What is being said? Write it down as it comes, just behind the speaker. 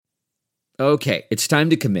Okay, it's time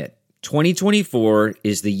to commit. 2024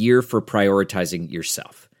 is the year for prioritizing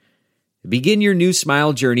yourself. Begin your new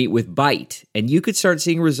smile journey with Byte, and you could start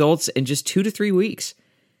seeing results in just 2 to 3 weeks.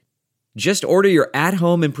 Just order your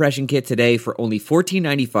at-home impression kit today for only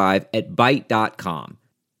 $14.95 at Byte.com.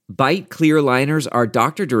 Byte clear liners are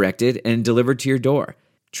doctor-directed and delivered to your door.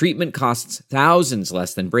 Treatment costs thousands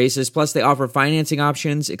less than braces, plus they offer financing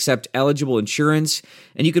options, accept eligible insurance,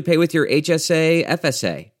 and you could pay with your HSA,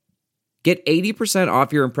 FSA. Get 80%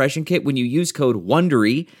 off your impression kit when you use code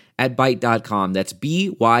WONDERY at Byte.com. That's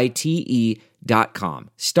BYTE.com.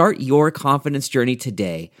 Start your confidence journey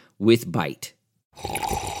today with Byte.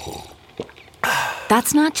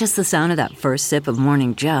 That's not just the sound of that first sip of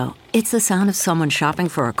Morning Joe. It's the sound of someone shopping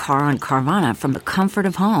for a car on Carvana from the comfort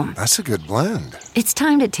of home. That's a good blend. It's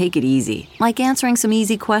time to take it easy, like answering some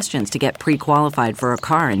easy questions to get pre-qualified for a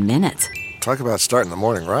car in minutes. Talk about starting the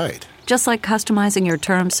morning right. Just like customizing your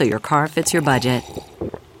terms so your car fits your budget.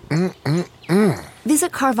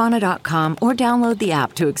 Visit Carvana.com or download the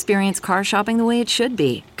app to experience car shopping the way it should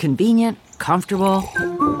be. Convenient, comfortable.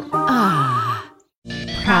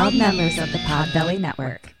 Proud members of the Podbelly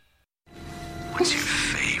Network. What's your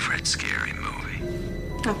favorite scary movie?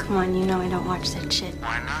 Oh, come on, you know I don't watch that shit.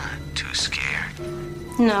 Why not? Too scared?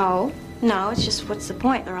 No, it's just what's the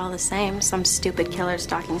point? They're all the same. Some stupid killer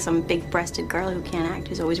stalking some big-breasted girl who can't act,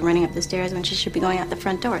 who's always running up the stairs when she should be going out the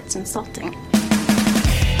front door. It's insulting.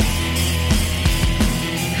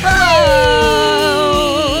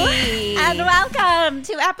 Hello! And welcome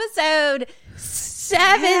to episode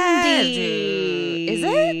 70. Is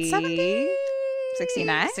it 70?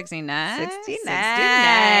 69? 69.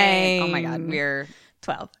 69. Oh my God, we're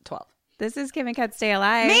 12. This is Kim and Kat Stay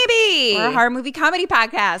Alive. Maybe. We're a horror movie comedy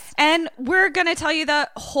podcast. And we're going to tell you the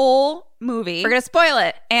whole movie. We're going to spoil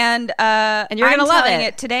it. And you're going to love telling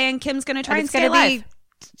it today, and Kim's going to try and it's stay going to alive. be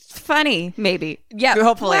funny, maybe. Yeah.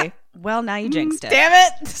 Hopefully. Well, now you jinxed it. Damn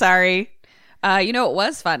it. Sorry. You know what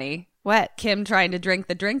was funny? What? Kim trying to drink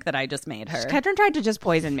the drink that I just made her. Katrin tried to just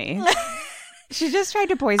poison me. She just tried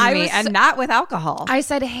to poison me, was- and not with alcohol. I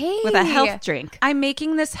said, hey. With a health drink. I'm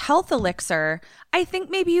making this health elixir. I think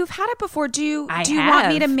maybe you've had it before. Do you want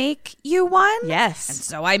me to have. make you one? Yes. And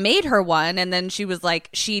so I made her one, and then she was like,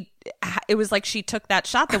 it was like she took that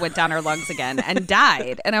shot that went down her lungs again and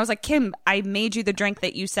died. And I was like, Kim, I made you the drink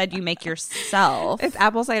that you said you make yourself. It's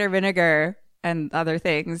apple cider vinegar and other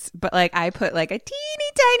things, but like I put like a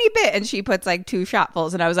teeny tiny bit, and she puts like 2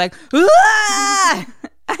 shotfuls, and I was like, ah!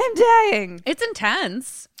 I'm dying. It's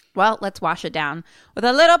intense. Well, let's wash it down with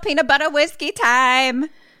a little peanut butter whiskey time.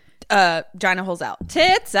 Vagina holes out.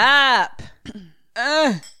 Tits up.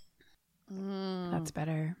 That's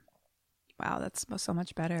better. Wow, that's so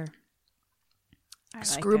much better.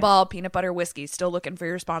 Screwball peanut butter whiskey. Still looking for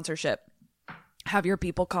your sponsorship. Have your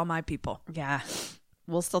people call my people. Yeah.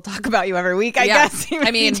 We'll still talk about you every week, I Yeah. guess.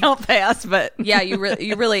 I mean, don't pay us, but Yeah, you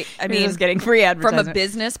really. I mean, just getting free advertisement from a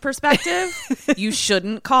business perspective. You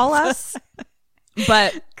shouldn't call us,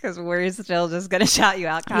 but because we're still just gonna shout you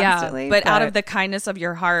out constantly. yeah, but out of the kindness of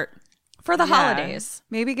your heart for the holidays,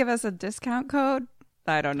 maybe give us a discount code.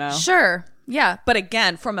 I don't know. sure, yeah. But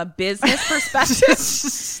again, from a business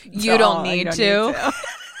perspective, you don't need to.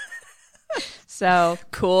 So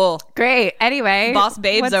Cool, great. Anyway, boss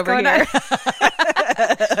babes what's over going here.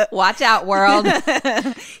 Watch out, world.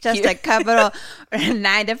 Just a couple of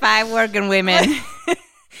 9-to-5 working women.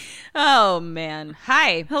 Oh man,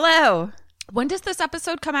 hi. Hello. When does this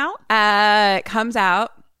episode come out? It comes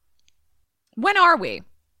out. When are we?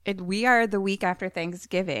 We are the week after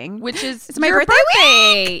Thanksgiving, Which is it's my your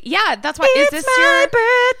birthday. Yeah, that's why. It's Is this my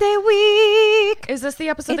birthday week. Is this the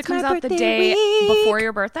episode It's that comes my out the birthday day week. before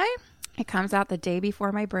your birthday? It comes out the day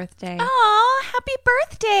before my birthday. Oh, happy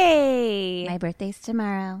birthday! My birthday's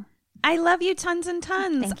tomorrow. I love you tons and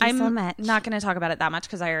tons. Thank you I'm so much. not going to talk about it that much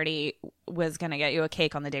because I already was going to get you a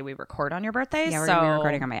cake on the day we record on your birthday. Yeah, we're so going to be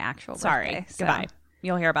recording on my actual sorry. birthday. so- Goodbye.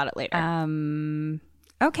 You'll hear about it later.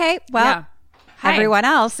 Okay. Well, Yeah. Hi. everyone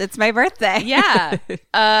else, it's my birthday. Yeah.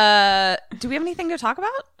 Do we have anything to talk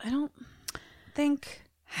about? I don't think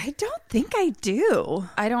I do.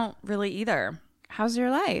 I don't really either. How's your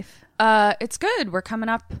life? It's good. We're coming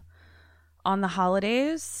up on the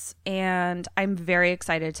holidays, and I'm very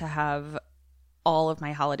excited to have all of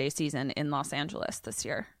my holiday season in Los Angeles this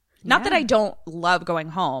year. Not that I don't love going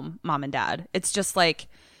home, mom and dad. It's just like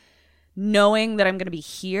knowing that I'm going to be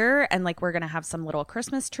here, and like we're going to have some little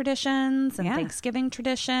Christmas traditions and Yeah. Thanksgiving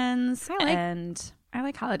traditions. I like- and I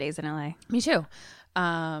like holidays in LA. me too.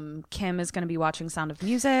 Kim is going to be watching Sound of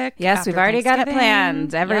Music. Yes, after we've already got it Thanksgiving.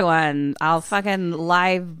 planned. Yep. Everyone, I'll fucking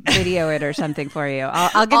live video it or something for you.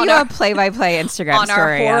 I'll give you a play-by-play Instagram on our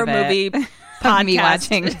story horror of it. movie Of me podcast.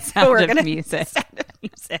 watching So Sound we're of gonna- Music. Sound of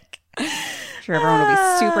Music. Sure, everyone will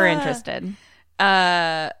be super interested.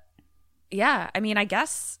 Yeah, I mean, I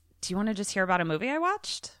guess. Do you want to just hear about a movie I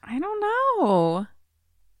watched? I don't know.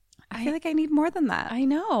 I feel like I need more than that. I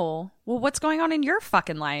know. Well, what's going on in your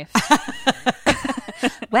fucking life?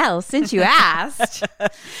 Well, since you asked,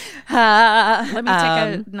 Let me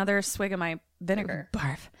take another swig of my vinegar.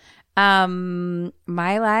 barf.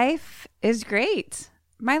 My life is great.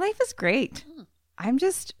 My life is great. I'm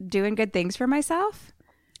just doing good things for myself.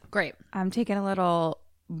 Great. I'm taking a little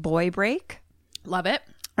boy break. Love it.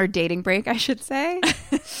 Or dating break, I should say.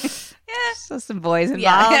 So some boys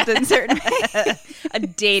involved in certain A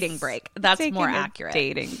dating break. That's Taking more a accurate.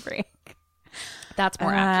 dating break. That's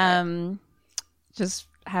more accurate. Just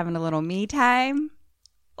having a little me time.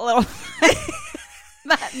 A little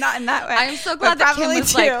not in that way. I'm so glad that Kim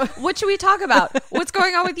was like, what should we talk about? What's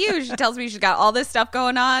going on with you? She tells me she's got all this stuff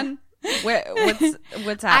going on.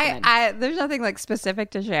 What's happening? I there's nothing like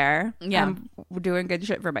specific to share. Yeah. I'm doing good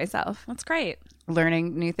shit for myself. That's great.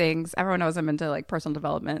 Learning new things. Everyone knows I'm into like personal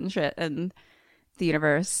development and shit and the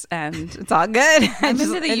universe, and it's all good. I'm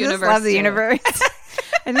into the I universe, just love the too. universe.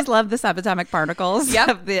 I just love the subatomic particles Yep.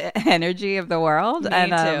 of the energy of the world. Me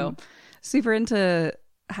and too. Super into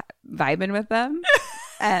vibing with them.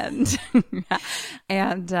 and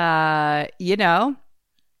you know,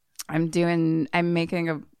 I'm making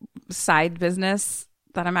a side business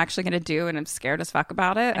that I'm actually going to do, and I'm scared as fuck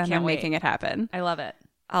about it, and can't I'm wait. making it happen. I love it.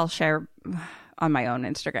 I'll share on my own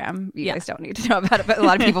Instagram. You Yeah. guys don't need to know about it, but a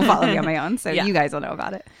lot of people follow me on my own, so Yeah. you guys will know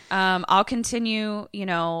about it. I'll continue,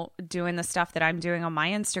 doing the stuff that I'm doing on my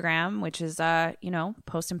Instagram, which is,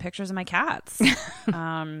 posting pictures of my cats.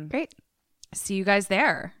 Great. See you guys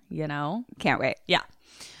there, Can't wait. Yeah.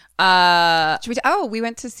 Should we we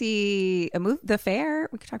went to see a movie, The Fair.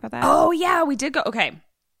 We could talk about that. Oh, yeah, we did go. Okay.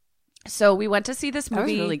 So we went to see this That was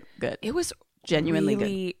movie. really good. It was Genuinely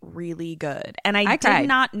really, really good. And I cried. did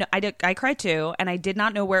not know. I cried too, and I did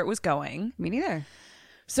not know where it was going. Me neither.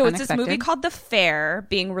 So it's this movie Unexpected. called The Fair,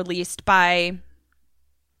 being released by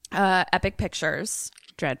Epic Pictures.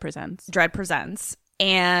 Dread presents. Dread Presents.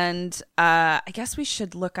 And I guess we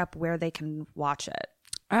should look up where they can watch it.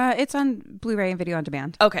 It's on Blu-ray and video on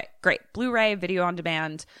demand. Okay, great. Blu-ray, video on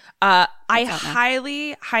demand. I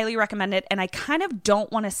highly, highly recommend it. And I kind of don't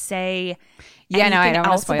want to say I don't want to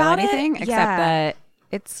else spoil about anything it. except Yeah. that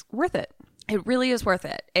it's worth it. It really is worth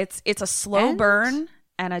it. It's a slow And- burn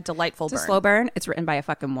and a delightful It's burn. a slow burn. It's written by a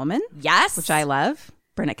fucking woman. Yes. Which I love.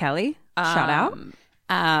 Brenna Kelly. Shout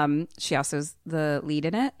out. She also is the lead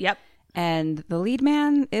in it. Yep. And the lead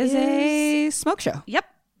man is a smoke show. Yep.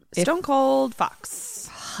 Stone Cold Fox.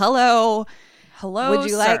 Hello. Hello, Would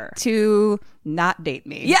you sir. like to not date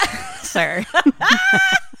me? Yeah. Sir.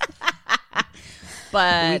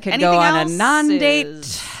 But We could anything go on a else non-date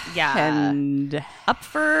is- Yeah. and up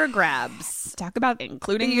for grabs. talk about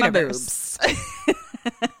Including the my universe. boobs.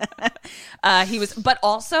 He was, but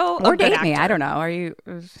also Or a good date me. actor. I don't know. Are you?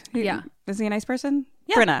 Yeah. Is he a nice person?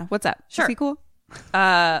 Yeah. Brenna, what's up? Sure. Is he cool?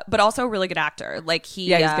 But also a really good actor. Like he,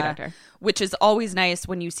 Yeah, he's a good actor. Which is always nice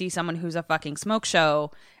when you see someone who's a fucking smoke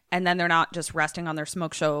show, and then they're not just resting on their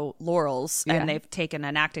smoke show laurels, Yeah. and they've taken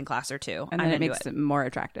an acting class or two. And I'm then it into makes it more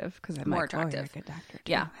attractive because I'm More like, attractive. Oh, you're a good actor.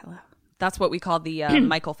 Too. Yeah. Hello. That's what we call the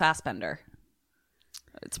Michael Fassbender.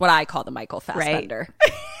 It's what I call the Michael Fassbender.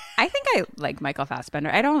 I think I like Michael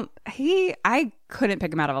Fassbender. I couldn't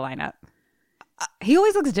pick him out of a lineup. He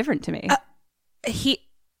always looks different to me. He's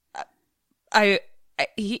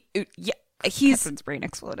Catherine's brain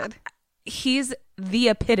exploded. he's the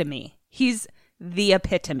epitome. He's the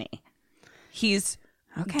epitome. He's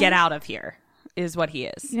Okay. get out of here is what he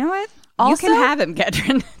is. You know what? Also- you can have him,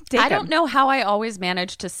 Catherine. I don't know how I always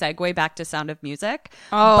manage to segue back to Sound of Music.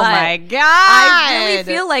 Oh but my God. I really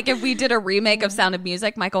feel like if we did a remake of Sound of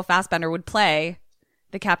Music, Michael Fassbender would play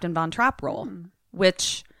the Captain Von Trapp role,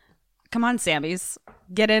 which, come on, Sammies,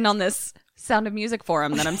 get in on this Sound of Music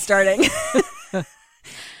forum that I'm starting.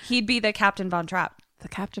 He'd be the Captain Von Trapp. The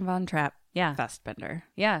Captain Von Trapp. Yeah. Fassbender.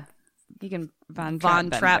 Yeah. You can Von Von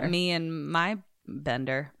Trapp Trapp bender. me and my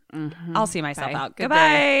bender. I'll see myself Bye. out. Good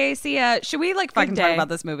Goodbye. See ya. Should we fucking talk day. about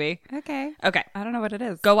this movie? Okay. Okay. I don't know what it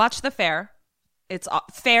is. Go watch The Fair. It's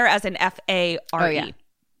Fair as in Fare. Oh, yeah.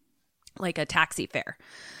 Like a taxi fare.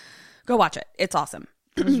 Go watch it. It's awesome.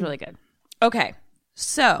 It was really good. Okay.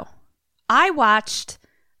 So I watched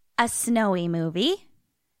a snowy movie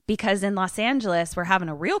because in Los Angeles, we're having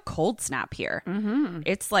a real cold snap here. Mm-hmm.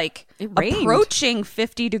 It's like rained. approaching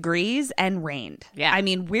 50 degrees and rained. Yeah. I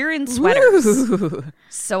mean, we're in sweaters. Ooh.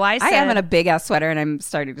 So I said, I am in a big ass sweater and I'm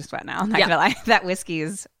starting to sweat now. I'm not Yeah. gonna lie. That whiskey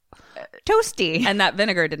is toasty. and that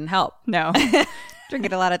vinegar didn't help. No.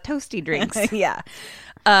 Drinking a lot of toasty drinks. Yeah.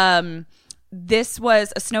 This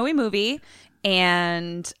was a snowy movie,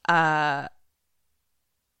 and I'm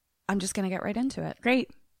just going to get right into it. Great.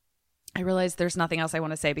 I realize there's nothing else I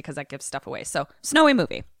want to say because that gives stuff away. So, snowy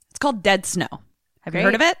movie. It's called Dead Snow. Have you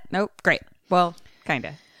heard of it? Nope. Great. Well, kind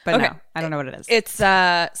of. But Okay. no, I don't know what it is. It's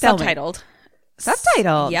subtitled.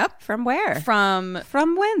 Subtitled? Yep. From where? From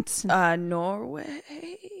whence? Norway.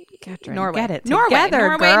 Katrin, Norway. get it Norway. together,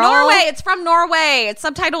 Norway. girl. Norway. It's from Norway. It's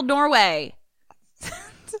subtitled Norway.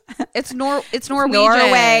 It's Norwegian.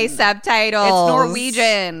 Norway subtitles. It's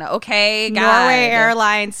Norwegian. Okay, God. Norway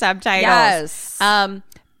Airlines subtitles. Yes.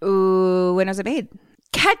 Ooh, when was it made?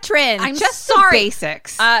 Katrin. I'm just sorry. the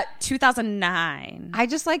basics. 2009. I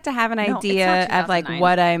just like to have an it's idea not of like 2009.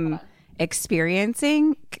 what I'm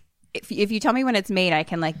experiencing. If you tell me when it's made, I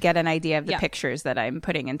can like get an idea of the Yeah. pictures that I'm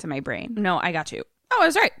putting into my brain. No, I got you. Oh, I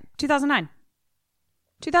was right. 2009.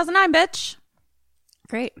 2009, bitch.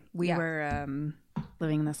 Great. We Yeah. were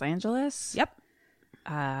living in Los Angeles. Yep.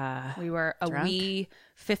 Uh, We were a Drunk? wee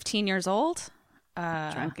 15 years old.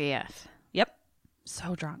 drunk AF. Yep.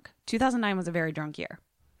 So drunk. 2009 was a very drunk year.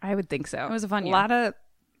 I would think so. It was a fun A year. lot of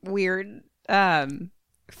weird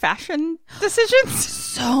fashion decisions.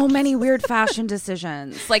 So many weird fashion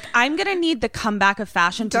decisions. Like, I'm going to need the comeback of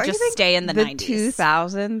fashion to Don't you just think stay in the 90s.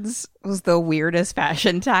 2000s was the weirdest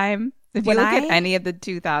fashion time. If When you look I- at any of the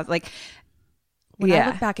 2000s, like When I yeah.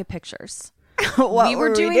 look back at pictures, What we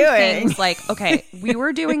were doing things like, okay, we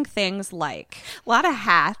were doing things like a lot of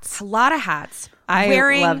hats. a lot of hats. I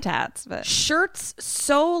wearing loved hats, but shirts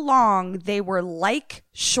so long they were like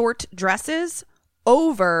short dresses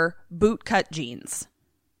over bootcut jeans.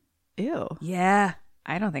 ew. Yeah.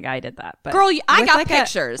 I don't think I did that. But Girl, I with got like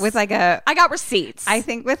pictures. with like a. I got receipts. I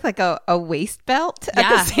think with like a waist belt at yeah.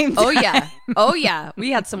 the same time. Oh yeah. Oh yeah. We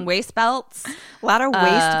had some waist belts. A lot of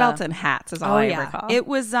waist belts and hats is all I recall. It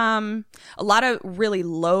was a lot of really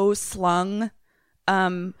low slung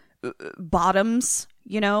bottoms,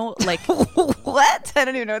 you know, like what? I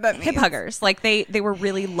don't even know what that means. hip huggers. Like they were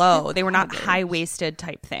really low. They were not high waisted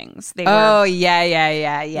type things. They were Oh yeah.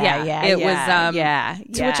 It was, yeah.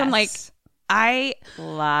 to which I'm like, a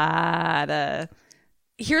lot of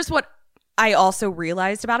here's what I also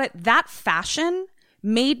realized about it. That fashion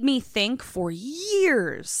made me think for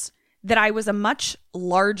years that I was a much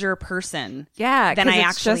larger person yeah. than 'cause I it's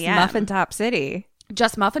actually just am. Muffin Top City.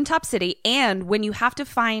 Just Muffin Top City. And when you have to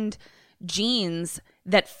find jeans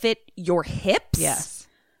that fit your hips, Yes.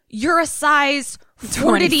 you're a size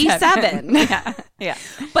 47. Yeah.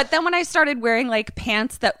 But then when I started wearing like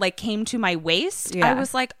pants that like came to my waist, I Yeah.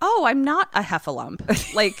 was like, oh, I'm not a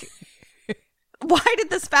heffalump. Like, why did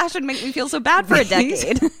this fashion make me feel so bad for a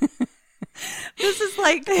decade? This is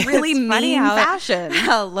like really It's funny mean how- fashion.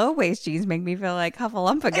 How low waist jeans make me feel like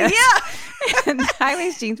Huffalumpa. Yeah. And high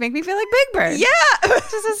waist jeans make me feel like Big Bird. Yeah.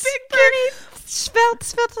 Just a skinny,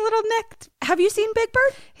 svelte a little neck. Have you seen Big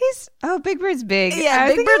Bird? Big Bird's big. Yeah, I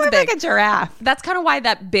was Big thinking Bird's more big. like a giraffe. That's kind of why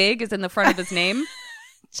that big is in the front of his name.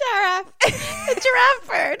 Giraffe. A giraffe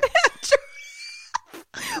bird.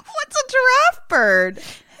 What's a giraffe bird?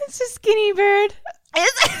 It's a skinny bird.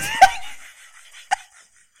 Is it?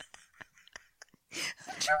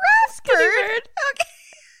 Giraffe bird. Okay.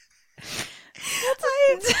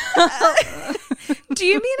 Do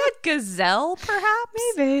you mean a gazelle, perhaps?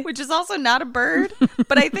 Maybe. Which is also not a bird,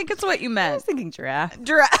 but I think it's what you I was meant. thinking giraffe.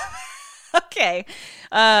 Giraffe. Okay.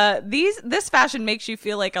 This fashion makes you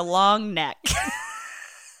feel like a long neck.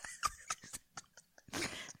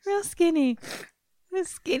 Real skinny. A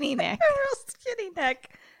skinny neck. A real skinny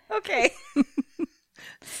neck. Okay.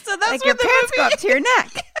 So that's Like what your the pants go movie- up to your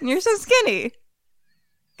neck. And you're so skinny.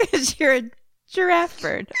 Because you're a giraffe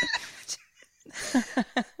bird. So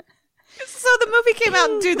the movie came out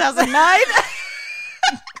in 2009.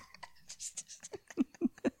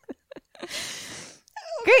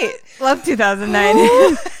 Great. Love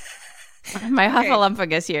 2009. My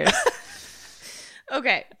Huffalumpa years.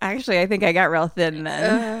 Okay. Actually, I think I got real thin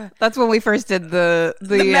then. That's when we first did the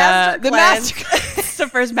master cleanse. master the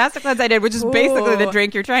first master cleanse I did, which is basically the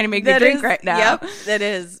drink you're trying to make me drink right now. Yep, that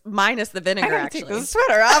is minus the I vinegar. gotta Actually, take the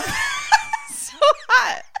sweater off. So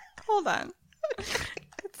hot. Hold on.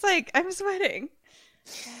 It's like I'm sweating.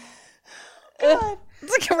 God.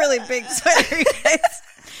 It's like a really big sweater, you guys.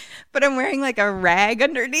 But I'm wearing like a rag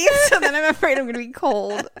underneath, so then I'm afraid I'm going to be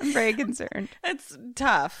cold. I'm very concerned. it's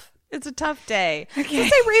tough. It's a tough day. Does it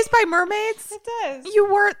say Raised by Mermaids? It does.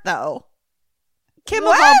 You weren't, though. Kim of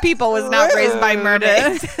all people was not raised by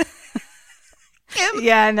mermaids.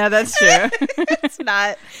 Yeah, no, that's true. It's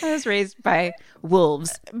not. I was raised by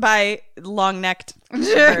wolves. By long-necked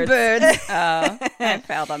birds. Oh, I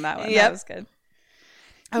failed on that one. Yep. That was good.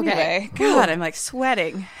 Okay. Anyway, God, I'm like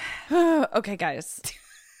sweating. Okay, guys.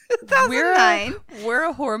 2009. We're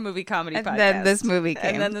a horror movie comedy And podcast. then this movie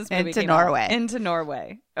came into came out. Norway. Into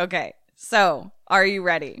Norway. Okay. So, are you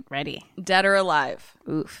ready? Ready. Dead or Alive?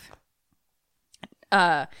 Oof.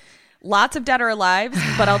 Lots of Dead or Alive,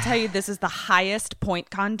 but I'll tell you, this is the highest point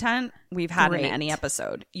content we've had Great. in any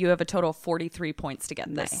episode. You have a total of 43 points to get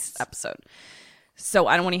this Nice. episode. So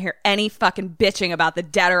I don't want to hear any fucking bitching about the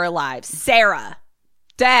Dead or Alive. Sarah.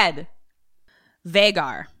 Dead.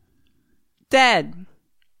 Vagar. Dead.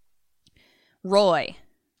 Roy.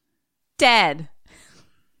 Dead.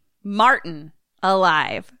 Martin.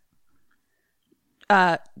 Alive.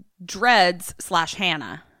 Dreads /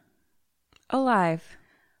 Hannah. Alive.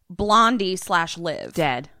 Blondie / Liv.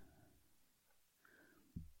 Dead.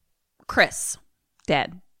 Chris.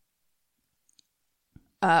 Dead.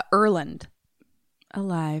 Erland.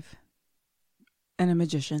 Alive. And a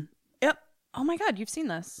magician. Yep. Oh my God, you've seen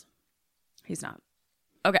this. He's not.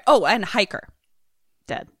 Okay. Oh, and Hiker.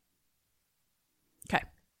 Dead. Okay.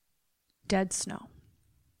 Dead snow.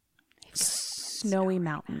 Snowy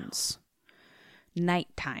mountains.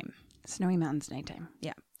 Nighttime. Snowy Mountains, nighttime.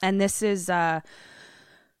 Yeah. And this is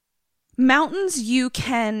mountains you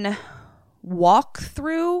can walk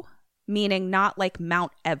through, meaning not like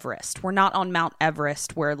Mount Everest. We're not on Mount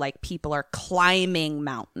Everest where like people are climbing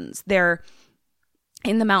mountains. They're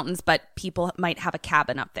in the mountains, but people might have a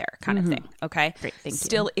cabin up there kind of thing. Okay. Great, thank you.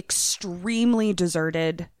 Still extremely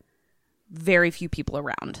deserted. Very few people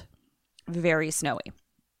around. Very snowy.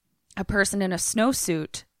 A person in a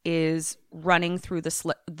snowsuit is running through the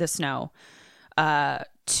snow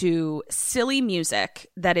to silly music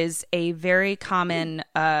that is a very common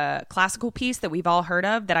classical piece that we've all heard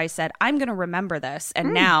of that I said, I'm going to remember this.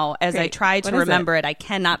 And now, as I Great. try to What is remember it, I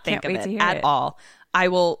cannot think Can't of wait to it hear at it. all. I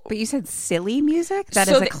will. But you said silly music? That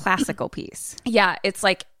So is a the- classical piece. Yeah, it's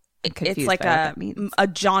like confused it's like by what that means. a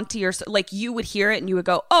jaunty or like you would hear it and you would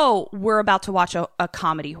go, oh, we're about to watch a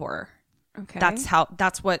comedy horror. Okay.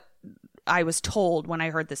 That's what I was told when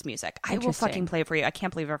I heard this music. I will Interesting. fucking play it for you. I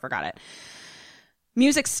can't believe I forgot it.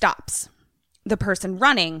 Music stops. The person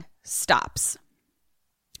running stops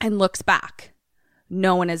and looks back.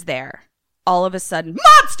 No one is there. All of a sudden,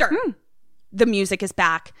 monster! The music is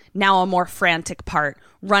back. Now a more frantic part.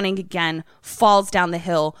 Running again, falls down the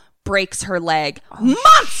hill, breaks her leg.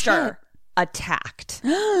 Monster! Attacked.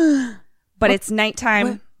 But it's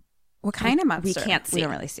nighttime. What kind of monster? We can't see We it.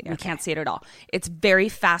 don't really see it. We Okay. can't see it at all. It's very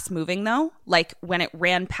fast moving though. Like when it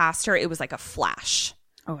ran past her, it was like a flash.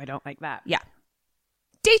 Oh, I don't like that. Yeah.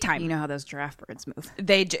 Daytime. You know how those giraffe birds move.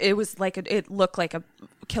 It was like it looked like a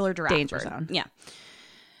killer giraffe. Danger bird. zone. Yeah.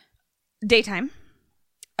 Daytime.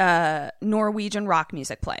 Norwegian rock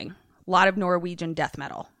music playing. A lot of Norwegian death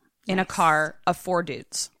metal in a car of 4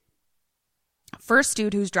 dudes. First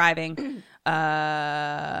dude who's driving,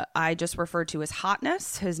 I just referred to as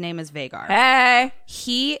Hotness. His name is Vagar. Hey.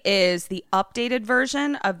 He is the updated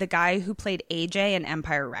version of the guy who played AJ in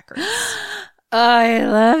Empire Records. I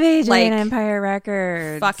love AJ Like, and Empire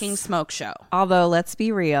Records. Fucking smoke show. Although, let's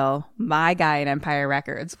be real, my guy in Empire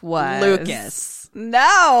Records was Lucas.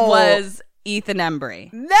 No. Was Ethan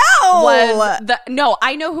Embry. No. No,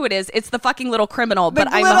 I know who it is. It's the fucking little criminal, but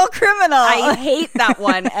I'm little criminal. I hate that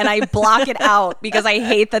one and I block it out because I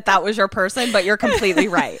hate that was your person, but you're completely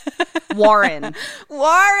right. Warren.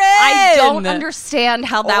 I don't understand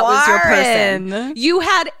how that was your person. Warren. You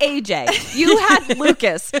had AJ, you had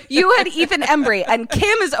Lucas, you had Ethan Embry, and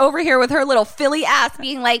Kim is over here with her little Philly ass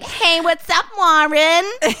being like, hey, what's up,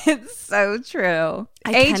 Warren? It's so true.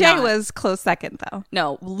 I AJ cannot. was close second, though.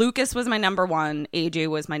 No, Lucas was my number 1. AJ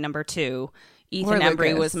was my number 2. Ethan Or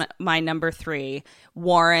Embry Lucas. was my number 3.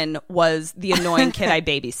 Warren was the annoying kid I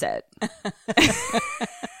babysit.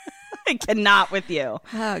 I cannot with you.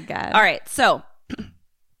 Oh, God. All right, so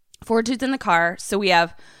 4 dudes in the car. So we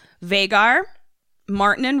have Vagar,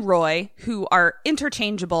 Martin, and Roy, who are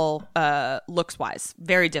interchangeable looks-wise.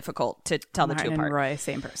 Very difficult to tell the two Martin and apart. Roy,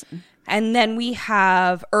 same person. And then we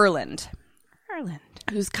have Erland, Erland.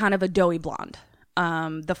 who's kind of a doughy blonde,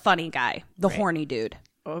 the funny guy, the horny dude.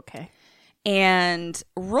 Okay. And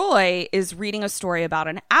Roy is reading a story about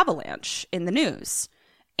an avalanche in the news.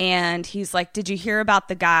 And he's like, did you hear about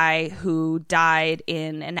the guy who died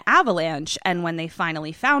in an avalanche? And when they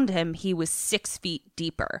finally found him, he was 6 feet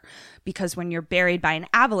deeper, because when you're buried by an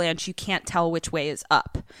avalanche, you can't tell which way is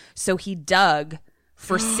up. So he dug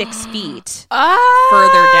for 6 feet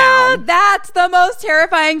further down. That's the most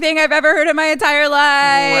terrifying thing I've ever heard in my entire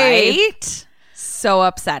life. Right? So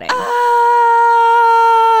upsetting.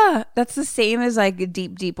 That's the same as like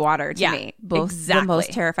deep water to me. Both exactly. the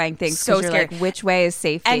most terrifying things. So you're scary. like, which way is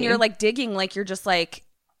safety? And you're like digging, like you're just like,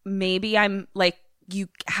 maybe I'm like, you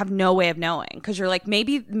have no way of knowing, because you're like,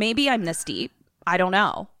 maybe I'm this deep. I don't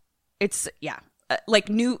know. It's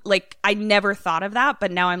like I never thought of that,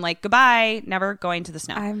 but now I'm like, goodbye, never going to the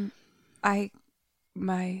snow. And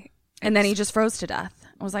then he just froze to death.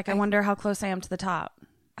 I was like, I wonder how close I am to the top.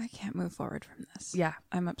 I can't move forward from this. Yeah.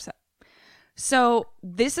 I'm upset. So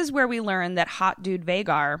this is where we learn that hot dude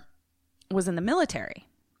Vagar was in the military,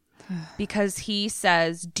 because he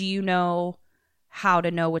says, do you know how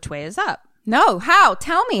to know which way is up? No, how?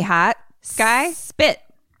 Tell me, hot guy. Spit.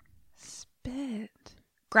 Spit.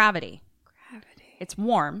 Gravity. It's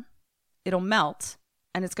warm. It'll melt,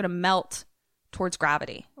 and it's going to melt towards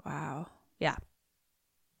gravity. Wow. Yeah.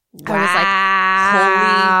 I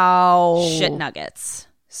was like, holy shit nuggets.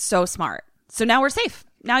 So smart. So now we're safe.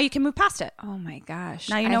 Now you can move past it. Oh my gosh.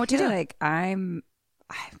 Now you know what to do. Like I'm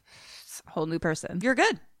a whole new person. You're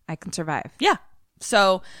good. I can survive. Yeah.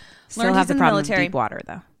 So Still learned have he's the in the problem military. of deep water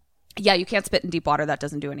though. Yeah, you can't spit in deep water. That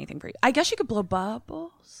doesn't do anything for you. I guess you could blow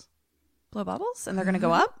bubbles. Blow bubbles, and they're going to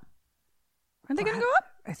go up. Are they going to go up?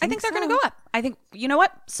 I think they're going to go up. I think, you know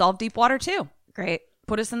what? Solve deep water too. Great.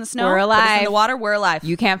 Put us in the snow. We're alive. Put us in the water. We're alive.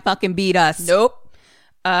 You can't fucking beat us. Nope.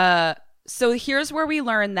 So here's where we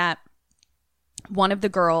learn that one of the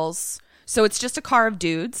girls. So it's just a car of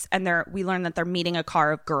dudes, and we learn that they're meeting a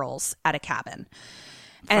car of girls at a cabin.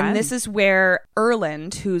 And Fun. this is where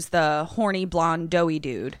Erland, who's the horny blonde doughy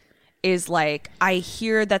dude, is like, I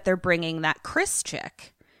hear that they're bringing that Chris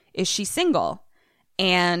chick. Is she single?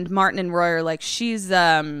 And Martin and Roy are like, she's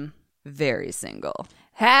very single.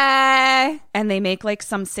 Hey. And they make like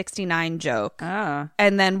some 69 joke. Oh.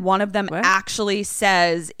 And then one of them What? actually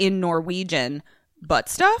says in Norwegian, butt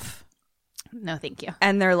stuff? No, thank you.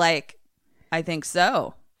 And they're like, I think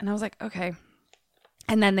so. And I was like, okay.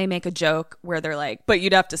 And then they make a joke where they're like, but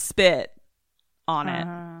you'd have to spit on it.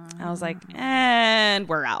 I was like, and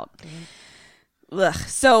we're out. Ugh.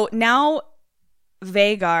 So now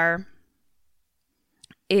Vagar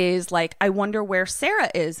is like, I wonder where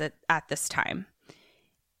Sarah is at this time.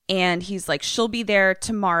 And he's like, she'll be there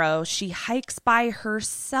tomorrow. She hikes by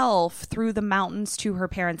herself through the mountains to her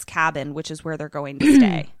parents' cabin, which is where they're going to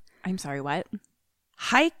stay. I'm sorry, what?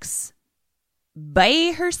 Hikes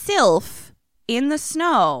by herself in the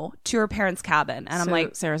snow to her parents' cabin. And I'm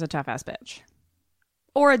like, Sarah's a tough ass bitch.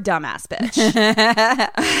 or a dumbass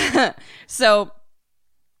bitch. So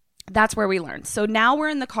that's where we learned. So now we're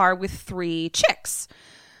in the car with 3 chicks.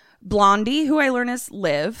 Blondie, who I learn is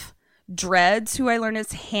Liv, Dreads, who I learn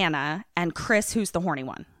is Hannah, and Chris, who's the horny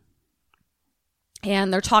one.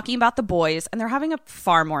 And they're talking about the boys, and they're having a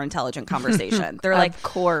far more intelligent conversation. They're like, Of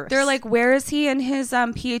course. They're like, where is he in his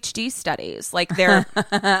PhD studies? Like, they're,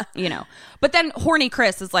 you know. But then horny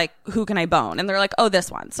Chris is like, who can I bone? And they're like, oh,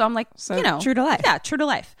 this one. So I'm like, So you know, true to life. Yeah, true to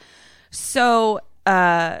life. So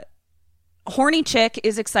horny chick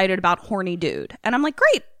is excited about horny dude, and I'm like,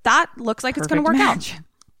 great, that looks like it's going to work out.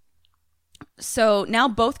 So now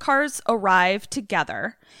both cars arrive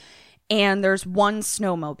together, and there's one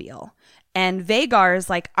snowmobile. And Vagar is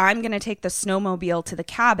like, I'm going to take the snowmobile to the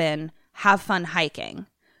cabin, have fun hiking.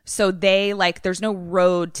 So they like, there's no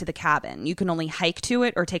road to the cabin. You can only hike to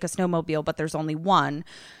it or take a snowmobile, but there's only one.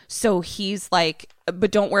 So he's like, but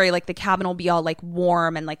don't worry, like the cabin will be all like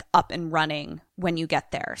warm and like up and running when you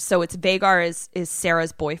get there. So it's Vagar is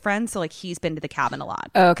Sarah's boyfriend. So like he's been to the cabin a lot.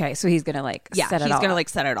 Okay, so he's gonna like Yeah, set it he's all going to up. like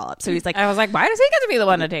set it all up. So he's like, I was like, why does he get to be the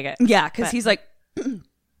one to take it? yeah, because he's like,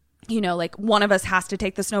 you know, like one of us has to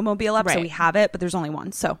take the snowmobile up, so Right. we have it, but there's only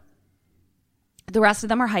one. So the rest of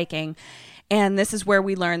them are hiking. And this is where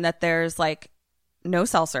we learn that there's like no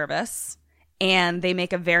cell service. And they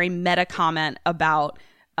make a very meta comment about,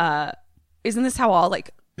 isn't this how all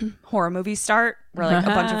like horror movies start? Where like a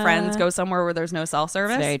bunch of friends go somewhere where there's no cell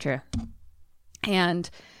service? Very true. And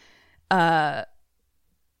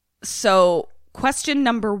so question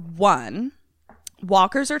number 1,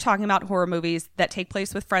 walkers are talking about horror movies that take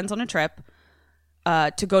place with friends on a trip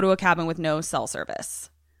to go to a cabin with no cell service.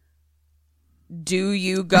 Do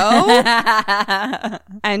you go?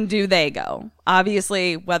 And do they go?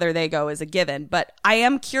 Obviously, whether they go is a given, but I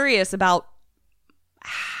am curious about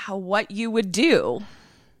what you would do.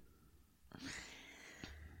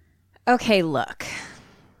 Okay, look.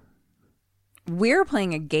 We're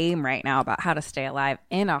playing a game right now about how to stay alive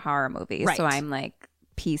in a horror movie. Right. So I'm like,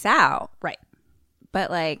 peace out. Right. But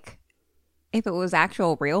like, if it was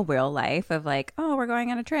actual real life of like, oh, we're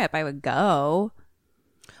going on a trip, I would go.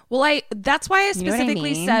 Well, that's why I You know what I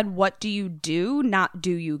specifically mean? said, what do you do, not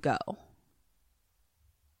do you go?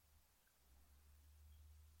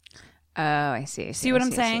 Oh, I see. See what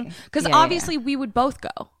I'm saying? Because Yeah, obviously we would both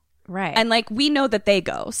go. right. And like we know that they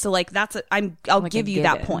go. So like I'll Like give a you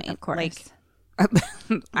that given, point. of course. Like I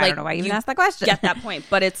like, don't know why you even you asked that question. get that point.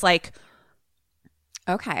 But it's like,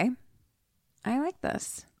 Okay. I like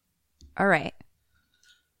this. All right.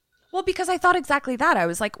 well, because I thought exactly that. I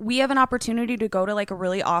was like, we have an opportunity to go to like a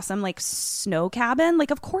really awesome like snow cabin.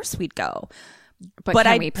 Like, of course we'd go. But can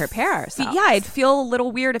I'd we prepare ourselves? Yeah, I'd feel a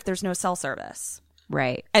little weird if there's no cell service.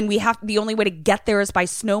 Right. And the only way to get there is by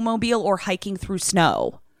snowmobile or hiking through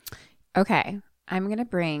snow. Okay. I'm going to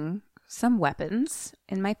bring some weapons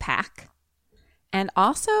in my pack. And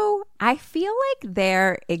also, I feel like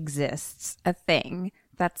there exists a thing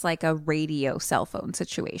that's like a radio cell phone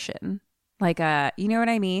situation. Like you know what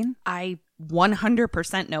I mean? I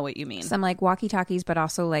 100% know what you mean. Some like walkie-talkies, but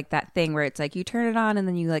also like that thing where it's like you turn it on and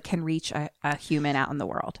then you like can reach a human out in the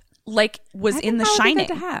world. Like was I in think The that would be Shining.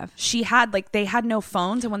 good to have. She had like they had no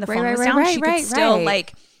phones, and when the Right, phone right, was right, down, right, she right, could still right.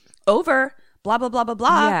 like over blah blah blah blah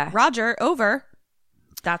blah. Yeah. Roger, over.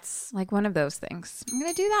 That's Like one of those things. I'm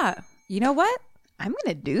going to do that. You know what? I'm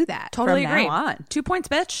going to do that. totally from agree. Now on. 2 points,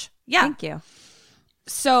 bitch. Yeah. Thank you.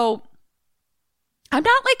 So I'm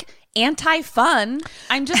not like anti-fun.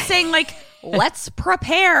 I'm just saying like let's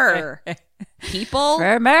prepare people.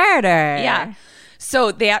 For murder. Yeah.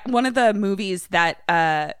 So one of the movies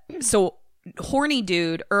that so horny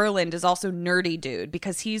dude Erland is also nerdy dude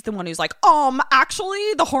because he's the one who's like,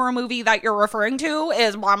 actually the horror movie that you're referring to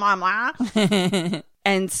is blah blah blah.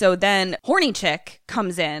 And so then horny chick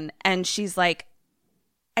comes in and she's like,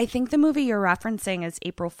 I think the movie you're referencing is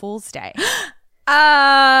April Fool's Day.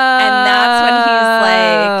 And that's when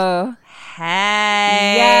he's like,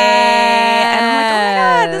 hey. Yes. And I'm like, oh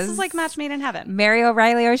my God, this is like match made in heaven. Mary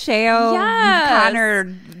O'Reilly O'Shea, Yes.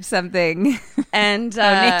 Connor something. And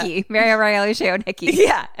Nikki. Mary O'Reilly O'Shea, Nikki.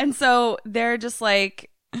 Yeah. And so they're just like,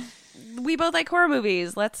 we both like horror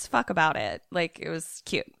movies. Let's fuck about it. Like, it was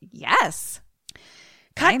cute. Yes.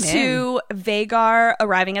 Cut I'm to Vagar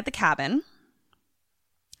arriving at the cabin.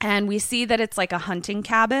 And we see that it's like a hunting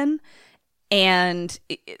cabin. And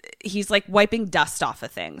he's like wiping dust off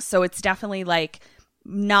of things. So it's definitely like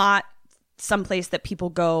not someplace that people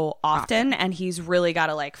go often. And he's really got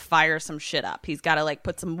to like fire some shit up. He's got to like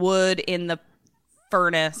put some wood in the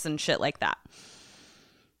furnace and shit like that.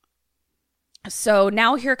 So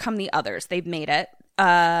now here come the others. They've made it.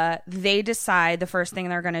 They decide the first thing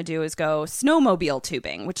they're going to do is go snowmobile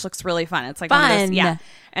tubing, which looks really fun. It's like one of those, Fun. yeah,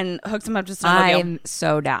 and hooks them up to snowmobile, I'm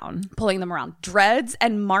so down. pulling them around. Dreads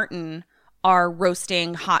and Martin are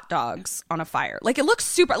roasting hot dogs on a fire. Like it looks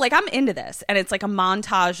super. Like I'm into this, and it's like a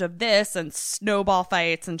montage of this and snowball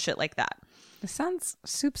fights and shit like that. This sounds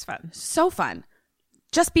soup's fun. So fun.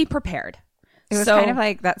 Just be prepared. It was kind of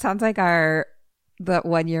like, that sounds like the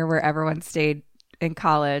 1 year where everyone stayed in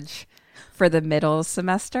college for the middle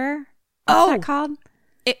semester. What's that called?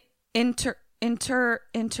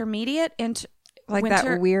 Intermediate. Like winter,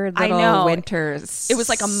 that weird I little know. winters. It was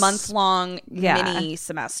like a month-long Yeah. mini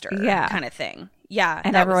semester Yeah. kind of thing. Yeah.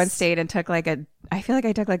 And that everyone was- stayed and took like I feel like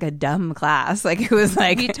I took like a dumb class. Like it was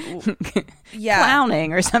like Yeah.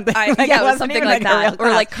 clowning or something. Like, it yeah, it was wasn't something even like a real that. Or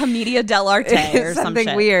class. like Commedia dell'arte or something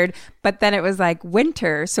some shit. weird. But then it was like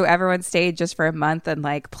winter. So everyone stayed just for a month and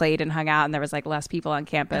like played and hung out. And there was like less people on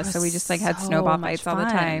campus. So we just like had so snowball much fights all the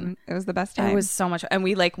fun. time. It was the best time. It was so much. And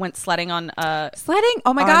we like went sledding on sledding.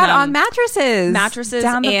 Oh my on, God. um, On mattresses. mattresses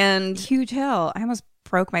down the and- huge hill. I almost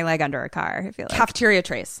broke my leg under a car. I feel like. cafeteria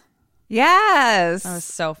trays. Yes. That was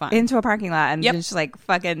so fun. Into a parking lot and Yep. just like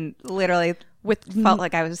fucking literally With felt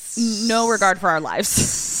like I was no regard for our lives.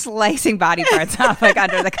 slicing body parts off like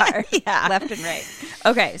under the car. Yeah. Left and right.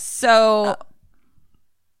 Okay, so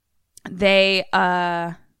they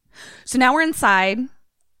so now we're inside.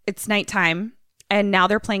 It's nighttime, and now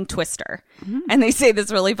they're playing Twister. And they say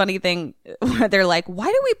this really funny thing where they're like, "Why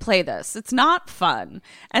do we play this? It's not fun."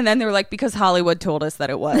 And then they're like, "Because Hollywood told us that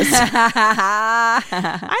it was." I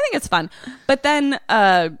think it's fun. But then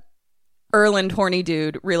Erland, horny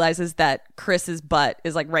dude, realizes that Chris's butt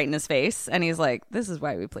is like right in his face, and he's like, "This is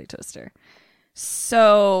why we play Twister."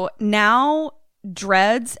 So now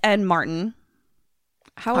Dreads and Martin,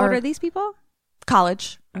 How old are these people?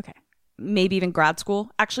 college, Okay. maybe even grad school.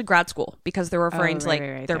 Actually, grad school, because they're referring Oh, to like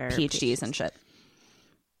right, their their PhDs and PhDs. shit.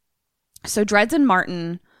 So Dreads and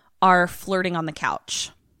Martin are flirting on the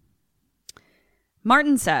couch.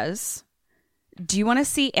 Martin says, "Do you want to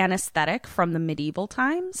see anesthetic from the medieval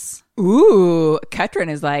times?" Ooh, Ketrin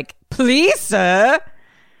is like, "Please, sir."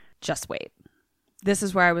 Just wait. This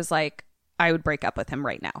is where I was like, I would break up with him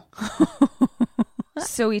right now.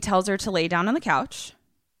 So he tells her to lay down on the couch,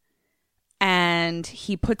 and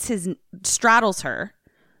he straddles her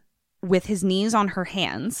with his knees on her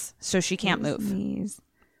hands so she can't move. Knees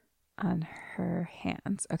on her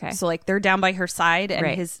hands. Okay. So like they're down by her side and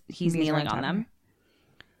Right. he's Knees kneeling are on on them.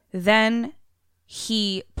 Then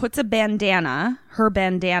he puts her bandana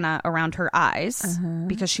around her eyes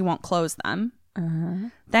because she won't close them.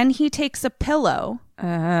 Then he takes a pillow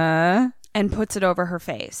and puts it over her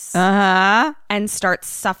face and starts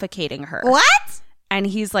suffocating her. What? And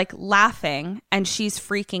he's like laughing and she's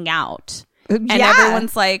freaking out. And Yeah.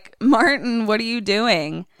 everyone's like, "Martin, what are you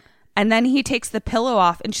doing?" And then he takes the pillow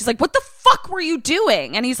off and she's like, "What the fuck were you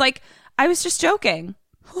doing?" And he's like, "I was just joking."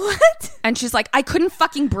 What? And she's like, "I couldn't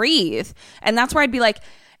fucking breathe." And that's where I'd be like,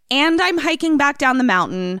 "And I'm hiking back down the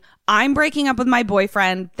mountain. I'm breaking up with my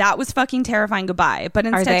boyfriend. That was fucking terrifying. Goodbye." But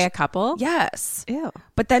instead, Are they a couple? Yes. Ew.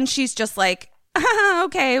 But then she's just like,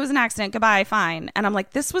 "Okay, it was an accident. Goodbye. Fine." And I'm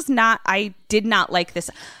like, this was not, I did not like this.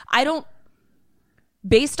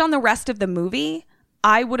 Based on the rest of the movie,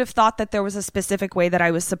 I would have thought that there was a specific way that I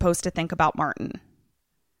was supposed to think about Martin.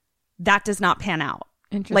 That does not pan out.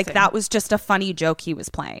 Interesting. Like that was just a funny joke he was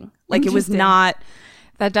playing. Like it was Interesting. not.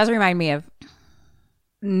 That does remind me of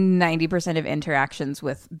 90% of interactions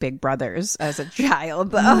with Big Brothers as a child,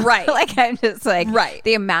 though. Right. Like, I'm just like, Right.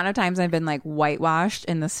 the amount of times I've been like whitewashed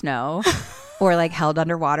in the snow or like held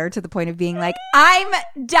underwater to the point of being like, I'm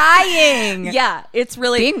dying. Yeah, it's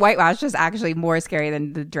really. Being whitewashed is actually more scary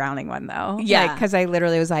than the drowning one, though. Yeah. Because I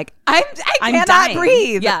literally was like, I I'm cannot dying.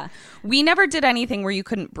 breathe. Yeah. We never did anything where you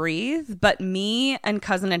couldn't breathe, but me and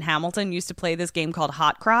Cousin and Hamilton used to play this game called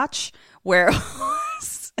Hot Crotch, where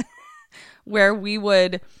we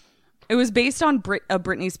would. It was based on a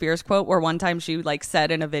Britney Spears quote where one time she like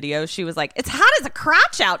said in a video, she was like, "It's hot as a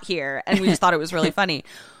crotch out here," and we just thought it was really funny.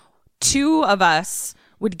 Two of us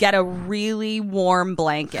would get a really warm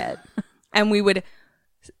blanket, and we would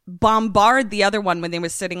bombard the other one when they were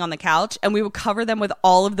sitting on the couch, and we would cover them with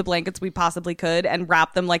all of the blankets we possibly could and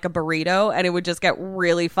wrap them like a burrito, and it would just get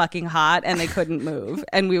really fucking hot and they couldn't move,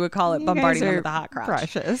 and we would call it bombarding them with a hot crotch.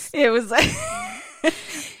 Precious. It was That's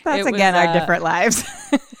it was, again our different lives.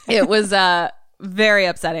 it was very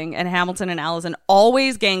upsetting, and Hamilton and Allison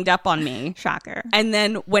always ganged up on me. Shocker. And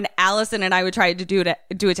then when Allison and I would try to do it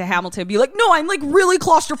to Hamilton, be like, "No, I'm like really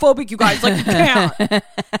claustrophobic, you guys. Like, you can't."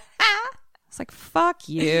 It's like, fuck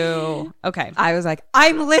you. Okay. I was like,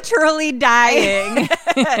 I'm literally dying. and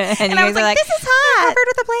you I guys was are like, like, this is hot. covered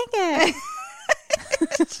with a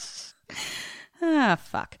blanket. Ah,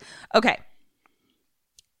 fuck. Okay.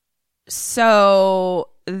 So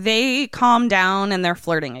they calm down and they're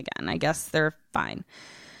flirting again. I guess they're fine.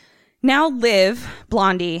 Now Liv,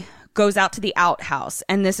 Blondie, goes out to the outhouse.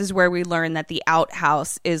 And this is where we learn that the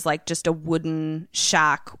outhouse is like just a wooden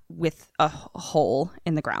shack with a hole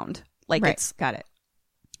in the ground. Like Right. it's Got it.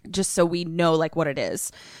 just so we know like what it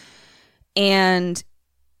is. And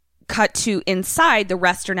cut to inside, the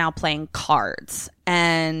rest are now playing cards.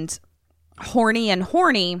 And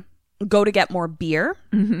Horny go to get more beer.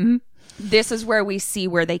 Mm-hmm. This is where we see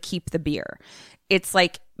where they keep the beer. It's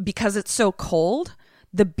like, because it's so cold,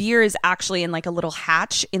 the beer is actually in like a little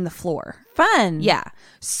hatch in the floor. Fun. Yeah.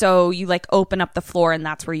 So you like open up the floor and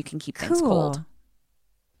that's where you can keep things Cool. cold.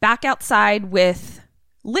 Back outside with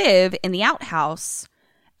Liv in the outhouse,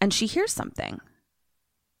 and she hears something.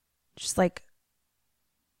 She's like,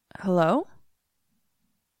 "Hello?"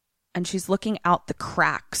 And she's looking out the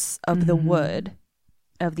cracks of the wood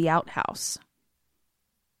of the outhouse.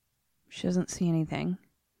 She doesn't see anything.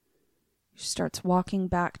 She starts walking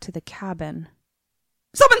back to the cabin.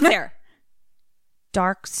 Someone's there!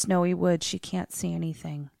 Dark, snowy wood. She can't see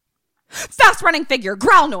anything. Fast running figure.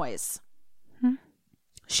 Growl noise.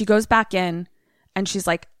 She goes back in and she's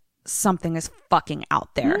like, something is fucking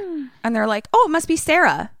out there. And they're like, "Oh, it must be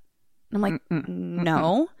Sarah." And I'm like,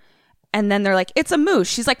 "No." And then they're like, "It's a moose."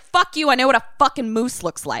 She's like, "Fuck you. I know what a fucking moose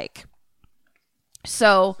looks like."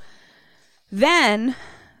 So then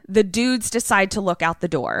the dudes decide to look out the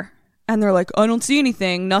door. And they're like, "I don't see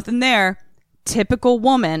anything. Nothing there." Typical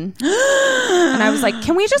woman. And I was like,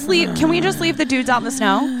 can we just leave the dudes out in the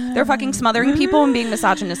snow? They're fucking smothering people and being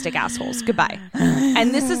misogynistic assholes. Goodbye.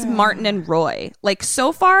 And this is Martin and Roy. Like,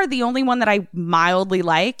 so far, the only one that I mildly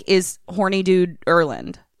like is horny dude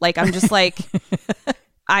Erland. Like, I'm just like,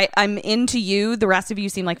 I'm into you. The rest of you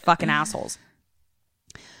seem like fucking assholes.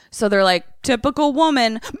 So they're like, typical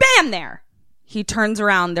woman. Bam, there. He turns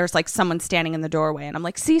around. There's like someone standing in the doorway. And I'm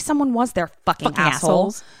like, see, someone was there, fucking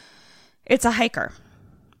assholes. It's a hiker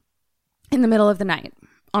in the middle of the night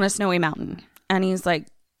on a snowy mountain. And he's like,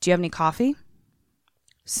 do you have any coffee?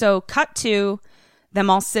 So cut to them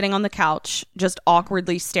all sitting on the couch, just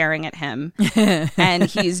awkwardly staring at him. And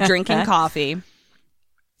he's drinking coffee.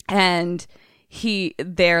 And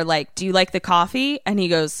they're like, do you like the coffee? And he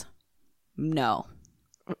goes, no.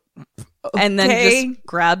 Okay. And then just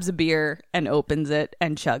grabs a beer and opens it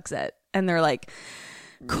and chugs it. And they're like,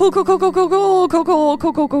 cool.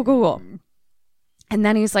 And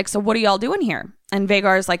then he's like, so what are y'all doing here? And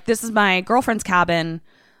Vhagar's like, this is my girlfriend's cabin.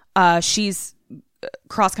 She's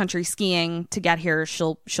cross-country skiing to get here.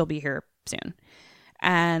 She'll be here soon.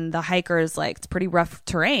 And the hiker is like, it's pretty rough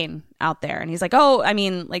terrain out there. And he's like, oh, I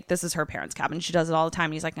mean, like, this is her parents' cabin. She does it all the time.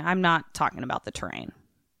 And he's like, I'm not talking about the terrain.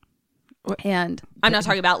 And I'm not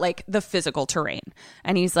talking about like the physical terrain.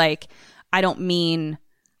 And he's like, I don't mean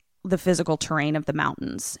the physical terrain of the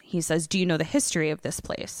mountains. He says, do you know the history of this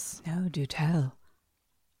place? No, do tell.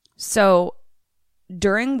 So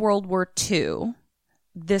during World War II,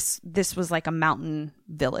 this was like a mountain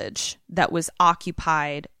village that was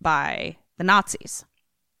occupied by the Nazis,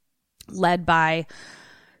 led by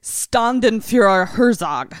Standenführer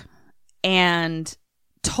Herzog, and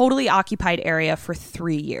totally occupied area for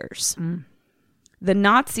 3 years. The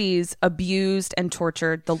Nazis abused and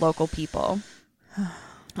tortured the local people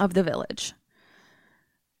of the village.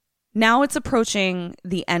 Now it's approaching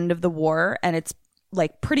the end of the war, and it's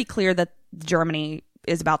like pretty clear that Germany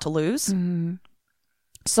is about to lose.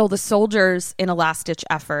 So the soldiers, in a last-ditch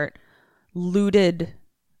effort, looted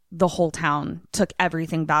the whole town, took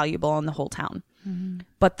everything valuable in the whole town.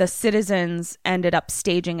 But the citizens ended up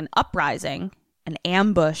staging an uprising and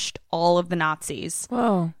ambushed all of the Nazis,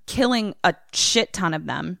 killing a shit ton of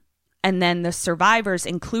them. And then the survivors,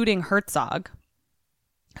 including Herzog,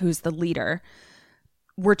 who's the leader,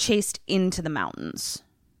 were chased into the mountains.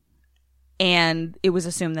 And it was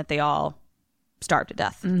assumed that they all starved to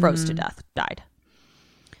death, froze to death, died.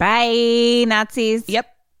 Bye, Nazis. Yep.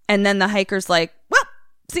 And then the hiker's like, well,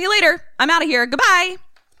 see you later. I'm out of here. Goodbye.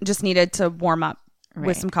 Just needed to warm up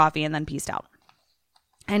with some coffee and then peaced out.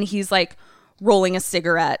 And he's like rolling a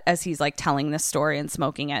cigarette as he's like telling this story and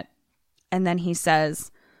smoking it. And then he says,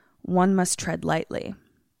 one must tread lightly.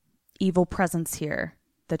 Evil presence here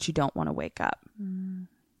that you don't want to wake up.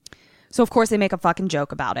 So, of course, they make a fucking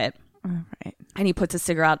joke about it. Right. And he puts a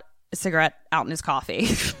cigarette out in his coffee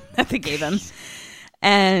that they gave him.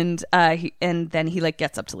 And then he like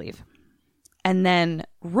gets up to leave. And then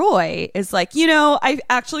Roy is like, you know, I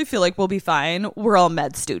actually feel like we'll be fine. We're all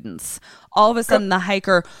med students. All of a sudden, the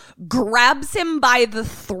hiker grabs him by the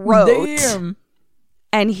throat. Damn.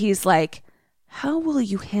 And he's like, how will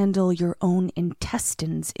you handle your own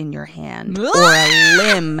intestines in your hand or a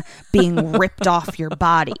limb being ripped off your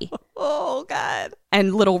body? Oh, God.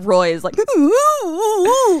 And little Roy is like,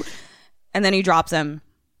 and then he drops him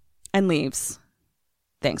and leaves.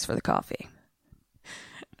 Thanks for the coffee.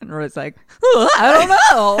 And Roy's like, I don't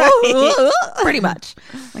know. Pretty much.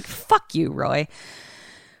 Like, fuck you, Roy.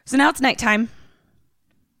 So now it's nighttime.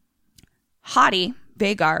 Hottie,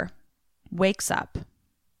 Vhagar, wakes up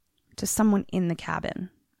to someone in the cabin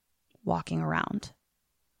walking around.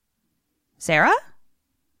 Sarah?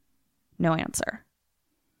 No answer.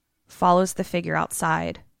 Follows the figure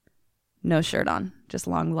outside. No shirt on. Just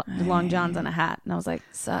long johns and a hat. And I was like,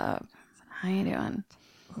 sup? How you doing?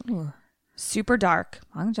 Ooh. Super dark.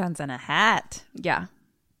 Long johns and a hat. Yeah.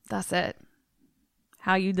 That's it.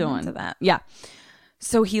 How you doing? Into that. Yeah.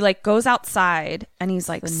 So he like goes outside and he's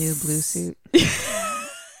like the new blue suit.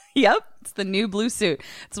 Yep. It's the new blue suit.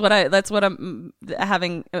 That's what I'm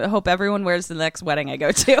having. I hope everyone wears the next wedding I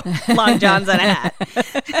go to. Long johns and a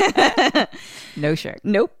hat. No shirt.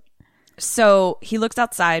 Nope. So he looks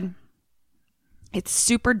outside. It's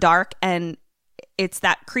super dark and it's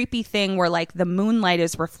that creepy thing where like the moonlight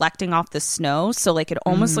is reflecting off the snow. So like it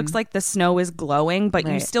almost looks like the snow is glowing, but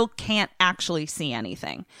you still can't actually see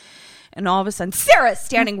anything. And all of a sudden, Sarah's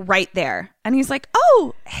standing right there. And he's like,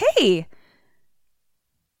 oh, hey.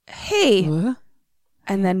 What?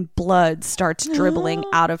 And then blood starts dribbling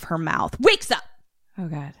out of her mouth. Wakes up. Oh,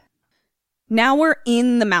 God. Now we're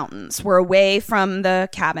in the mountains. We're away from the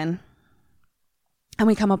cabin. And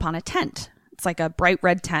we come upon a tent. It's like a bright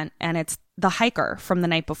red tent. And it's the hiker from the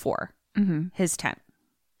night before. His tent.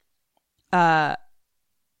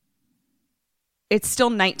 It's still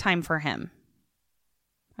nighttime for him.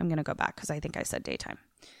 I'm going to go back because I think I said daytime.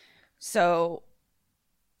 So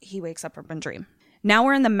he wakes up from a dream. Now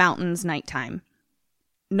we're in the mountains nighttime.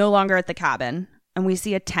 No longer at the cabin. and we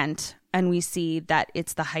see a tent, and we see that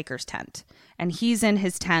it's the hiker's tent. And he's in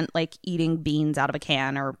his tent, like eating beans out of a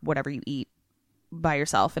can or whatever you eat by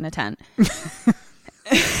yourself in a tent.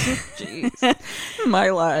 Jeez. My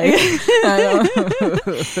life.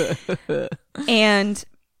 And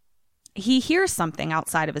he hears something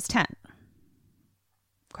outside of his tent.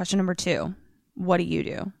 Question number 2. What do you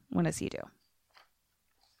do? What does he do?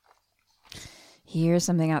 He hears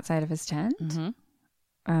something outside of his tent. Mm-hmm.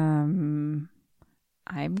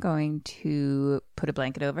 I'm going to put a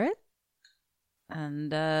blanket over it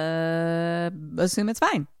and assume it's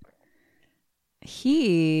fine.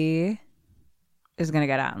 He is going to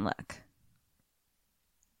get out and look.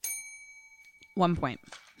 1 point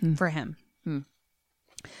for him.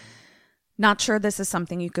 Not sure this is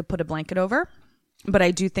something you could put a blanket over, but I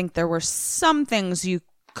do think there were some things you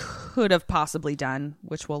could have possibly done,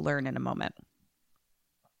 which we'll learn in a moment.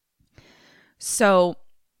 So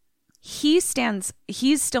he's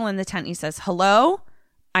still in the tent. He says, "Hello,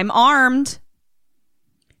 I'm armed."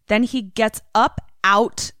 Then he gets up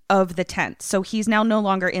out of the tent. So he's now no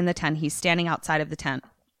longer in the tent. He's standing outside of the tent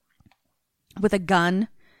with a gun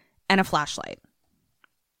and a flashlight.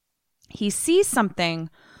 He sees something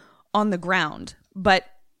on the ground, but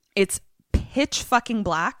it's pitch fucking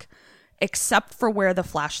black except for where the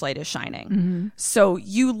flashlight is shining. So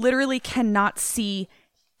you literally cannot see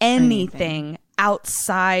anything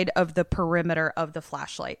outside of the perimeter of the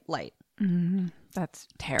flashlight light. That's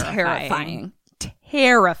terrifying.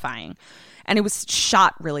 Terrifying. And it was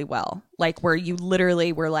shot really well, like where you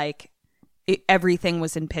literally were like, everything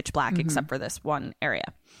was in pitch black except for this one area.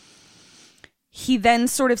 He then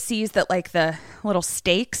sort of sees that like the little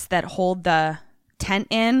stakes that hold the tent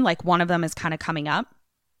in, like one of them is kind of coming up.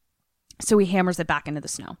 So he hammers it back into the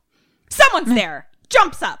snow. Someone's there.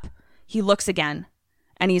 Jumps up. He looks again.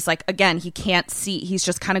 And he's like, again, he can't see. He's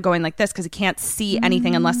just kind of going like this because he can't see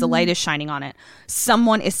anything unless the light is shining on it.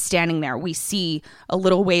 Someone is standing there. We see a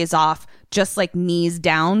little ways off, just like knees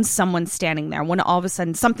down, someone's standing there. When all of a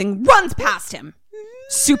sudden something runs past him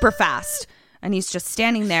super fast. And he's just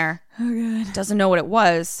standing there. Oh, God. Doesn't know what it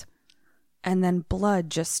was. And then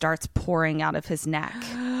blood just starts pouring out of his neck.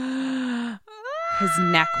 His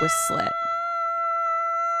neck was slit.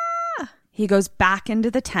 He goes back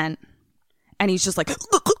into the tent. And he's just like,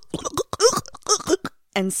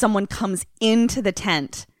 and someone comes into the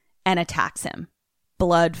tent and attacks him.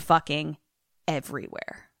 Blood fucking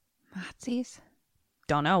everywhere. Nazis?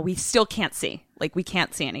 Don't know. We still can't see. Like, we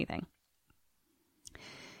can't see anything.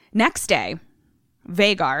 Next day,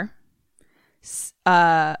 Vhagar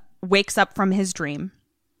wakes up from his dream.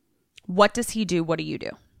 What does he do? What do you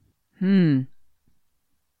do?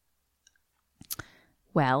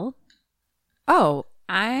 Well,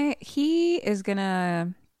 he is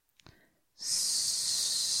gonna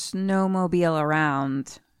snowmobile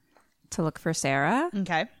around to look for Sarah.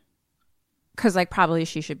 Okay. Because like probably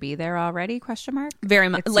she should be there already, question mark? Very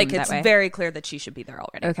much. It Like seemed it's that way. very clear that she should be there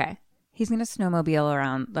already. Okay. He's gonna snowmobile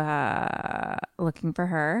around looking for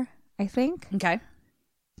her, I think. Okay.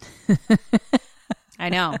 I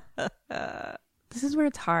know. This is where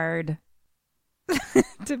it's hard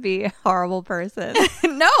to be a horrible person.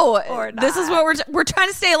 No, Or this is not. what we're trying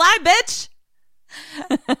to stay alive, bitch.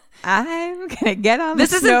 I'm gonna get on This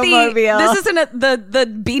the isn't snowmobile. this isn't the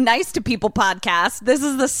be nice to people podcast. This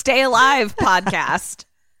is the stay alive podcast.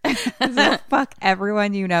 Fuck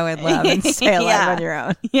everyone you know and love and stay alive Yeah. on your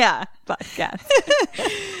own Yeah. podcast.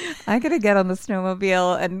 I'm gonna get on the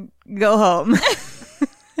snowmobile and go home.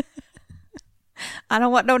 I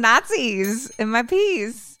don't want no Nazis in my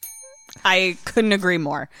piece. I couldn't agree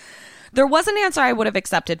more. There was an answer I would have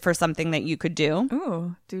accepted for something that you could do.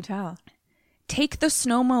 Ooh, do tell. Take the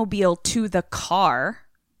snowmobile to the car,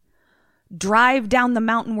 drive down the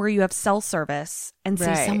mountain where you have cell service, and say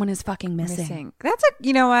Right. someone is fucking missing. That's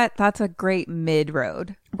you know what? That's a great mid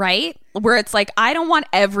road. Right? Where it's like, I don't want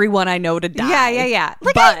everyone I know to die. Yeah.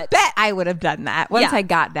 Like I But bet I would have done that once Yeah. I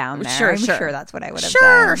got down there. Sure, I'm sure. sure that's what I would have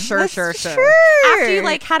Sure, done. sure. Sure. After you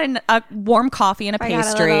like had a warm coffee and a I got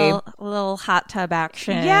pastry. a little hot tub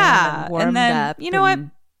action. Yeah, and warmed and then, up. you know what?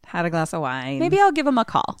 and Had a glass of wine. Maybe I'll give him a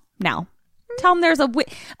call now. Tell him there's a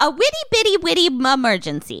witty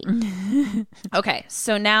emergency. Okay,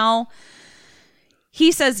 so now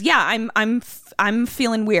he says, "Yeah, I'm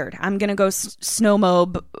feeling weird. I'm gonna go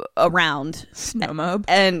snowmob around, snowmob.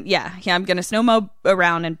 and yeah, I'm gonna snowmob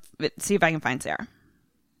around and see if I can find Sarah."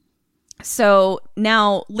 So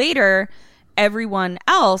now later, everyone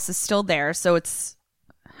else is still there. So it's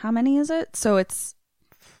how many is it? So it's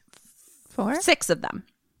 4? 6 of them.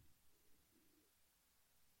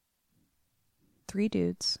 3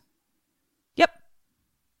 dudes. Yep.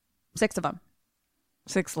 6 of them.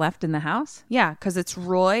 6 left in the house? Yeah, because it's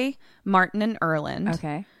Roy, Martin, and Erland.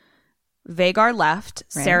 Okay. Vhagar left.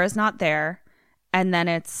 Right. Sarah's not there. And then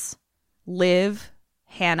it's Liv,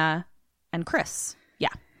 Hannah, and Chris. Yeah.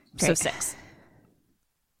 So Great. 6.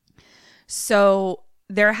 So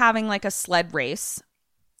they're having like a sled race.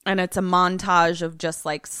 And it's a montage of just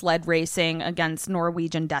like sled racing against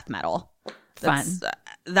Norwegian death metal.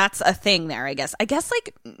 That's a thing there, I guess. I guess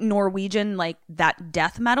like Norwegian, like that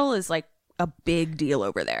death metal is like a big deal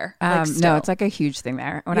over there. Like, No, still. it's like a huge thing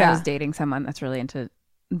there. When Yeah. I was dating someone that's really into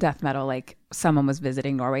death metal, like someone was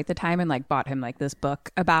visiting Norway at the time and like bought him like this book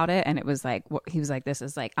about it, and it was like he was like, this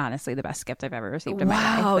is like honestly the best gift I've ever received in my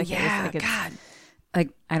life. Wow, Like, it was, yeah, like, it's- God. Like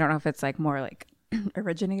I don't know if it's like more like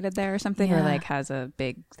originated there or something, or Yeah. like has a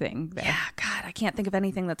big thing there. Yeah, God, I can't think of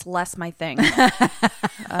anything that's less my thing.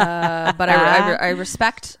 But I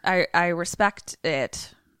respect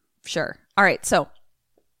it. Sure. All right, so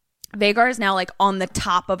Vhagar is now like on the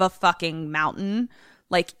top of a fucking mountain,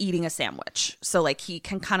 like eating a sandwich. So like he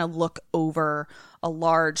can kind of look over a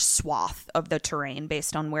large swath of the terrain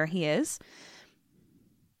based on where he is.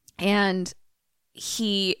 And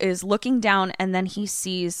he is looking down, and then he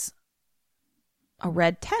sees a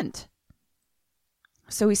red tent.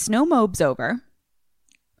 So he snow mobs over,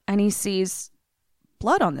 and he sees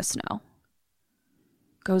blood on the snow.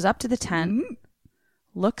 Goes up to the tent,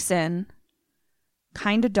 looks in,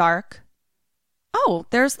 kind of dark. Oh,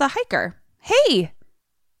 there's the hiker. Hey!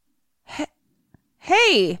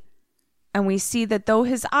 Hey! And we see that though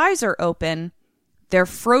his eyes are open, they're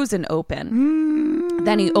frozen open.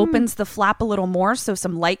 Then he opens the flap a little more so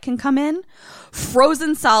some light can come in.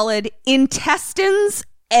 Frozen solid, intestines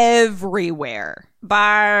everywhere.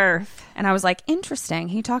 Barf. And I was like, interesting.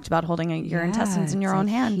 He talked about holding your intestines in your own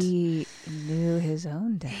hand. He knew his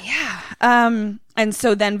own day. And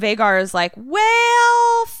so then Vhagar is like,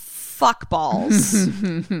 well, fuck balls.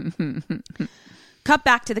 Cut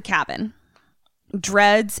back to the cabin.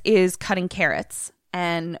 Dreads is cutting carrots,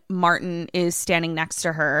 and Martin is standing next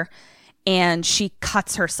to her, and she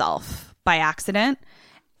cuts herself by accident.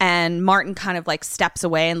 And Martin kind of like steps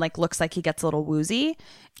away and like looks like he gets a little woozy.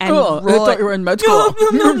 And Roy, I thought you were in med school.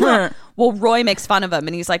 well, Roy makes fun of him,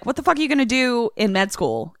 and he's like, what the fuck are you going to do in med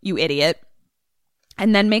school, you idiot?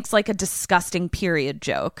 And then makes like a disgusting period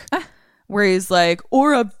joke where he's like,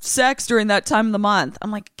 or have sex during that time of the month.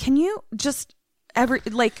 I'm like, can you just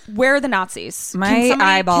where are the Nazis? My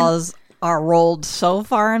eyeballs are rolled so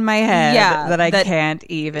far in my head that I can't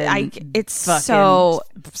even it's fucking so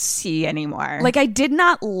see anymore. Like, I did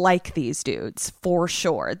not like these dudes for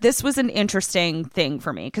sure. This was an interesting thing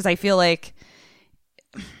for me because I feel like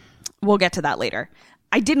we'll get to that later.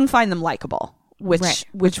 I didn't find them likable, which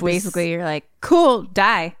was, basically you're like, cool,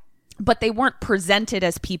 die. but they weren't presented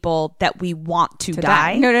as people that we want to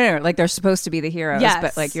die. No. Like they're supposed to be the heroes, Yes,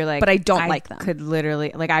 but like you're like, but I don't like them. Could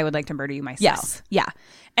literally, like, I would like to murder you myself. Yes, yeah,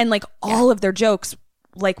 and like all of their jokes,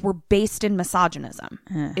 like, were based in misogynism.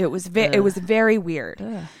 It was very weird.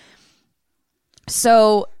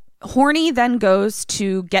 So Horny then goes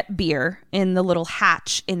to get beer in the little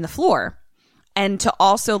hatch in the floor, and to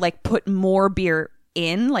also like put more beer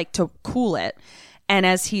in, like to cool it. And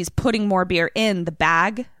as he's putting more beer in, the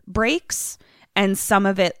bag breaks, and some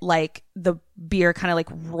of it, like the beer kind of like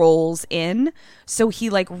rolls in. So he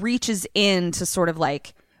like reaches in to sort of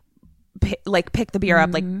like pick the beer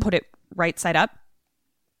up, like put it right side up.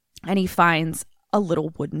 And he finds a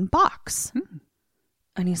little wooden box.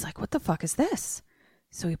 And he's like, what the fuck is this?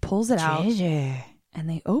 So he pulls it out and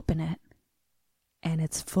they open it. And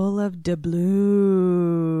it's full of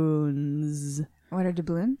doubloons. What are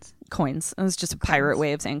doubloons? Coins. It was just a pirate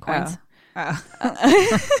way of saying coins.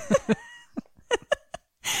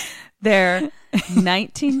 They're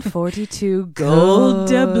 1942 gold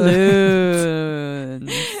doubloons.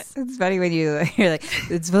 It's funny when you're like,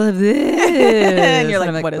 it's full of this. And you're like,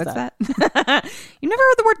 I'm what is what's that? You never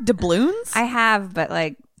heard the word doubloons? I have, but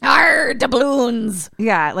like, Arr, doubloons.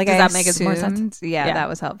 yeah, like Does I that make more sense? assumed- Yeah, Yeah. that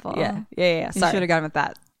was helpful. Yeah. You Sorry. should have gone with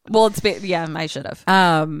that. Well, I should have.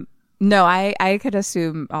 No, I could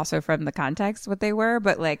assume also from the context what they were,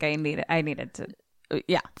 but like I needed to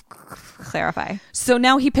clarify. So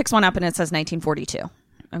now he picks one up and it says 1942.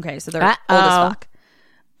 Okay, so they're old as fuck.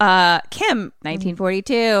 Kim,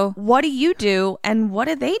 1942. what do you do and what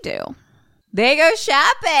do they do? They go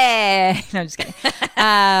shopping. No, I'm just kidding.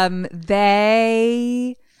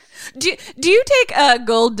 They Do you take a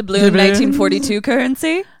gold doubloon 1942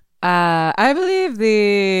 currency? I believe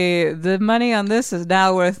the money on this is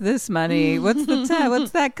now worth this money. What's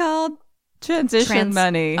that called? Transition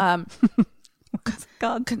money. What's it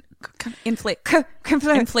called?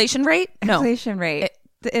 Inflation rate? No. Inflation rate.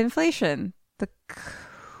 The inflation.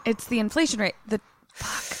 It's the inflation rate.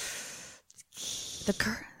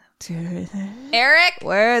 Eric,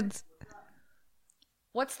 Words.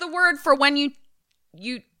 what's the word for when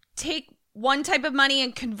you take one type of money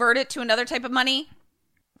and convert it to another type of money?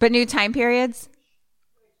 But new time periods?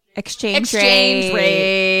 Exchange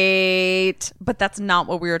rate. But that's not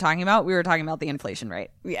what we were talking about. We were talking about the inflation rate.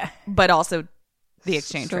 Yeah. But also the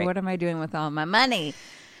exchange So rate. what am I doing with all my money?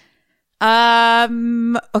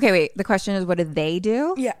 Okay, wait. The question is, what do they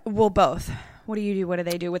do? Yeah, well, both. What do you do? What do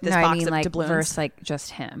they do with this No, box I mean of like doubloons? versus like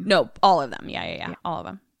just him. No, all of them. Yeah. All of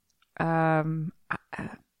them. I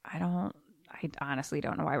honestly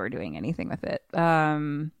don't know why we're doing anything with it.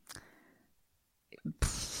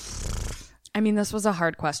 I mean, this was a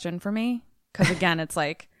hard question for me because, again, it's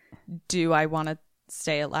like, do I want to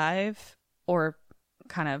stay alive or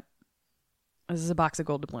kind of, this is a box of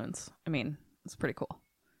gold doubloons. I mean, it's pretty cool.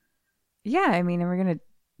 Yeah, I mean, we're gonna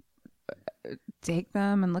take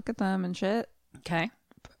them and look at them and shit. Okay.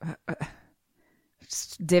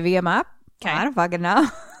 Just divvy them up. Okay. I don't fucking know.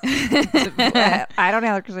 I don't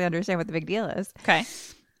actually understand what the big deal is. Okay.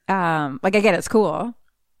 Like I get it's cool.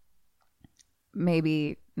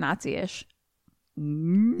 Maybe Nazi-ish. I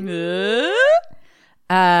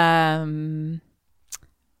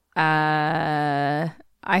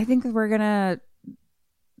think we're gonna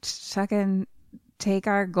fucking take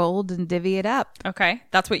our gold and divvy it up. Okay.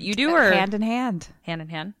 That's what you do, or Hand in hand. hand in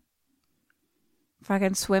hand?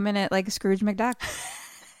 Fucking swim in it like Scrooge McDuck.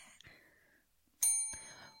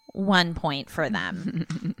 1 point for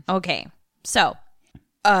them. Okay. So,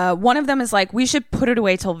 one of them is like, we should put it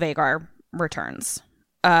away till Vagar returns,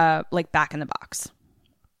 like back in the box.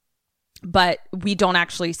 But we don't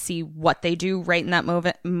actually see what they do right in that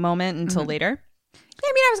moment until later. Yeah,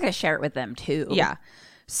 I mean, I was going to share it with them too. Yeah.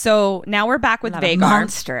 So now we're back with Not a Vagar.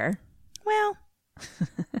 monster. Well,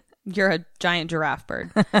 you're a giant giraffe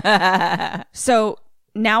bird. So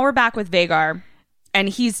now we're back with Vagar, and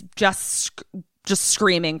he's just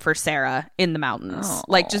screaming for Sarah in the mountains,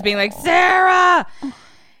 like just being like, Sarah!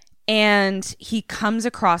 And he comes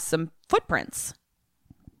across some footprints.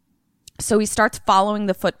 So he starts following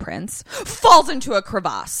the footprints, falls into a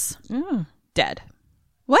crevasse, dead.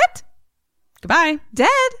 What? Goodbye. Dead?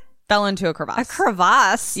 Fell into a crevasse. A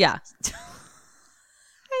crevasse? Yeah.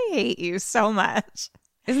 I hate you so much.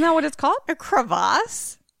 Isn't that what it's called? A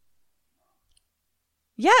crevasse?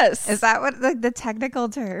 Yes. Is that what the technical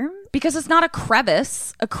term? Because it's not a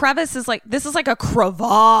crevice. A crevice is like, this is like a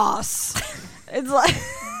crevasse. It's like,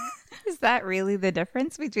 Is that really the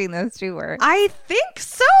difference between those two words? I think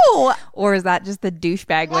so. Or is that just the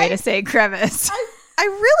douchebag way to say crevice? I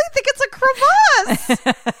really think it's a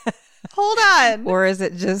crevasse. Hold on. Or is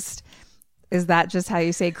that just how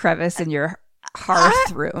you say crevice in your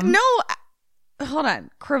hearth room? No. Hold on.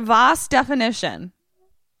 Crevasse definition.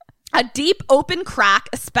 A deep open crack,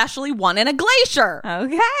 especially one in a glacier.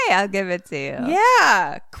 Okay, I'll give it to you.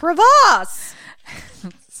 Yeah. Crevasse.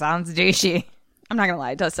 Sounds douchey. I'm not going to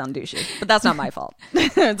lie. It does sound douchey, but that's not my fault.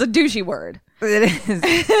 It's a douchey word. It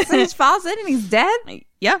is. So he falls in and he's dead?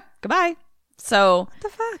 Yeah. Goodbye. So What the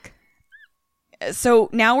fuck? So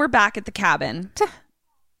now we're back at the cabin.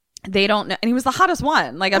 They don't know. And he was the hottest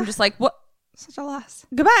one. Like, I'm just like, what? Such a loss.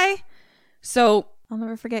 Goodbye. So, I'll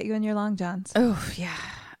never forget you and your long johns. oh, yeah.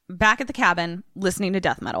 Back at the cabin, listening to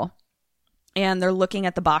death metal. And they're looking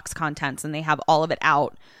at the box contents and they have all of it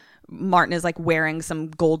out. Martin is like wearing some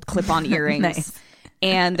gold clip-on earrings. Nice.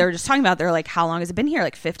 And they're just talking about, they're like, how long has it been here?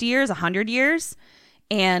 Like 50 years, 100 years?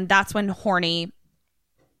 And that's when Horny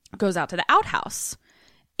goes out to the outhouse.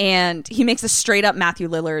 And he makes a straight up Matthew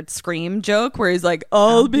Lillard scream joke where he's like,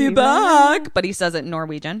 I'll be back. But he says it in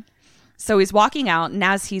Norwegian. So he's walking out. And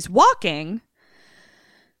as he's walking,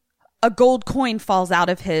 a gold coin falls out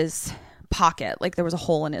of his pocket. Like there was a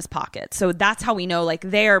hole in his pocket. So that's how we know, like,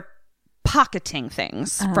 they're pocketing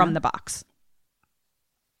things from the box.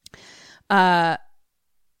 So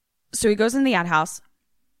he goes in the outhouse.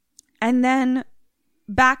 And then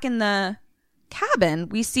back in the cabin,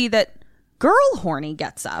 we see that Girl Horny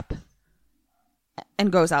gets up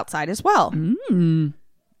and goes outside as well.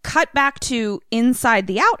 Cut back to inside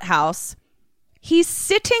the outhouse. He's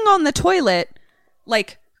sitting on the toilet,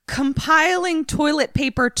 like compiling toilet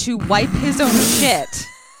paper to wipe his own shit.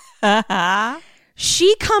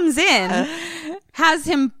 She comes in, has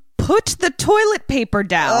him put the toilet paper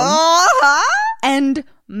down, and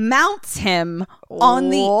mounts him on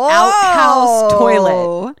the outhouse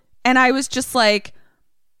toilet. And I was just like,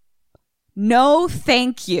 no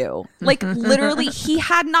thank you. Like literally he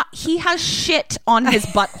has shit on his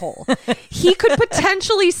butthole. He could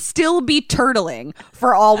potentially still be turtling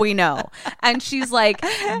for all we know. And she's like,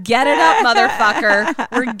 get it up, motherfucker.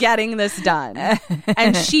 We're getting this done.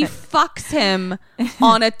 And she fucks him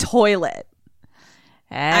on a toilet.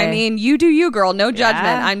 Hey. I mean, you do you, girl. No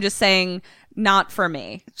judgment. I'm just saying, not for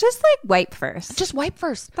me. Just like wipe first. Just wipe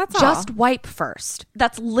first. That's all. Just wipe first.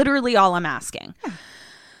 That's literally all I'm asking.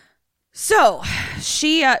 So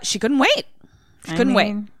she couldn't wait. She couldn't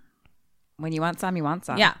wait. When you want some, you want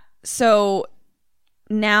some. Yeah. So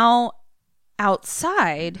now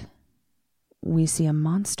outside, we see a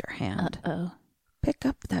monster hand. Pick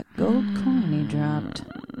up that gold coin he dropped.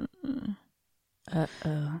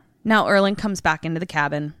 Now Erling comes back into the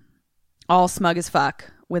cabin, all smug as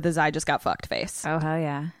fuck, with his I just got fucked face. Oh, hell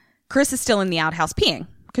yeah. Chris is still in the outhouse peeing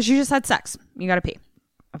because you just had sex. You got to pee.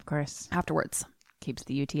 Of course. Afterwards. Keeps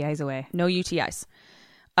the UTIs away. No UTIs.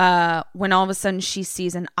 When all of a sudden she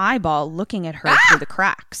sees an eyeball looking at her through the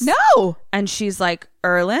cracks. No! And she's like,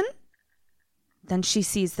 Erlen? Then she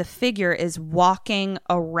sees the figure is walking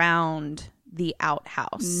around the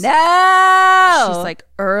outhouse. No! She's like,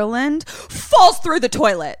 Erland? Falls through the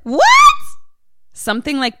toilet. What?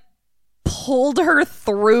 Something like pulled her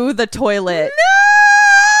through the toilet.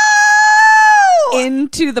 No!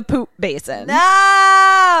 Into the poop basin.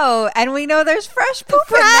 No! And we know there's fresh poop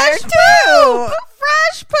in there too.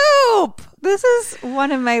 Fresh poop. This is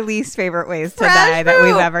one of my least favorite ways to die that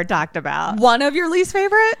we've ever talked about. One of your least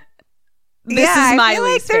favorite? This is my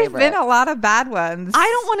least favorite. There's been a lot of bad ones. I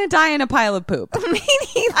don't want to die in a pile of poop. Me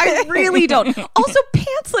neither. I really don't. Also,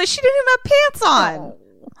 pantsless. She didn't even have pants on. Oh.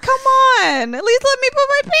 Come on. At least let me put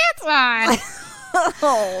my pants on.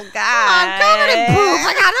 Oh, God. I'm covered in poop.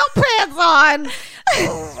 I got no pants on.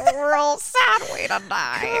 Real sad way to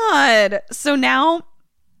die. God. So now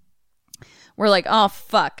we're like, oh,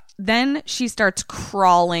 fuck. Then she starts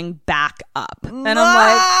crawling back up. And I'm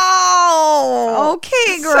like,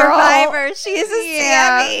 okay, girl. Survivor. She is a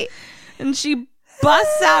Sammy. And she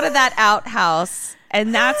busts out of that outhouse.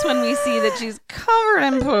 And that's when we see that she's covered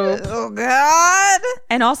in poop. Oh, God.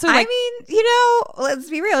 And also, like, I mean, let's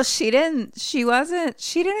be real. She didn't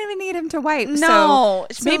even need him to wipe. No.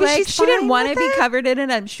 So Maybe like, she's she didn't fine want to with be it. covered in it,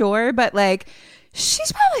 I'm sure. But like,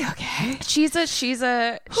 she's probably okay. she's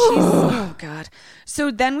oh God.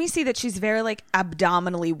 So then we see that she's very like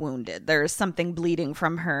abdominally wounded. There's something bleeding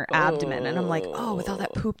from her abdomen. And I'm like, oh, with all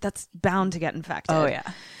that poop, that's bound to get infected. Oh, yeah.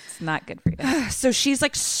 It's not good for you. So she's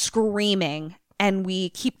like screaming. And we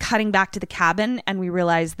keep cutting back to the cabin, and we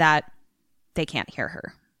realize that they can't hear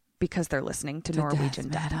her because they're listening to Norwegian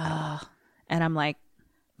death metal. And I'm like,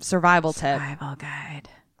 survival tip. Survival guide.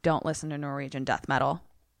 Don't listen to Norwegian death metal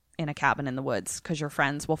in a cabin in the woods because your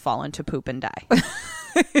friends will fall into poop and die.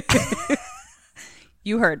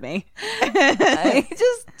 You heard me. I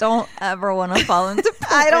just don't ever want to fall into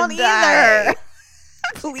poop. I don't and die. either.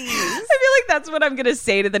 Please. I feel like that's what I'm going to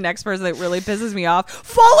say to the next person that really pisses me off.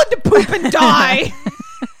 Fall into poop and die.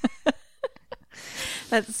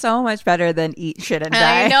 That's so much better than eat shit and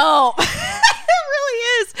die. I know. It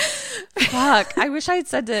really is. Fuck. I wish I had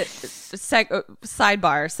said to segue.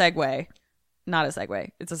 Not a segue.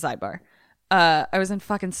 It's a sidebar. I was in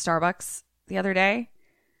fucking Starbucks the other day,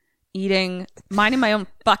 minding my own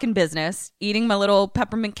fucking business, eating my little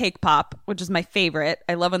peppermint cake pop, which is my favorite.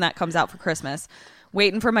 I love when that comes out for Christmas.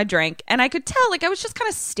 Waiting for my drink, and I could tell, like, I was just kind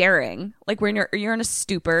of staring, like when you're in a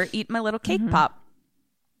stupor, eating my little cake pop.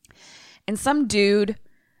 And some dude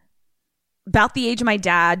about the age of my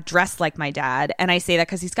dad, dressed like my dad, and I say that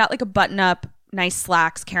because he's got like a button-up, nice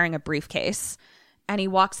slacks, carrying a briefcase, and he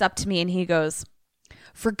walks up to me and he goes,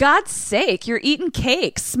 "For God's sake, you're eating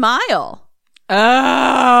cake. Smile."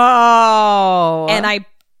 Oh. And I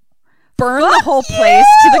burn the whole place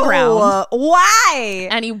to the ground. Why?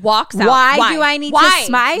 And he walks out. Why do I need to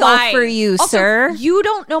smile for you, also, sir? You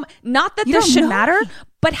don't know. Not that You this don't should know matter, me.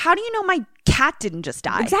 but how do you know my cat didn't just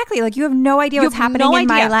die? Exactly. Like, you have no idea You what's have happening no in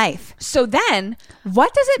my idea. life. So then,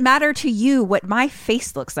 What does it matter to you what my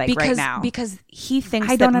face looks like right now? because he thinks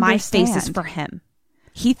I that don't my face is understand. for him.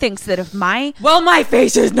 He thinks that if my my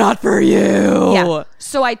face is not for you. yeah.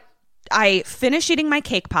 So I finish eating my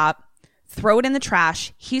cake pop, throw it in the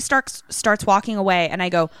trash. He starts walking away, and I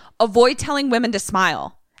go, "Avoid telling women to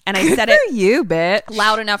smile." And I said it For you, bitch.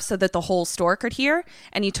 loud enough so that the whole store could hear.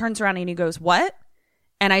 And he turns around and he goes, "What?"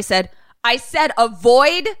 And I said,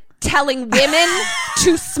 "Avoid telling women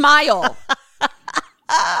to smile."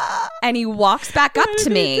 And he walks back up to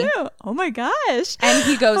me. Oh my gosh. And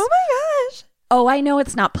he goes, Oh my gosh. "Oh, I know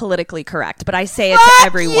it's not politically correct, but I say it to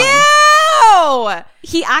everyone." You! No!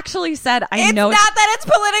 He actually said, I It's know not that it's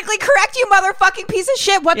politically correct, you motherfucking piece of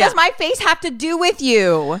shit. What does Yeah. my face have to do with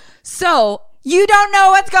you? So You don't know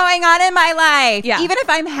what's going on in my life. Yeah. Even if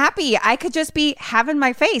I'm happy, I could just be having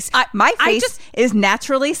my face. My I face just- is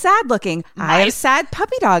naturally sad looking. I have sad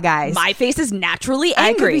puppy dog eyes. my face is naturally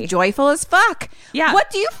I could angry. be joyful as fuck. Yeah.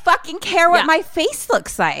 What do you fucking care what Yeah. my face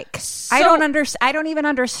looks like? I don't even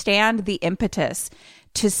understand the impetus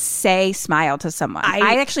to say smile to someone.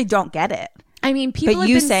 I actually don't get it. I mean, people But have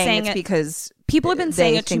you been saying saying it's it because people have been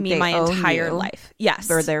saying they it to think me they my own entire you life.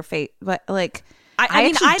 Yes. or their face, but like I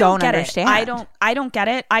mean, actually I don't get understand. it. I don't get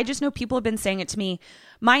it. I just know people have been saying it to me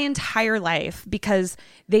my entire life because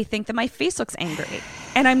they think that my face looks angry.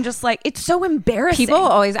 And I'm just like, it's so embarrassing. People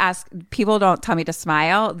always ask. People don't tell me to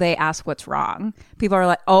smile. They ask what's wrong. People are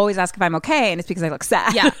like always ask if I'm okay, and it's because I look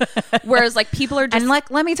sad. Yeah. Whereas like people are just and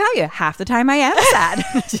like, let me tell you, half the time I am sad.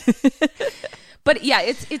 but yeah,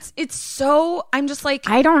 it's so I'm just like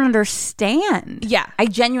I don't understand. Yeah. I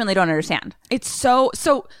genuinely don't understand. it's so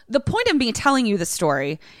the point of me telling you the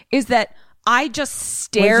story is that I just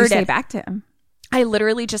What did you stared say at back to him? I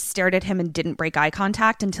literally just stared at him and didn't break eye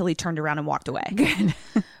contact until he turned around and walked away. Good.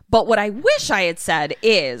 But what I wish I had said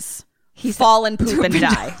is fall and poop and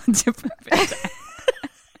die.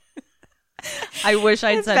 I wish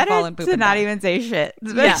I'd said fall and poop to and not die. even say shit.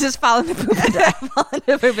 Yeah. Just fall in the poop and die. Fall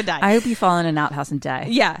and poop and die. I hope you fall in an outhouse and die.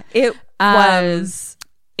 Yeah, it was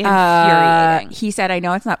infuriating. He said, I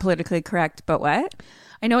know it's not politically correct, but what?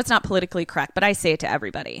 I know it's not politically correct, but I say it to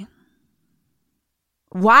everybody.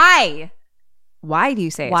 Why? Why do you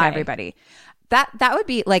say it Why? to everybody? That would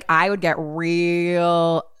be like, I would get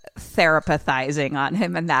real therapizing on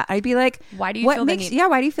him and that. I'd be like, Why do you what feel the makes, need- yeah,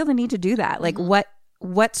 why do you feel the need to do that? Like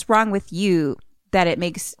what's wrong with you that it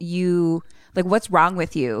makes you like, what's wrong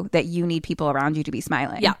with you that you need people around you to be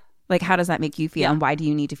smiling? Yeah. Like, how does that make you feel? Yeah. And why do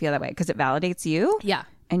you need to feel that way? Because it validates you? Yeah.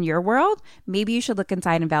 In your world? Maybe you should look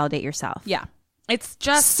inside and validate yourself. Yeah. It's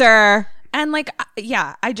just Sir. and like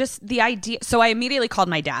yeah, I just the idea so I immediately called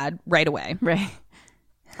my dad right away. Right.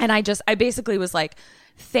 And I basically was like,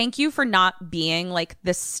 thank you for not being like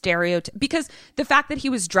this stereotype, because the fact that he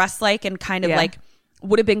was dressed like and kind of Yeah. like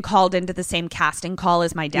would have been called into the same casting call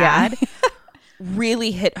as my dad really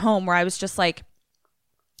hit home, where I was just like,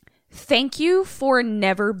 thank you for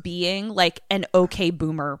never being like an okay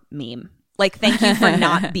boomer meme. Like, thank you for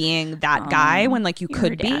not being that guy when like you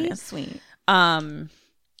could be. Sweet.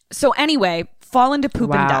 So anyway, fall into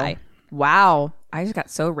poop and die. Wow. I just got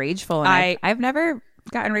so rageful. And I- I've never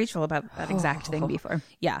gotten rageful about that exact thing before.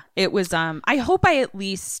 Yeah, it was I hope I at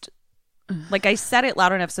least like I said it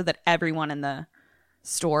loud enough so that everyone in the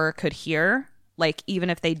store could hear, like even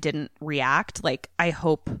if they didn't react. Like I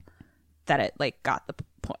hope that it like got the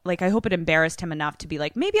point. Like I hope it embarrassed him enough to be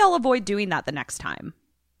like, maybe I'll avoid doing that the next time.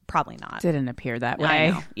 Probably not. Didn't appear that way. I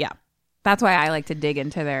know. Yeah. That's why I like to dig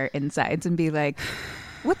into their insides and be like,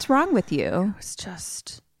 what's wrong with you? It's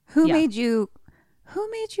just Who Yeah. made you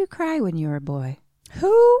cry when you were a boy?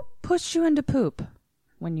 who pushed you into poop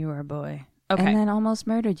when you were a boy? Okay. And then almost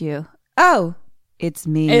murdered you. Oh, it's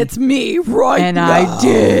me. me right and I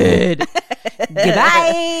did.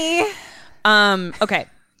 Goodbye. Okay.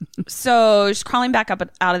 So she's crawling back up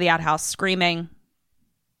out of the outhouse, screaming.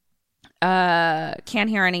 Can't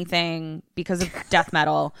hear anything because of death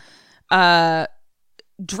metal.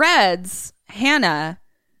 Dreads, Hannah,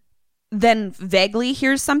 then vaguely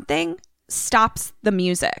hears something, stops the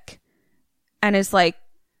music, and is like,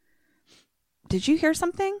 did you hear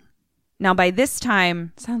something? Now by this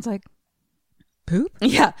time, Sounds like poop.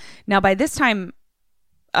 yeah. Now by this time,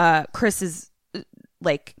 Chris is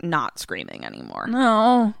like not screaming anymore.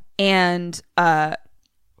 No. And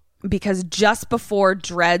because just before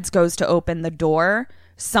Dreads goes to open the door,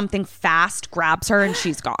 something fast grabs her and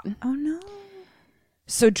she's gone. Oh no.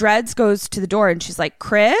 So Dreads goes to the door and she's like,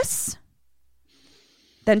 Chris?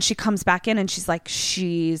 Then she comes back in and she's like,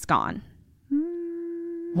 she's gone.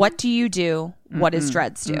 What do you do? What does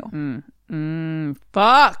Dreads do?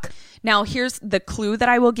 Fuck. Now, here's the clue that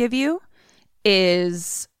I will give you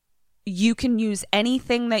is you can use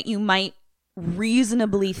anything that you might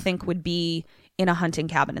reasonably think would be in a hunting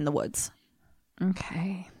cabin in the woods.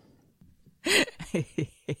 Okay. I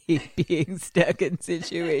hate being stuck in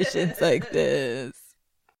situations like this.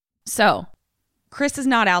 So, Chris is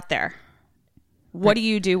not out there. What do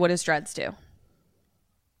you do? What does Dreads do?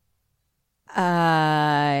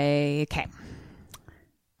 Okay.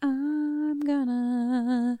 I'm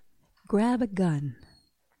gonna grab a gun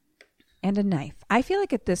and a knife. I feel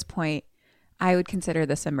like at this point, I would consider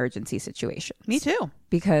this emergency situation. Me too.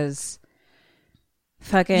 Because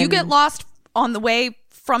fucking You get lost on the way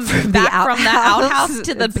from the outhouse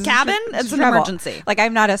to the It's cabin, it's an trouble. emergency. Like,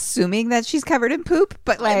 I'm not assuming that she's covered in poop,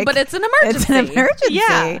 but like, But it's an emergency. It's an emergency.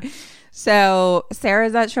 Yeah. So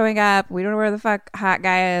Sarah's not showing up. We don't know where the fuck hot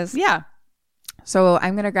guy is. Yeah. So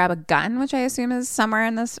I'm gonna grab a gun, which I assume is somewhere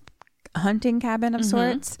in this hunting cabin of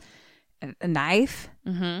sorts. A knife,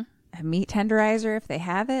 a meat tenderizer if they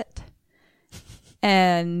have it,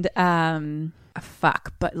 and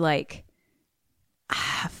fuck. But like,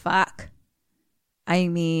 fuck. I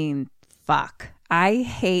mean, fuck. I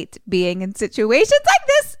hate being in situations like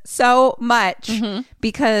this so much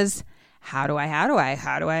because where do I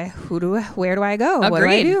go? What do I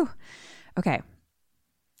Agreed. do? Okay.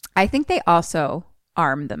 I think they also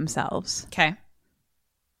arm themselves. Okay.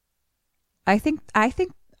 I think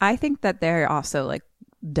that they're also like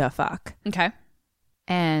the fuck. Okay.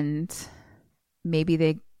 And maybe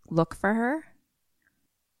they look for her.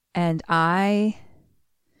 And I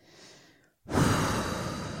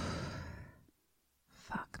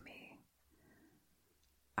fuck me.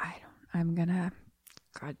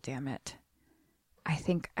 God damn it. I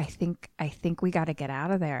think we got to get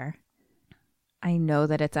out of there. I know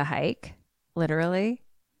that it's a hike, literally.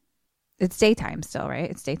 It's daytime still, right?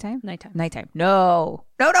 It's daytime? Nighttime. No.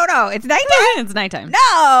 It's nighttime. It's nighttime.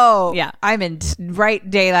 No. Yeah. I'm in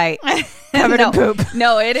bright daylight, covered in poop.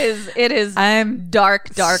 No, it is. I'm dark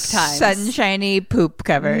times. sunshiny poop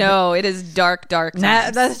covered. No, it is dark times.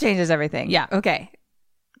 That changes everything. Yeah. Okay.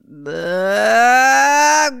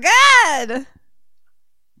 God.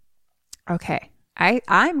 Okay.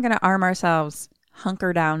 I'm gonna arm ourselves,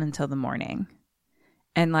 hunker down until the morning,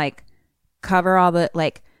 and like cover all the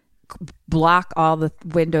like block all the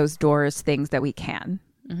windows, doors, things that we can.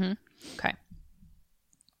 Okay.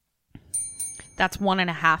 That's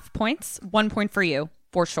 1.5 points. 1 point for you,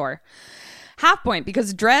 for sure. Half point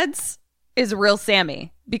because Dreads is a real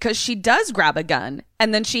Sammy because she does grab a gun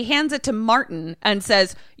and then she hands it to Martin and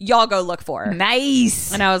says, y'all go look for her.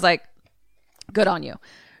 Nice. And I was like, good on you.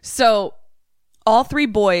 So all three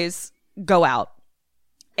boys go out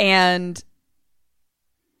and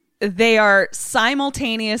they are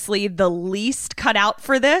simultaneously the least cut out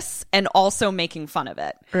for this and also making fun of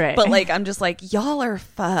it. Right. But like, I'm just like, y'all are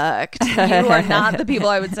fucked. You are not the people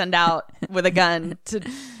I would send out with a gun to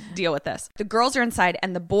deal with this. The girls are inside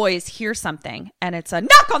and the boys hear something and it's a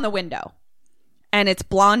knock on the window. And it's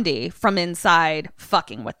Blondie from inside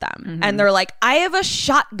fucking with them. And they're like, I have a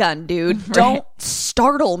shotgun, dude. Don't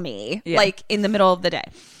startle me like in the middle of the day.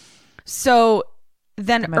 So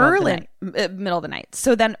then middle of the night.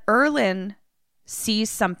 So then Erlin sees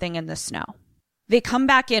something in the snow. They come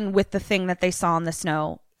back in with the thing that they saw in the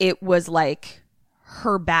snow. It was like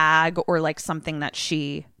her bag or like something that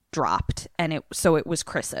she dropped. And it was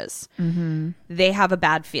Chris's. They have a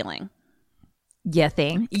bad feeling. You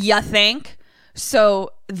think?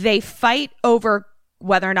 So they fight over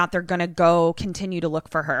whether or not they're going to continue to look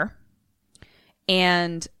for her.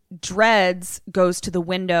 And Dreads goes to the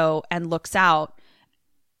window and looks out.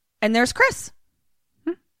 And there's Chris.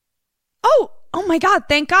 Oh my God.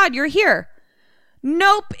 Thank God you're here.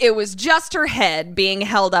 Nope. It was just her head being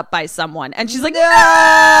held up by someone. And she's like, no!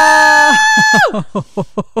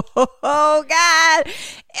 Oh God.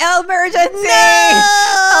 Emergency.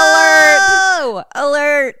 No!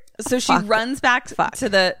 Alert. So she runs back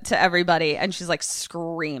to everybody and she's like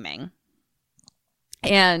screaming.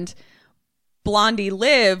 And Blondie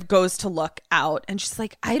Liv goes to look out and she's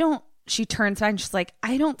like, she turns back and she's like,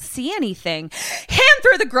 I don't see anything. Hand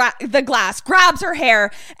through the glass, grabs her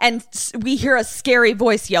hair, and we hear a scary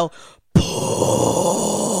voice yell,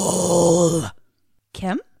 pull.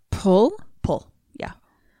 Kim? Pull? Yeah.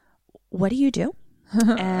 What do you do?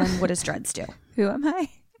 And what does Dreads do? Who am I?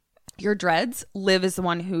 Your Dreads. Liv is the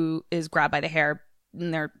one who is grabbed by the hair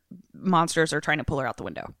and their monsters are trying to pull her out the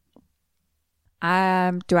window. Do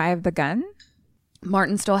I have the gun?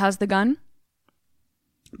 Martin still has the gun.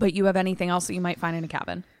 But you have anything else that you might find in a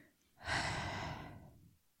cabin?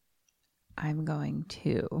 I'm going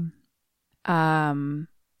to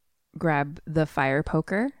grab the fire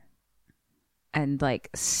poker and like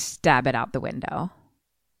stab it out the window.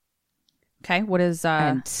 Okay, what is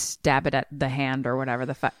and stab it at the hand or whatever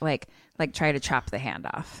like try to chop the hand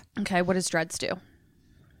off. Okay, what does Dreads do?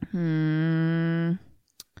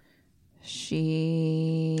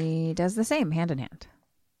 She does the same, hand in hand.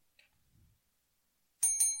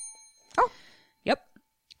 Yep.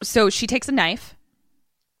 So she takes a knife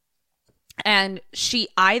and she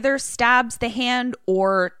either stabs the hand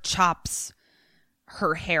or chops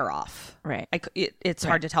her hair off. Right. It's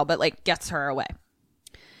hard to tell, but like gets her away.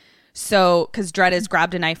 So, because Dread has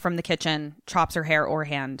grabbed a knife from the kitchen, chops her hair or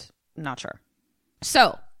hand, not sure.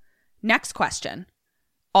 So, next question.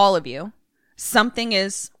 all of you, something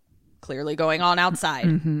is clearly going on outside.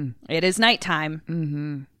 Mm-hmm. It is nighttime.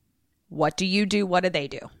 Mm-hmm. What do you do? What do they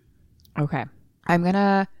do? Okay. I'm going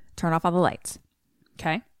to turn off all the lights.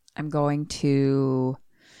 Okay. I'm going to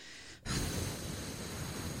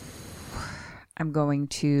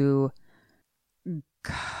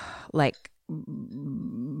like,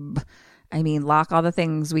 lock all the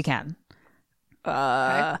things we can.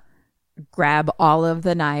 Grab all of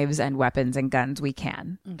the knives and weapons and guns we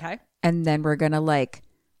can. Okay. And then we're going to like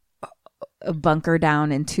bunker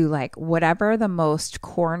down into like whatever the most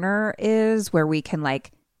corner is where we can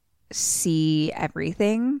like see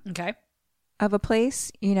everything. Okay. Of a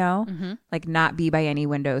place, you know, like not be by any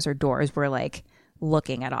windows or doors. We're like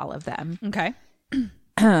looking at all of them. Okay.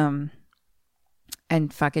 And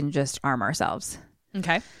fucking just arm ourselves.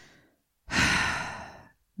 Okay.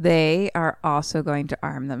 They are also going to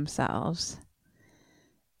arm themselves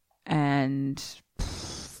and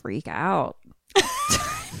freak out.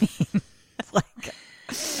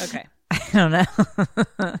 Okay. I don't know.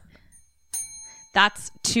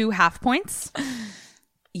 That's 2 half points.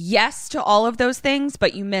 Yes to all of those things,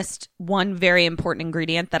 but you missed one very important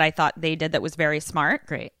ingredient that I thought they did that was very smart.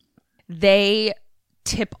 Great. They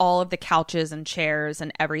tip all of the couches and chairs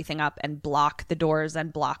and everything up and block the doors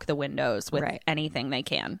and block the windows with anything they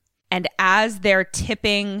can. And as they're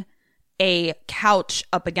tipping a couch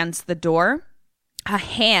up against the door, a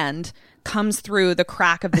hand comes through the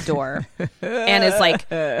crack of the door and is like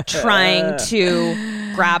trying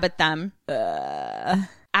to grab at them.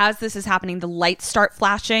 As this is happening, the lights start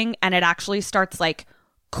flashing and it actually starts like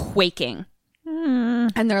quaking.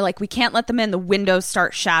 And they're like, we can't let them in. The windows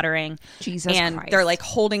start shattering. Jesus and Christ. They're like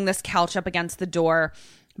holding this couch up against the door.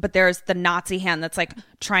 But there's the Nazi hand that's like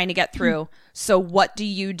trying to get through. So what do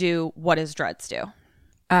you do? What does Dreads do?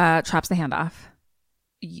 Chops the hand off.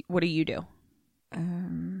 What do you do?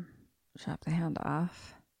 Chop the hand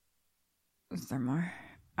off. Is there more?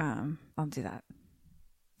 I'll do that.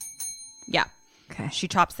 Yeah. Okay. She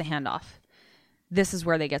chops the hand off. This is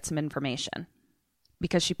where they get some information.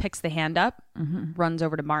 Because she picks the hand up, runs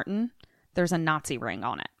over to Martin. There's a Nazi ring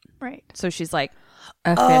on it. Right. So she's like,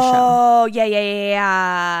 Official. oh,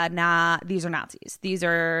 yeah. Nah, these are Nazis. These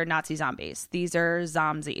are Nazi zombies. These are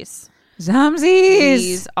zombies. Zombies.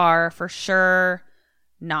 These are for sure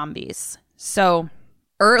zombies. So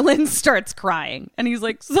Erland starts crying and he's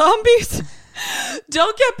like, zombies,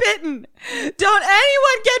 don't get bitten. Don't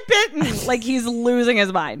anyone get bitten. Like he's losing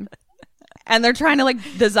his mind. And they're trying to like,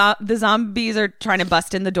 the zombies are trying to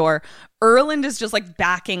bust in the door. Erland is just like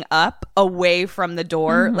backing up away from the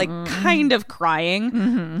door, like kind of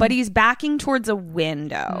crying, but he's backing towards a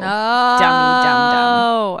window.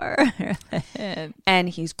 No. Dummy. And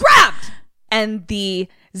he's grabbed. And the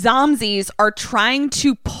zombies are trying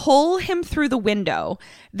to pull him through the window.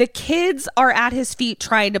 The kids are at his feet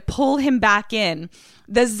trying to pull him back in.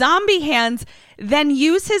 The zombie hands then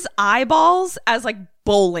use his eyeballs as like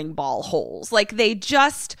bowling ball holes. Like they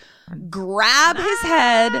just grab his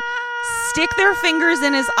head, stick their fingers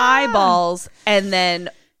in his eyeballs, and then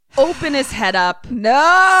open his head up.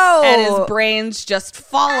 No. And his brains just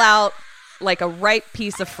fall out like a ripe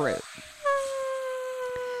piece of fruit.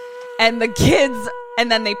 And the kids,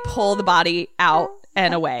 and then they pull the body out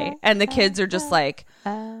and away. And the kids are just like,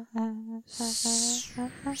 so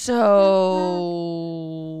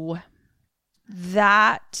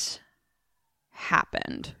that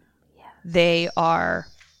happened. Yes. They are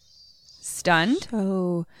stunned.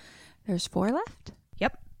 So there's 4 left?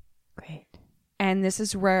 Yep. Great. And this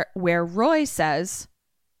is where Roy says,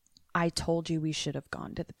 I told you we should have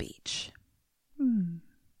gone to the beach.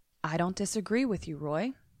 I don't disagree with you,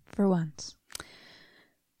 Roy. For once.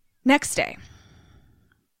 Next day.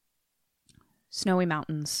 Snowy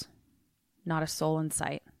mountains. Not a soul in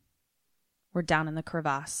sight. We're down in the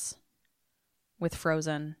crevasse with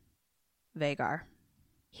frozen Vagar.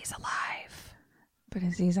 He's alive. But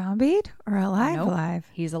is he zombied or alive? Nope. Alive.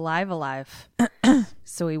 He's alive.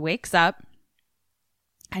 So he wakes up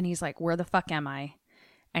and he's like, where the fuck am I?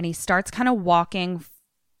 And he starts kind of walking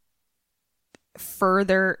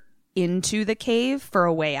further into the cave for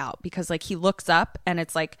a way out because like he looks up and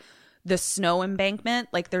it's like the snow embankment,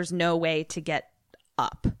 like there's no way to get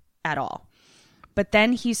up at all. But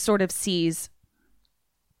then he sort of sees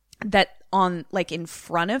that on like in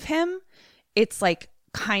front of him, it's like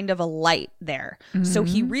kind of a light there. So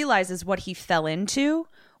he realizes what he fell into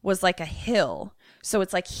was like a hill. So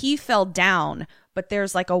it's like he fell down, but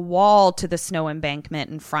there's like a wall to the snow embankment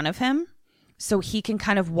in front of him. So he can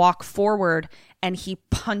kind of walk forward and he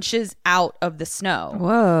punches out of the snow.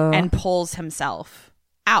 Whoa. And pulls himself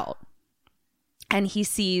out. And he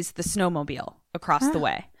sees the snowmobile across the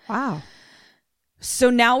way. Wow. So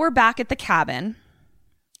now we're back at the cabin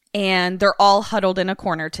and they're all huddled in a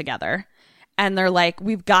corner together. And they're like,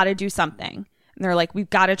 we've got to do something. And they're like, we've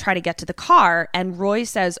got to try to get to the car. And Roy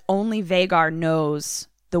says only Vagar knows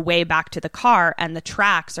the way back to the car and the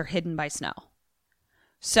tracks are hidden by snow.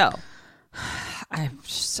 So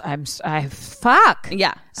fuck.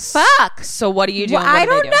 Yeah. Fuck. So what do you do? Well, I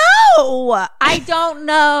don't know. I don't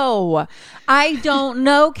know. I don't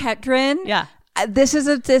know, Ketrin. Yeah. This is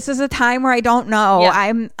a time where I don't know.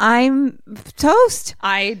 Yeah. I'm toast.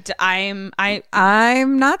 I'm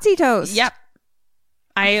Nazi toast. Yep.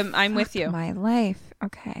 I'm with you. My life.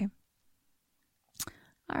 Okay.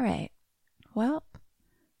 All right. Well,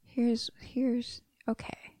 here's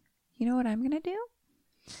okay. You know what I'm gonna do?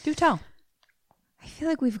 Do tell. I feel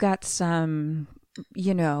like we've got some,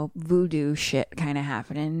 voodoo shit kind of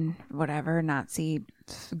happening. Whatever, Nazi,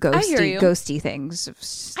 ghosty things.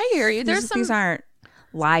 I hear you. These aren't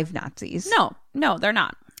live Nazis. No, they're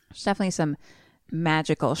not. There's definitely some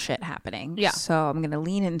magical shit happening. Yeah. So I'm gonna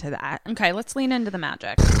lean into that. Okay, let's lean into the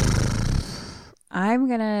magic. I'm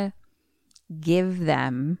gonna give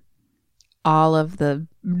them all of the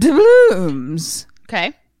doubloons.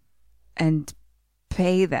 Okay. And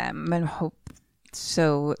pay them and hope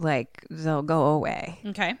so like they'll go away.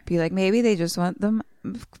 Okay. Be like, maybe they just want the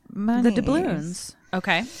money. The doubloons.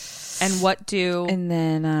 Okay. And what do... And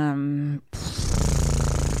then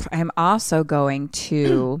I'm also going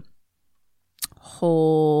to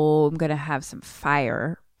I'm going to have some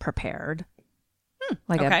fire prepared.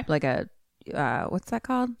 Like a what's that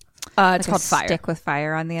called? It's like called fire. Stick with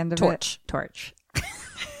fire on the end of Torch. it. Torch.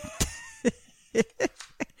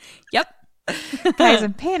 Yep. Guys,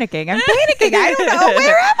 I'm panicking. I don't know.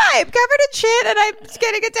 Where am I? I'm covered in shit and I'm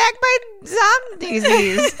getting attacked by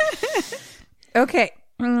zombies. Okay.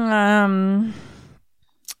 And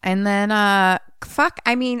then fuck.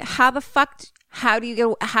 I mean, how do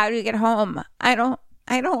you get home? I don't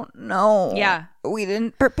know. Yeah. We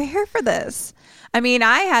didn't prepare for this. I mean,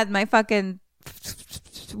 I had my fucking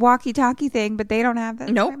walkie-talkie thing, but they don't have that.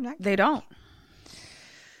 Nope, they don't.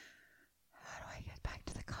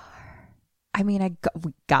 I mean,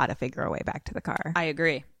 we gotta figure a way back to the car. I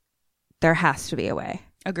agree. There has to be a way.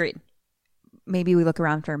 Agreed. Maybe we look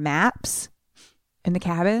around for maps in the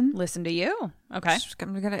cabin. Listen to you. Okay.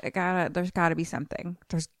 There's gotta be something.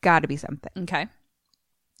 There's gotta be something. Okay.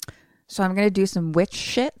 So I'm gonna do some witch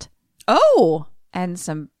shit. Oh. And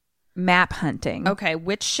some map hunting. Okay.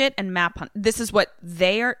 Witch shit and map hunt. This is what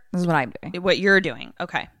they are. This is what I'm doing. What you're doing.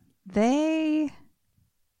 Okay.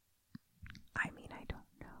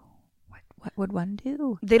 What would one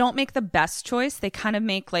do? They don't make the best choice. They kind of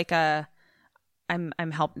make like they kind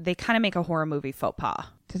of make a horror movie faux pas.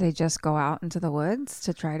 Do they just go out into the woods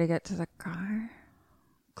to try to get to the car?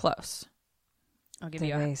 Close.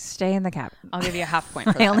 They stay in the cabin? I'll give you a half point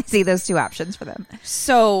for that. I only see those two options for them.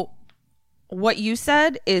 So what you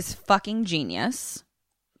said is fucking genius.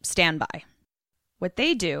 Stand by. What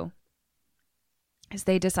they do is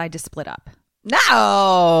they decide to split up.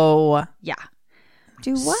 No. Yeah.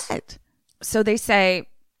 Do what? So they say,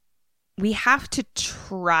 we have to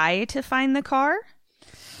try to find the car.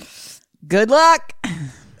 Good luck.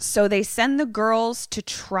 So they send the girls to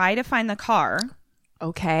try to find the car.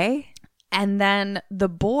 Okay. And then the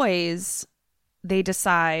boys, they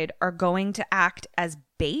decide, are going to act as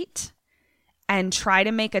bait and try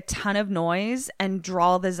to make a ton of noise and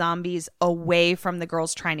draw the zombies away from the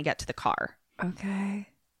girls trying to get to the car. Okay.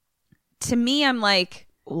 To me, I'm like...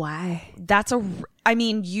 Why? I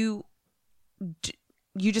mean, you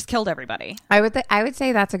just killed everybody. I would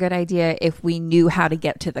say that's a good idea if we knew how to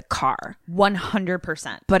get to the car.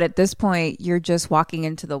 100%. But at this point, you're just walking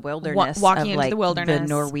into the wilderness. The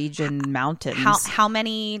Norwegian mountains. How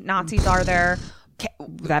many Nazis are there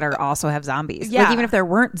that also have zombies? Yeah. Like, even if there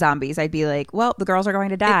weren't zombies, I'd be like, well, the girls are going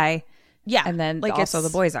to die. Yeah. And then like also the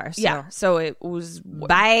boys are. So. Yeah. So it was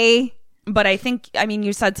bye. But I mean,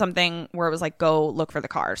 you said something where it was like, go look for the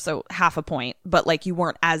car. So half a point, but like you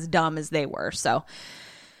weren't as dumb as they were. So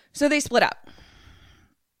they split up.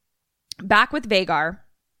 Back with Vagar,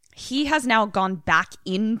 he has now gone back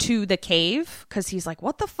into the cave because he's like,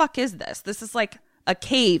 what the fuck is this? This is like a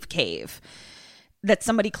cave that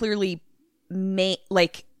somebody clearly made,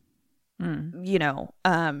 like,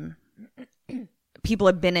 people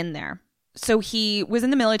have been in there. So he was in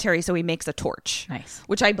the military, so he makes a torch. Nice.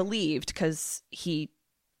 Which I believed because he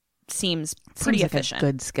seems pretty efficient. Like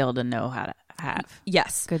a good skill to know how to have.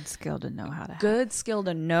 Yes. Good skill to know how to have. Good skill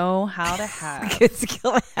to know how to have. Good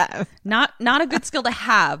skill to have. Not a good skill to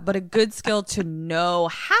have, but a good skill to know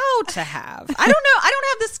how to have. I don't know. I don't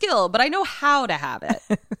have the skill, but I know how to have it.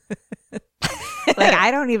 Like,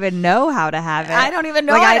 I don't even know how to have it. I don't even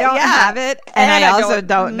know Like, how I to- don't yeah. have it. And I also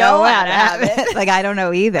don't know how to have it. Like, I don't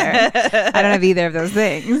know either. I don't have either of those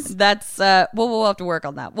things. That's we'll have to work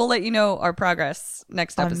on that. We'll let you know our progress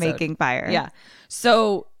next On episode. making fire. Yeah.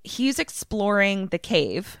 So he's exploring the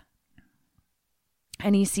cave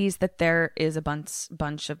and he sees that there is a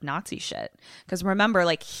bunch of Nazi shit. Because remember,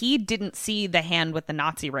 like, he didn't see the hand with the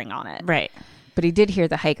Nazi ring on it. Right. But he did hear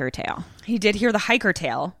the hiker tale. He did hear the hiker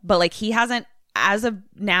tale, but like he hasn't, as of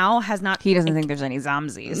now, has not. He doesn't think there's any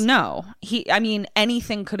zombies. No. I mean,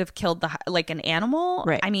 anything could have killed like an animal.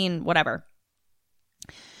 Right. I mean, whatever.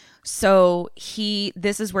 So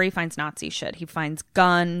this is where he finds Nazi shit. He finds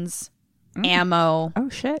guns, ammo, Oh,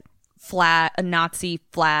 shit. a Nazi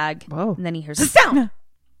flag. Whoa. And then he hears a sound.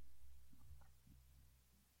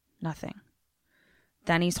 Nothing.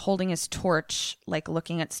 Then he's holding his torch, like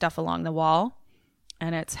looking at stuff along the wall.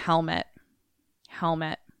 And it's helmet,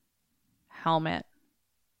 helmet, helmet,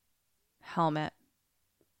 helmet,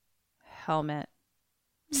 helmet.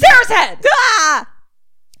 Sarah's head! Ah!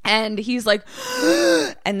 And he's like,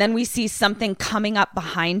 and then we see something coming up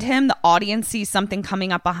behind him. The audience sees something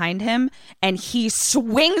coming up behind him, and he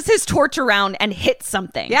swings his torch around and hits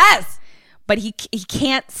something. Yes. But he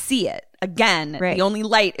can't see it. Again, Right. The only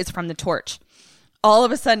light is from the torch. All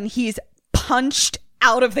of a sudden, he's punched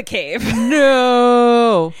out of the cave.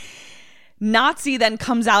 No. Nazi then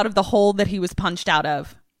comes out of the hole that he was punched out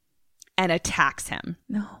of and attacks him.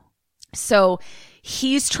 No. So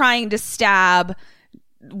he's trying to stab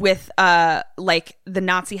with like the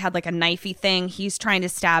Nazi had like a knifey thing. He's trying to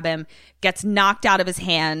stab him, gets knocked out of his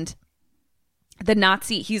hand. The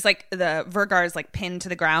Nazi, he's like, the Vergar is like pinned to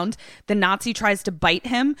the ground. The Nazi tries to bite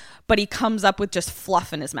him, but he comes up with just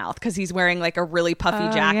fluff in his mouth because he's wearing like a really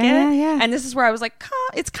puffy jacket. yeah. And this is where I was like,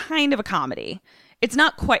 it's kind of a comedy. It's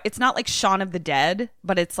not like Shaun of the Dead,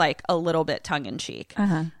 but it's like a little bit tongue in cheek.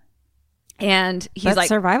 Uh-huh. And he's But like,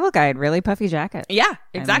 survival guide, really puffy jacket. yeah,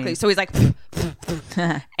 exactly. mean- So he's like,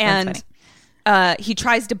 and he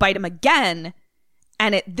tries to bite him again.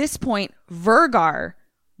 And at this point, Vergar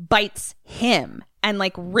bites him and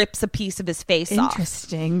like rips a piece of his face off.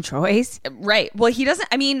 Interesting choice. Right. Well, he doesn't,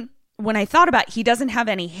 I mean, when I thought about it, he doesn't have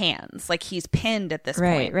any hands. Like he's pinned at this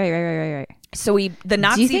point. Right. So the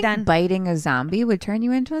Nazi Do you think then. biting a zombie would turn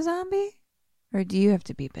you into a zombie? Or do you have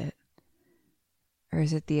to be bit? Or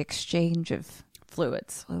is it the exchange of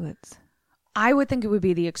Fluids. I would think it would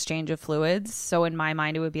be the exchange of fluids. So in my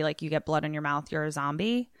mind, it would be like you get blood in your mouth, you're a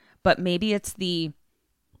zombie. But maybe it's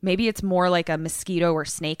more like a mosquito or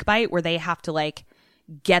snake bite where they have to like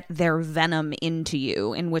get their venom into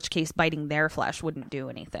you, in which case biting their flesh wouldn't do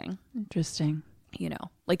anything. Interesting. You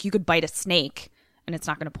know, like you could bite a snake and it's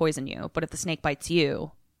not going to poison you. But if the snake bites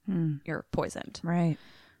you, you're poisoned. Right.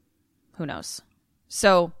 Who knows?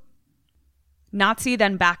 So Nazi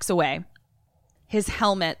then backs away. His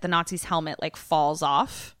helmet, the Nazi's helmet, like falls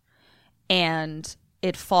off and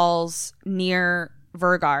it falls near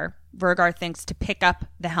Vergar. Vergar thinks to pick up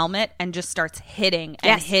the helmet and just starts hitting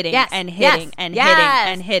and hitting and hitting and hitting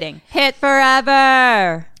and hitting. Hit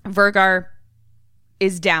forever. Vergar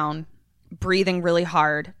is down, breathing really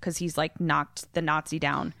hard because he's like knocked the Nazi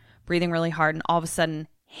down, breathing really hard. And all of a sudden,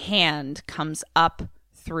 hand comes up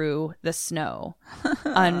through the snow.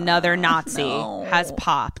 Another Nazi has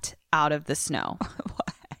popped out of the snow.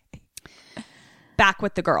 Back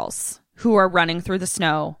with the girls who are running through the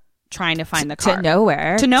snow trying to find the car. To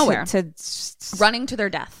nowhere. To running to their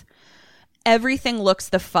death. Everything looks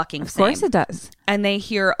the fucking same. Of course it does. And they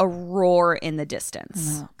hear a roar in the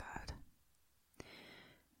distance. Oh, God.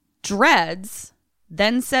 Dreads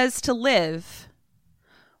then says to Liv,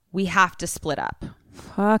 we have to split up.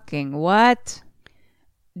 Fucking what?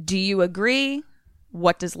 Do you agree?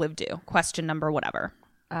 What does Liv do? Question number whatever.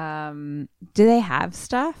 Do they have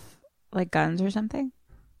stuff? Like guns or something?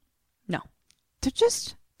 No. They're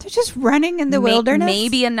just running in the wilderness?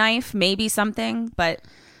 Maybe a knife, maybe something, but...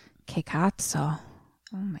 Che cazzo.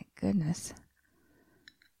 Oh, my goodness.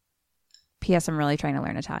 P.S. I'm really trying to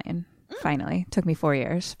learn Italian. Finally. Took me 4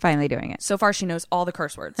 years. Finally doing it. So far, she knows all the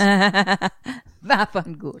curse words.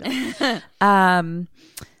 Vaffanculo.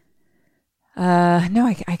 No,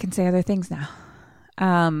 I can say other things now.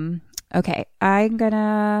 Okay. I'm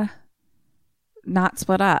gonna not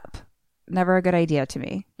split up. Never a good idea to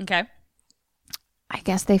me. Okay. I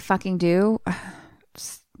guess they fucking do.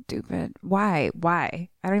 Stupid. Why? I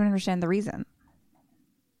don't even understand the reason.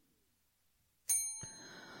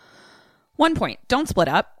 1 point. Don't split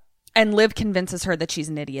up. And Liv convinces her that she's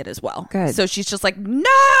an idiot as well. Good. So she's just like, no!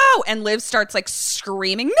 And Liv starts like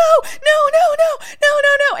screaming, no!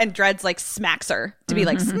 And Dreads like smacks her to be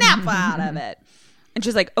like, snap out of it. And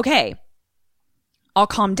she's like, okay, I'll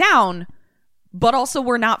calm down, but also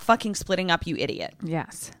we're not fucking splitting up, you idiot.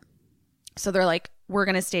 Yes. So they're like, we're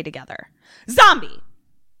going to stay together. Zombie.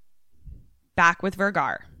 Back with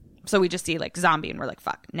Vergara. So we just see like zombie and we're like,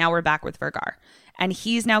 fuck. Now we're back with Vergara. And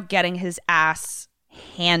he's now getting his ass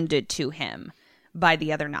handed to him by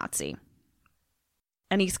the other Nazi.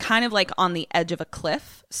 And he's kind of like on the edge of a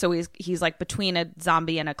cliff. So he's like between a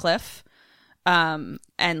zombie and a cliff, and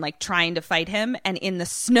like trying to fight him. And in the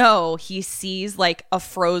snow, he sees like a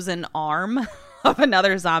frozen arm of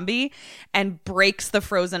another zombie and breaks the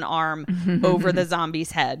frozen arm over the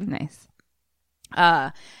zombie's head. Nice.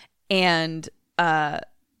 And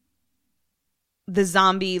the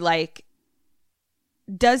zombie like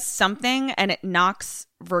does something and it knocks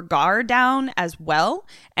Vergara down as well,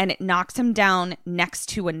 and it knocks him down next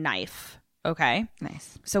to a knife. Okay.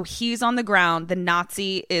 Nice. So he's on the ground. The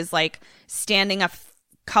Nazi is like standing a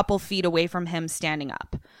couple feet away from him, standing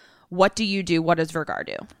up. What do you do? What does Vergara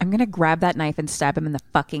do? I'm going to grab that knife and stab him in the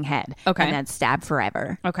fucking head. Okay. And then stab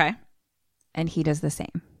forever. Okay. And he does the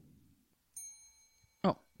same.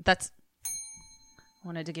 Oh, that's... I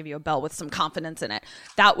wanted to give you a bell with some confidence in it.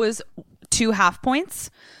 That was 2 half points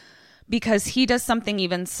because he does something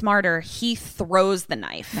even smarter. He throws the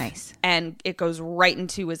knife. Nice. And it goes right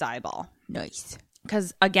into his eyeball. Nice.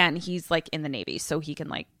 Because, again, he's like in the Navy, so he can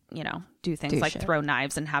like, you know, do things like shit. throw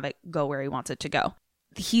knives and have it go where he wants it to go.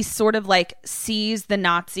 He sort of like sees the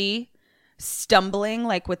Nazi stumbling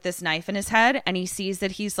like with this knife in his head, and he sees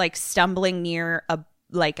that he's like stumbling near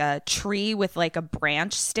a tree with like a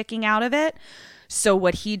branch sticking out of it. So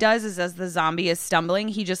what he does is, as the zombie is stumbling,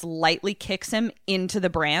 he just lightly kicks him into the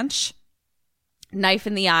branch, knife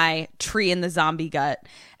in the eye, tree in the zombie gut,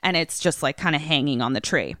 and it's just like kind of hanging on the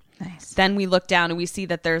tree. Nice. Then we look down and we see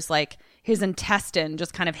that there's like his intestine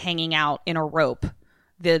just kind of hanging out in a rope.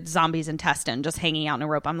 The zombie's intestine just hanging out in a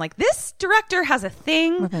rope. I'm like, this director has a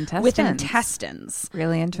thing With intestines.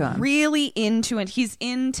 Really into it. He's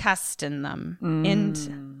intestine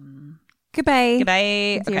them. Goodbye.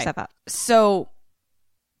 Goodbye. See yourself out. So,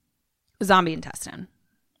 zombie intestine.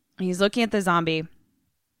 He's looking at the zombie.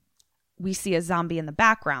 We see a zombie in the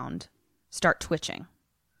background start twitching.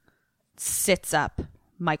 Sits up,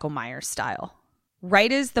 Michael Myers style.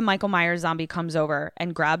 Right as the Michael Myers zombie comes over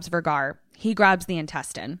and grabs Vergara, he grabs the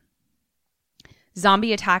intestine.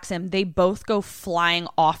 Zombie attacks him. They both go flying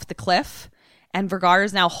off the cliff. And Vergara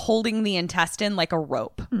is now holding the intestine like a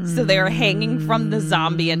rope. So they are hanging from the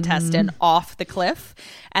zombie intestine off the cliff.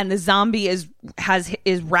 And the zombie is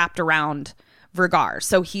wrapped around Vergara.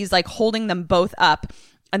 So he's like holding them both up.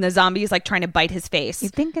 And the zombie is like trying to bite his face.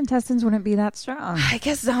 You'd think intestines wouldn't be that strong. I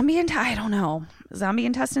guess I don't know. Zombie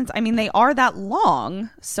intestines, I mean, they are that long.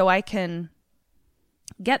 So I can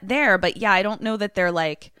get there. But yeah, I don't know that they're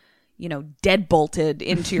like, you know, deadbolted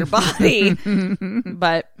into your body.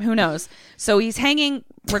 But who knows? So he's hanging,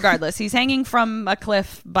 regardless, he's hanging from a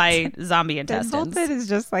cliff by zombie intestines. Deadbolted is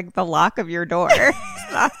just like the lock of your door.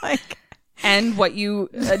 It's not like... And what you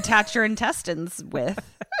attach your intestines with.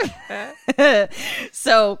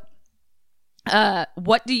 So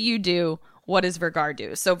what do you do? What does Vergara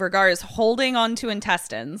do? So Vergara is holding onto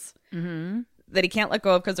intestines that he can't let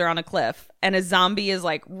go of because they're on a cliff. And a zombie is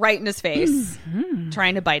like right in his face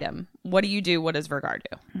trying to bite him. What do you do? What does Vergara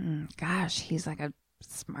do? Gosh, he's like a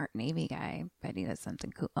smart Navy guy. Bet he does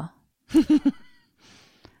something cool. I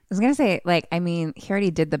was going to say, like, I mean, he already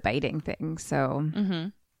did the biting thing. So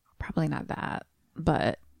probably not that.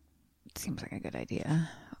 But it seems like a good idea.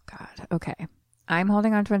 Oh, God. Okay. I'm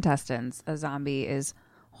holding on to intestines. A zombie is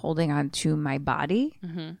holding on to my body.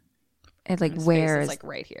 And like, where is like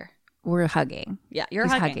right here? We're hugging. Yeah, you're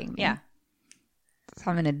He's hugging me. Yeah. So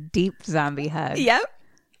I'm in a deep zombie hug. Yep.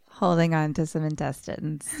 Holding on to some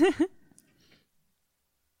intestines.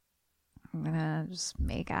 I'm gonna just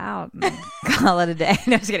make out and call it a day.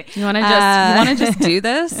 No, just kidding. You want to just do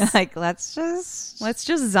this? Like, let's just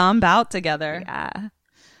zomb out together. Yeah.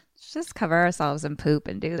 Let's just cover ourselves in poop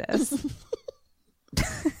and do this.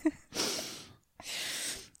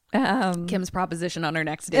 Kim's proposition on her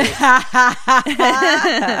next date. All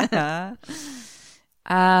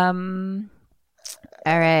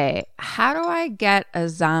right. How do I get a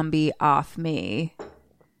zombie off me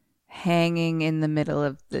hanging in the middle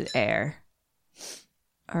of the air?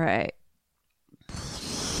 All right.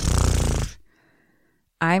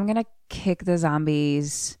 I'm going to kick the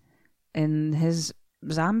zombies in his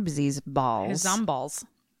zombies balls. His zomballs.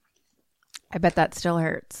 I bet that still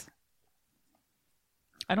hurts.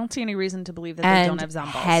 I don't see any reason to believe that And they don't have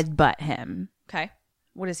zomballs. headbutt him. Okay.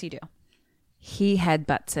 What does he do? He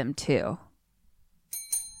headbutts him too.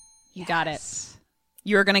 You got it.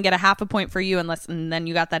 You're going to get a half a point for you and then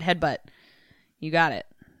you got that headbutt. You got it.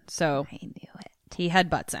 So I knew it. he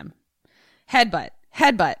headbutts him. Headbutt.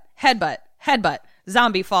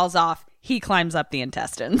 Zombie falls off. He climbs up the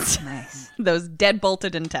intestines. Nice. Those dead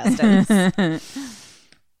bolted intestines.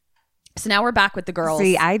 So now we're back with the girls.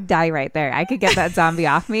 See, I'd die right there. I could get that zombie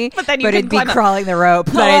off me, But then you it'd couldn't be climb up. crawling the rope.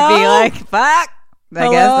 But I'd be like, fuck. I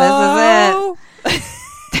guess this is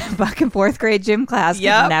it. Fucking fourth grade gym class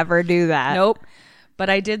Yep. could never do that. Nope. But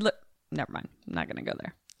I did look. Never mind. I'm not going to go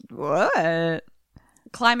there. What?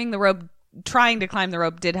 Climbing the rope, trying to climb the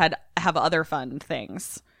rope did have other fun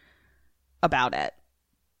things about it.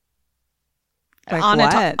 Like Anna,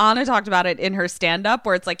 what? Anna talked about it in her stand-up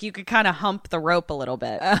where it's like you could kind of hump the rope a little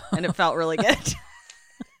bit and it felt really good.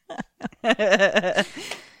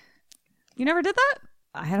 You never did that?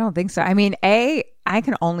 I don't think so. I mean, I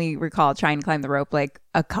can only recall trying to climb the rope like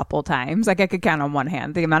a couple times. Like I could count on one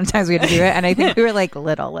hand the amount of times we had to do it. And I think we were like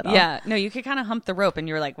little. Yeah. No, you could kind of hump the rope and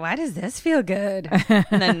you were like, why does this feel good? And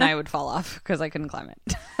then I would fall off because I couldn't climb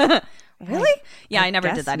it. Really? Yeah, I never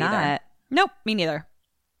guess did that either. not. Nope, me neither.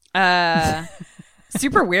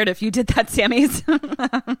 Super weird if you did that, Sammy's.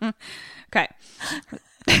 Okay.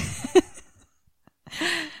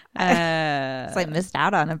 It's like missed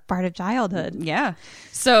out on a part of childhood. Yeah.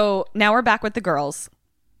 So now we're back with the girls.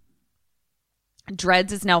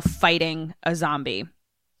 Dreads is now fighting a zombie,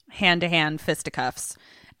 hand-to-hand fisticuffs,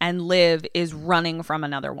 and Liv is running from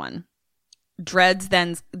another one. Dreads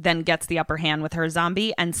then gets the upper hand with her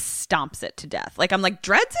zombie and stomps it to death. Like I'm like,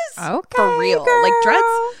 Dreads is Okay, for real. girl. Like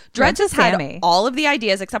Dreads has is had Sammy. all of the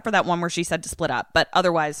ideas except for that one where she said to split up, but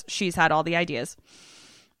otherwise she's had all the ideas.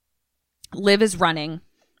 Liv is running,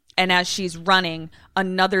 and as she's running,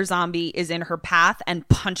 another zombie is in her path and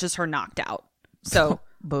punches her knocked out. So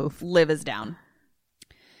Boof. Liv is down.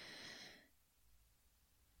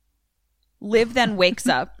 Liv then wakes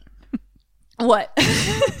up. What?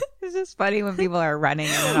 It's just funny when people are running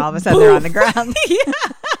and then all of a sudden they're on the ground.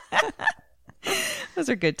 Those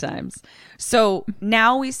are good times. So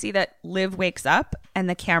now we see that Liv wakes up and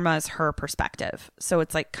the camera is her perspective. So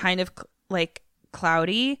it's like kind of like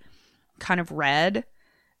cloudy, kind of red,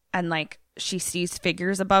 and like she sees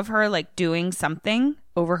figures above her like doing something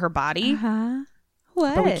over her body.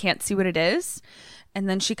 What? But we can't see what it is. And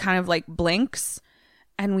then she kind of like blinks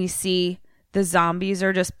and we see the zombies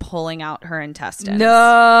are just pulling out her intestines. No.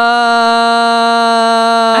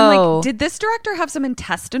 I'm like, did this director have some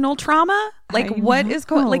intestinal trauma? Like, I what is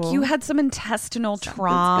going? Like, know. you had some intestinal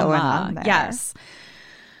trauma. going on there. Yes.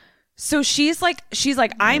 So she's like,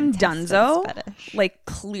 I'm donezo. fetish. Like,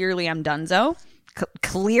 clearly, I'm donezo.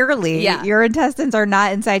 Clearly, Yeah. your intestines are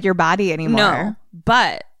not inside your body anymore. No,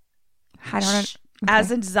 but I don't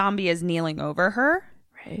as a zombie is kneeling over her,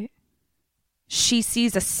 Right. she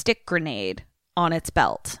sees a stick grenade on its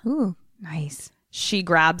belt. Ooh, nice. She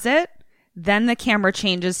grabs it. Then the camera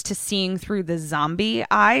changes to seeing through the zombie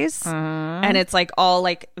eyes. And it's like all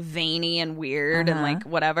like veiny and weird and like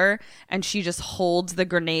whatever. And she just holds the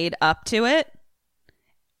grenade up to it.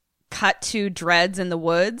 Cut to Dreads in the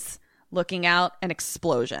woods looking out, an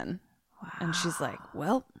explosion. Wow. And she's like,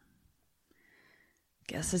 well,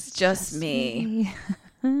 guess it's just me.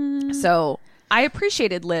 So I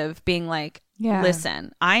appreciated Liv being like, Yeah.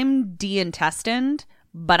 listen, I'm de-intestined,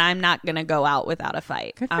 but I'm not going to go out without a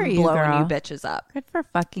fight. Good for I'm you, blowing girl. you bitches up. Good for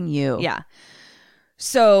fucking you. Yeah.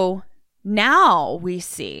 So now we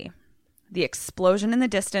see the explosion in the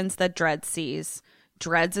distance that Dreads sees.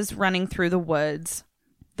 Dreads is running through the woods.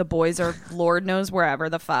 The boys are Lord knows wherever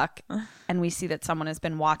the fuck. And we see that someone has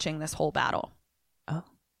been watching this whole battle. Oh.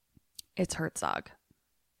 It's Herzog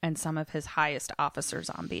and some of his highest officer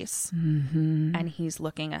zombies. Mm-hmm. And he's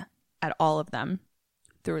looking at all of them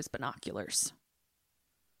through his binoculars.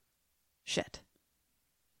 Shit.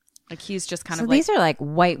 Like he's just kind So of like... these are like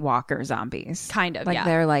White Walker zombies. Kind of, like yeah.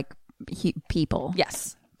 they're like people.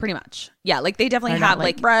 Yes, pretty much. Yeah, like they definitely They're have not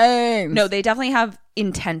like brains. no, they definitely have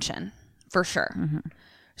intention for sure.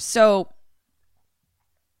 So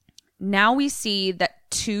now we see that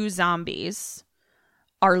two zombies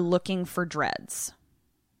are looking for Dreads.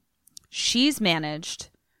 She's managed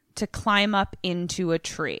to climb up into a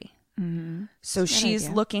tree. So she's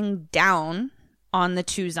idea. looking down on the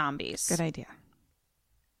two zombies. Good idea.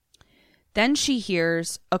 Then she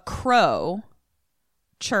hears a crow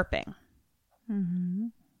chirping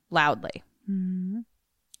loudly.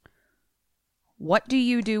 What do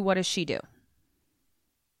you do? What does she do?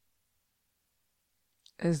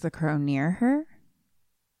 Is the crow near her?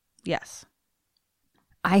 Yes.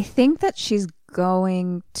 I think that she's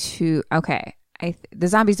going to. Okay, the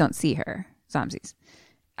zombies don't see her. Zombies.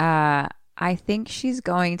 I think she's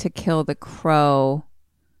going to kill the crow,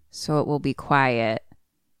 so it will be quiet,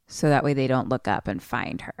 so that way they don't look up and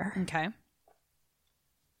find her. Okay.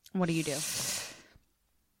 What do you do?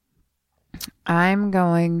 I'm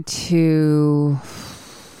going to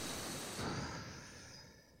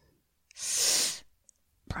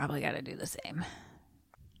probably got to do the same.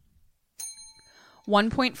 1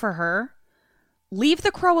 point for her. Leave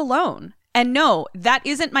the crow alone. And no, that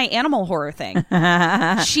isn't my animal horror thing.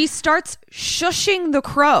 She starts shushing the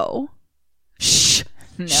crow. Shh.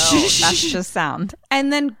 No, that's just sound.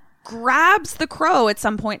 And then grabs the crow at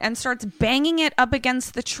some point and starts banging it up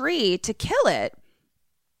against the tree to kill it.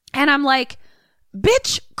 And I'm like,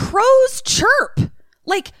 bitch, crows chirp.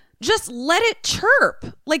 Like, just let it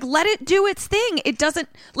chirp. Like, let it do its thing. It doesn't,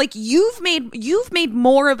 like, you've made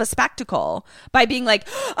more of a spectacle by being like,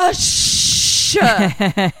 shh.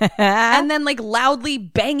 And then like loudly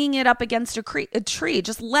banging it up against a tree.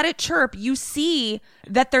 Just let it chirp. You see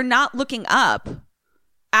that they're not looking up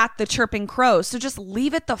at the chirping crow. So just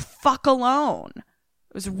leave it the fuck alone.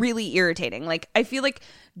 It was really irritating. Like, I feel like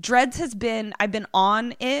I've been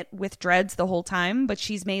on it with Dreads the whole time, but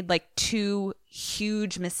she's made like 2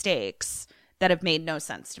 huge mistakes that have made no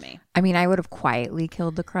sense to me. I mean, I would have quietly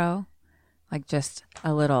killed the crow. Like just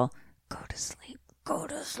a little, go to sleep.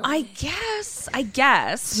 I guess.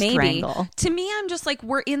 Maybe. Strangle. To me, I'm just like,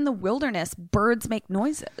 we're in the wilderness. Birds make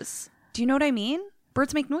noises. Do you know what I mean?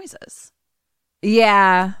 Birds make noises.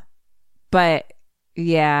 Yeah. But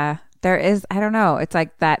yeah, there is, I don't know. It's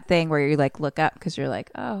like that thing where you like look up because you're like,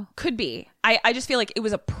 oh. Could be. I just feel like it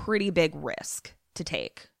was a pretty big risk to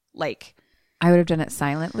take. Like, I would have done it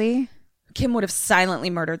silently. Kim would have silently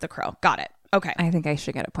murdered the crow. Got it. Okay. I think I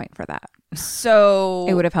should get a point for that. So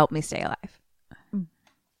it would have helped me stay alive.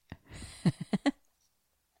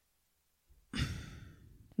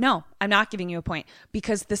 No, I'm not giving you a point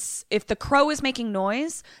because if the crow is making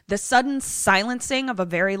noise, the sudden silencing of a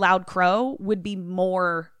very loud crow would be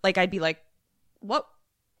more like, I'd be like, what?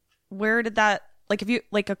 Where did that, like, if you,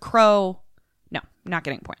 like a crow, no, I'm not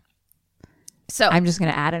getting a point. So I'm just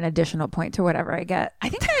going to add an additional point to whatever I get. I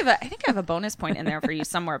think I have a bonus point in there for you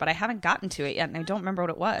somewhere, but I haven't gotten to it yet and I don't remember what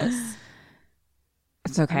it was.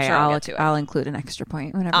 It's okay. Sure I'll get to it. I'll include an extra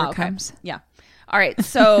point whenever it comes. Yeah. All right.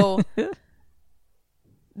 So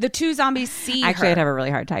the 2 zombies see Actually, her. I'd have a really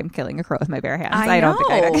hard time killing a crow with my bare hands. I don't think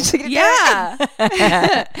I'd actually do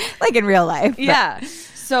it. Like in real life. But. Yeah.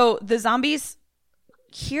 So the zombies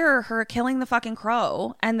hear her killing the fucking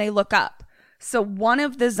crow and they look up. So one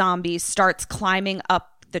of the zombies starts climbing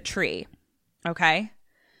up the tree. Okay.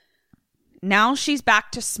 Now she's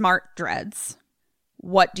back to smart Dreads.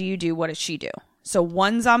 What do you do? What does she do? So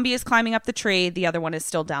one zombie is climbing up the tree. The other one is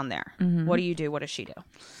still down there. Mm-hmm. What do you do? What does she do?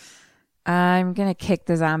 I'm going to kick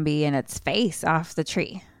the zombie in its face off the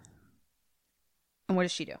tree. And what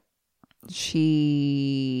does she do?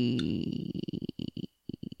 She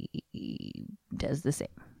does the same.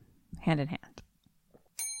 Hand in hand.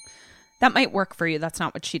 That might work for you. That's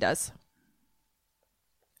not what she does.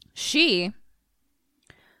 She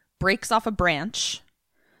breaks off a branch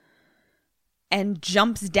and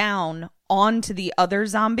jumps down onto the other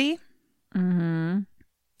zombie and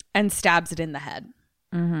stabs it in the head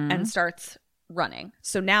and starts running.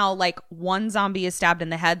 So now, like, one zombie is stabbed in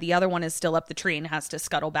the head, the other one is still up the tree and has to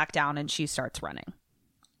scuttle back down, and she starts running.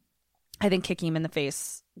 I think kicking him in the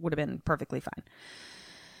face would have been perfectly fine.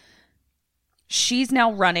 She's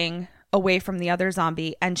now running away from the other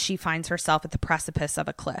zombie, and she finds herself at the precipice of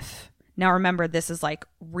a cliff. Now, remember, this is like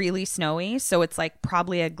really snowy, so it's like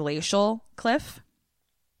probably a glacial cliff.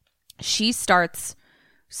 She starts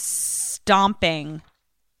stomping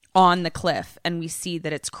on the cliff, and we see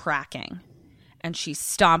that it's cracking. And she's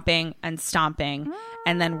stomping and stomping.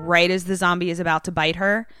 And then right as the zombie is about to bite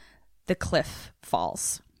her, the cliff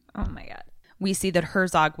falls. Oh my God. We see that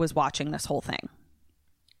Herzog was watching this whole thing.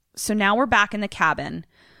 So now we're back in the cabin.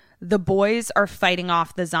 The boys are fighting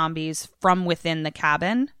off the zombies from within the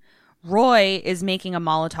cabin. Roy is making a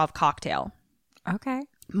Molotov cocktail. Okay.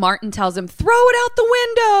 Martin tells him, throw it out the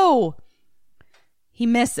window. He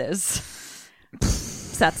misses.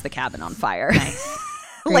 Sets the cabin on fire. Nice.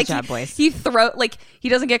 Great Like job, boys. he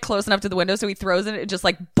doesn't get close enough to the window, so he throws it just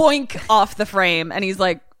like boink off the frame, and he's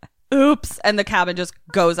like, oops, and the cabin just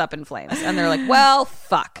goes up in flames. And they're like, well,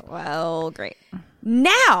 fuck. Well, great.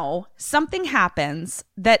 Now something happens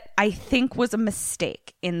that I think was a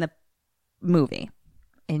mistake in the movie.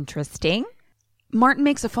 Interesting. Martin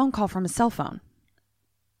makes a phone call from his cell phone.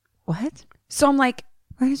 What? So I'm like,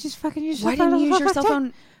 Why did you fucking use your why phone? didn't you use your cell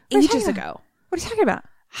phone ages ago? What are you talking about?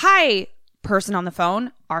 Hi, person on the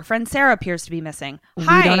phone. Our friend Sarah appears to be missing.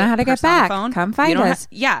 Hi, we don't know how to get person on the back. phone. Come find us.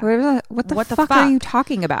 Yeah. What the fuck are you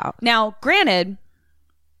talking about? Now, granted,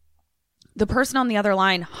 The person on the other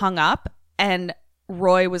line hung up, and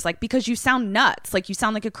Roy was like, because you sound nuts. Like, you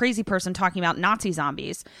sound like a crazy person talking about Nazi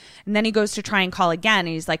zombies. And then he goes to try and call again, and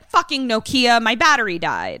he's like, fucking Nokia, my battery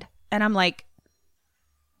died. And I'm like,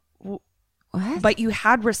 What? but you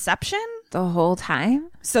had reception? The whole time?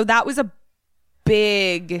 So that was a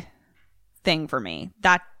big thing for me.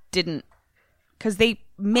 That didn't, because they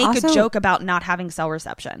make Also, a joke about not having cell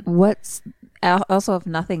reception. What's also, if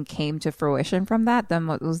nothing came to fruition from that, then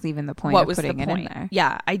what was even the point What of was the putting it point? in there?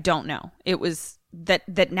 Yeah, I don't know. It was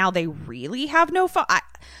that now they really have no phone. I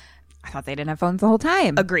thought they didn't have phones the whole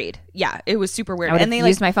time. Agreed. Yeah, it was super weird. I would And have they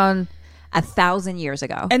used my phone 1,000 years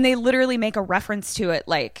ago. and they literally make a reference to it,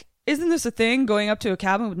 like, isn't this a thing, going up to a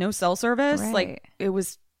cabin with no cell service? Right. Like, it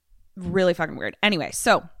was really fucking weird. Anyway,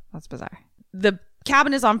 so That's bizarre. the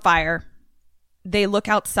cabin is on fire. They look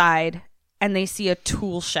outside and they see a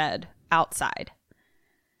tool shed outside.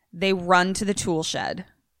 They run to the tool shed.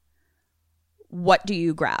 What do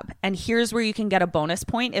you grab? And here's where you can get a bonus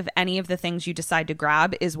point if any of the things you decide to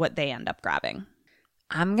grab is what they end up grabbing.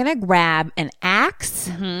 I'm going to grab an axe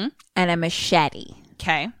Mm-hmm. and a machete.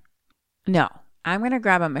 Okay. No, I'm going to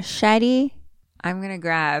grab a machete. I'm going to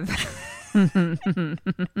grab...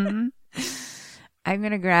 I'm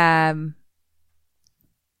going to grab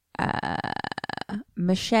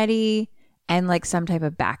machete and like some type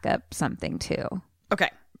of backup something too. Okay.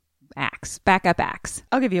 Axe. Backup axe.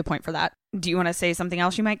 I'll give you a point for that. Do you want to say something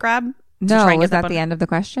else you might grab? To No, try and was get that bonus- the end of the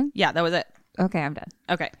question? Yeah, that was it. Okay, I'm done.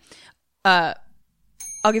 Okay.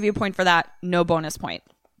 I'll give you a point for that. No bonus point.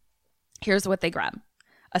 Here's what they grab.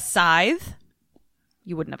 A scythe.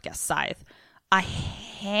 You wouldn't have guessed scythe. A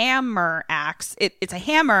hammer axe. It's a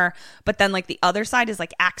hammer, but then like the other side is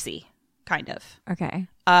like axey, kind of. Okay.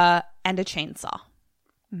 And a chainsaw.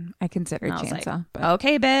 I consider And I was chainsaw. like, but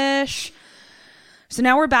okay, bish. So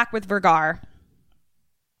now we're back with Vergar.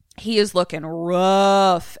 He is looking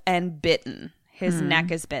rough and bitten. His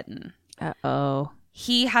neck is bitten. Uh-oh.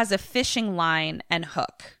 He has a fishing line and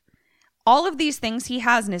hook. All of these things he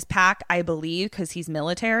has in his pack, I believe, because he's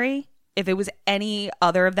military. If it was any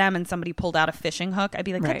other of them and somebody pulled out a fishing hook, I'd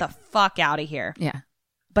be like, Right. get the fuck out of here. Yeah.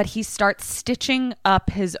 But he starts stitching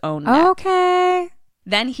up his own neck. Okay.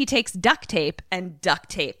 Then he takes duct tape and duct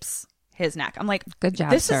tapes his neck. I'm like, Good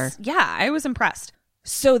job, this sir. is, yeah, I was impressed.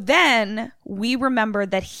 So then we remember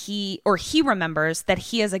that he remembers that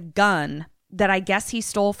he has a gun that I guess he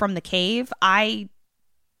stole from the cave. I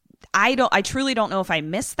truly don't know if I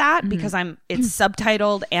missed that because it's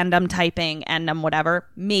subtitled and I'm typing and I'm whatever.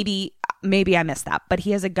 Maybe I missed that, but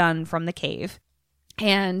he has a gun from the cave.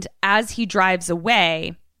 And as he drives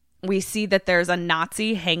away, we see that there's a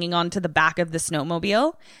Nazi hanging onto the back of the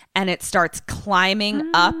snowmobile, and it starts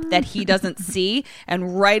climbing up that he doesn't see.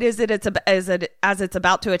 And right as it's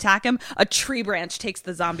about to attack him, a tree branch takes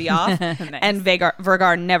the zombie off, and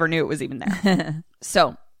Vergar never knew it was even there.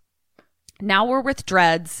 So now we're with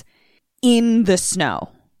Dreads in the snow,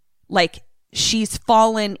 like she's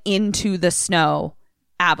fallen into the snow,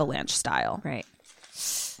 avalanche style. Right.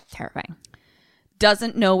 Terrifying.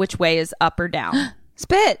 Doesn't know which way is up or down.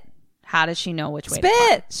 Spit. How does she know which way to climb?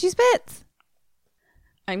 Spit. She spits.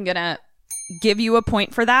 I'm going to give you a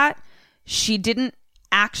point for that. She didn't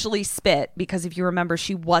actually spit because if you remember,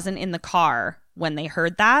 she wasn't in the car when they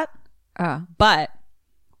heard that. Oh. But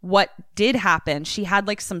what did happen, she had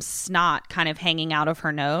like some snot kind of hanging out of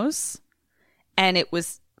her nose. And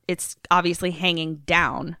it's obviously hanging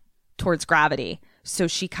down towards gravity. So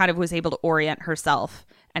she kind of was able to orient herself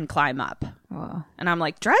and climb up. Whoa. And I'm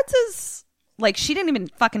like, Dreads is like, she didn't even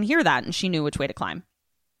fucking hear that and she knew which way to climb.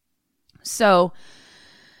 So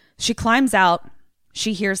she climbs out.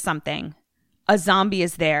 She hears something. A zombie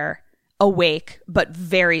is there, awake, but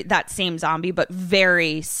that same zombie, but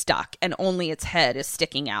very stuck. And only its head is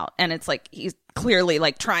sticking out. And it's like, he's clearly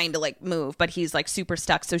like trying to like move, but he's like super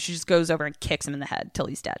stuck. So she just goes over and kicks him in the head till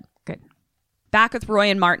he's dead. Good. Back with Roy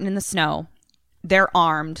and Martin in the snow. They're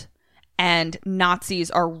armed and Nazis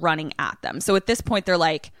are running at them. So at this point, they're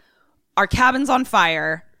like, our cabin's on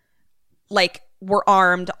fire. Like, we're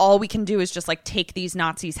armed. All we can do is just like take these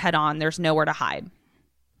Nazis head on. There's nowhere to hide.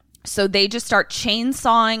 So they just start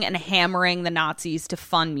chainsawing and hammering the Nazis to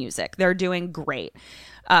fun music. They're doing great.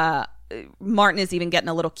 Martin is even getting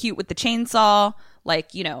a little cute with the chainsaw,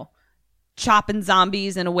 like, you know, chopping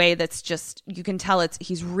zombies in a way that's just, you can tell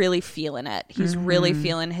he's really feeling it. He's really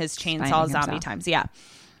feeling his chainsaw zombie times. Yeah.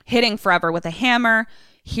 Hitting forever with a hammer.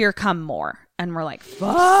 Here come more. And we're like,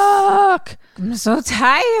 fuck. I'm so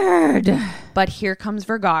tired. But here comes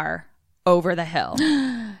Vergar over the hill.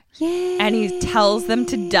 Yay. And he tells them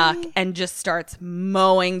to duck and just starts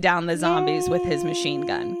mowing down the zombies with his machine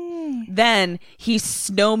gun. Then he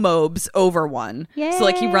snowmobes over one. Yay. So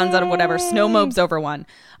like he runs out of whatever, snowmobes over one.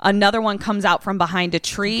 Another one comes out from behind a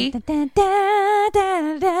tree. Oh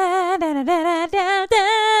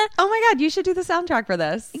my God, you should do the soundtrack for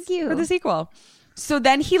this. Thank you. For the sequel. So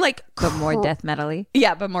then he like... But more death metal-y.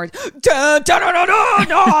 Yeah, but more...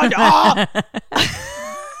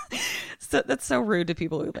 So that's so rude to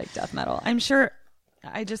people who like death metal. I'm sure...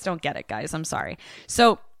 I just don't get it, guys. I'm sorry.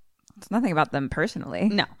 So... It's nothing about them personally.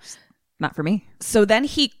 No. Not for me. So then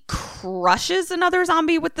he crushes another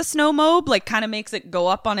zombie with the snow mobe, like kind of makes it go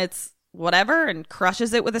up on its whatever and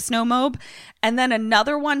crushes it with a snow mobe. And then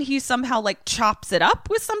another one, he somehow like chops it up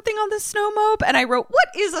with something on the snow mobe. And I wrote, what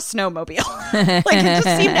is a snowmobile? Like it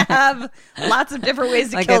just seemed to have lots of different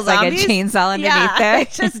ways to like kill it's zombies. Like a chainsaw underneath there. I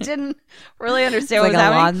just didn't really understand it's what like was a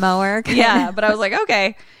happening. lawnmower. Yeah, but I was like,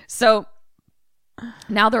 okay. So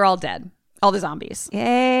now they're all dead. All the zombies.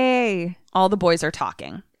 Yay. All the boys are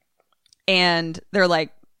talking. And they're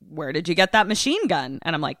like, where did you get that machine gun?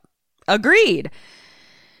 And I'm like, agreed.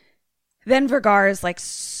 Then Vergara is like,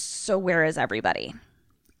 so where is everybody?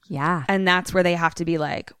 Yeah. And that's where they have to be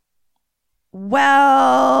like,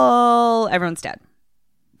 well, everyone's dead.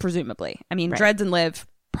 Presumably. I mean, right. Dreads and Liv,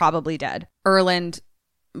 probably dead. Erland,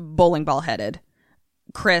 bowling ball headed.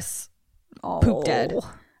 Chris, poop dead.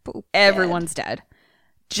 Everyone's dead.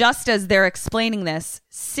 Just as they're explaining this,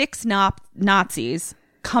 6 Nazis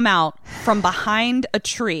come out from behind a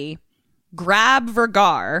tree, grab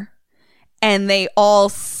Vergara, and they all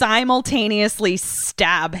simultaneously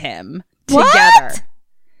stab him together.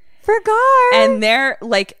 Vergara. And they're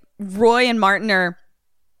like, Roy and Martin are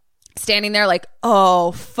standing there like,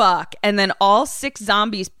 oh, fuck. And then all 6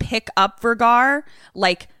 zombies pick up Vergara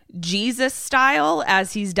like Jesus style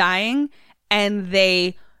as he's dying, and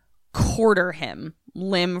they quarter him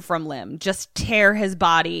limb from limb, just tear his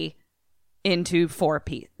body into 4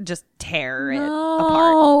 pieces, just tear it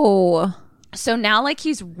apart. So now like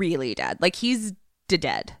he's really dead, like he's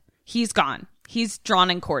dead, he's gone, he's drawn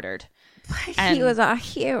and quartered. And, he was our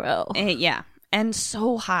hero. Yeah, and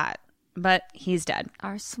so hot, but he's dead.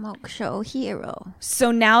 Our smoke show hero.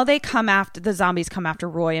 So now they come after, the zombies come after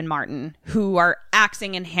Roy and Martin, who are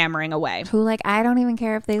axing and hammering away. Who like, I don't even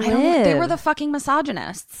care if they live. They were the fucking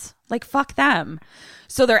misogynists. Like, fuck them.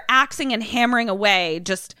 So they're axing and hammering away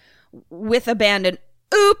just with abandon.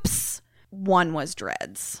 Oops. One was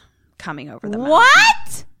Dreads coming over the mountain.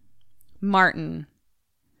 What? Martin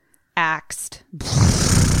axed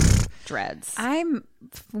Dreads.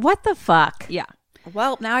 What the fuck? Yeah.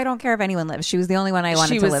 Well, now I don't care if anyone lives. She was the only one I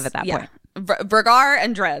wanted to live at that point. Vergara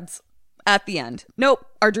and Dreads at the end. Nope.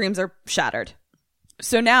 Our dreams are shattered.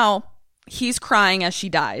 So now he's crying as she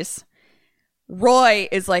dies. Roy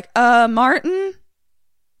is like, Martin,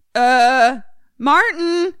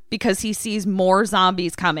 because he sees more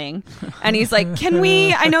zombies coming. And he's like, can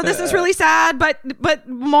we, I know this is really sad, but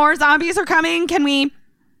more zombies are coming. Can we?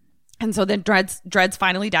 And so then Dreads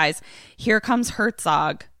finally dies. Here comes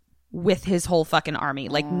Herzog with his whole fucking army,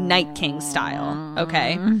 like Night King style.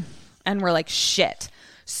 Okay. And we're like, shit.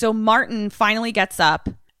 So Martin finally gets up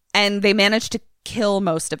and they manage to kill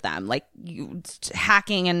most of them, like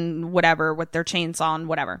hacking and whatever with their chainsaw and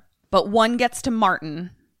whatever. But one gets to Martin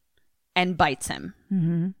and bites him.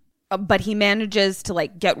 Mm-hmm. But he manages to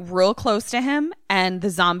like get real close to him, and the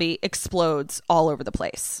zombie explodes all over the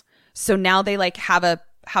place. So now they like have a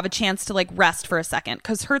chance to like rest for a second,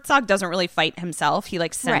 because Herzog doesn't really fight himself. He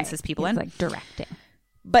like sends his people in, like directing.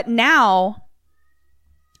 But now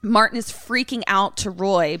Martin is freaking out to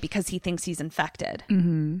Roy because he thinks he's infected,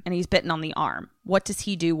 and he's bitten on the arm. What does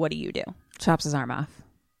he do? What do you do? Chops his arm off.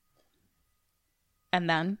 And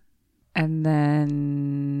then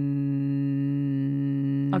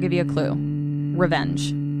I'll give you a clue.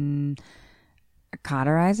 Revenge.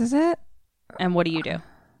 Cauterizes it. And what do you do?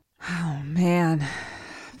 Oh man,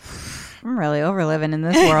 I'm really over living in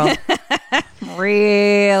this world.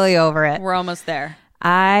 Really over it. We're almost there.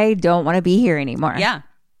 I don't want to be here anymore. Yeah.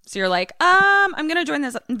 So you're like, I'm gonna join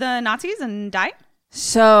the Nazis and die.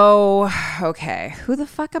 So okay, who the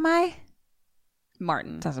fuck am I?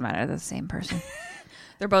 Martin. Doesn't matter. They're the same person.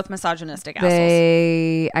 They're both misogynistic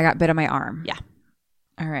assholes. I got bit on my arm. Yeah.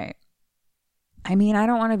 All right. I mean, I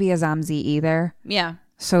don't want to be a Zomzy either. Yeah.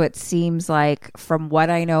 So it seems like, from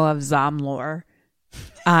what I know of Zom lore,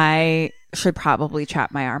 I should probably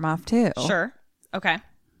chop my arm off too. Sure. Okay.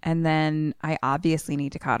 And then I obviously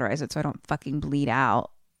need to cauterize it so I don't fucking bleed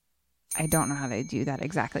out. I don't know how they do that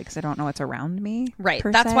exactly because I don't know what's around me. Right.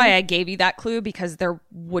 That's why I gave you that clue, because there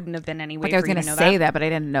wouldn't have been any way like I was going to say that, but I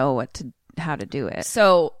didn't know how to do it.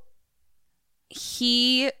 So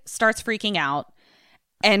he starts freaking out,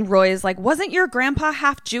 And Roy is like, wasn't your grandpa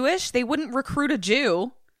half Jewish? They wouldn't recruit a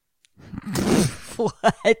Jew.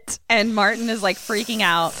 What? And Martin is like freaking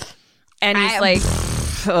out. And he's like,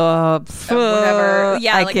 whatever.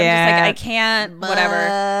 Yeah, I like, can't. I'm just like, I can't,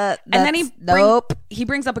 whatever. And then he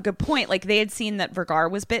brings up a good point. Like, they had seen that Vergara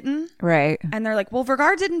was bitten. Right. And they're like, well,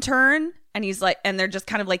 Vergara didn't turn. And he's like, and they're just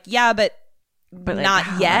kind of like, yeah, but like, not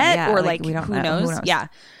yet. yeah, or like, like, we don't who know. knows? Who knows? Yeah.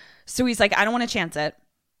 So he's like, I don't want to chance it.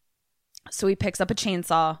 So he picks up a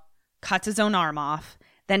chainsaw, cuts his own arm off,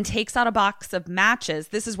 then takes out a box of matches.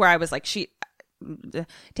 This is where I was like, she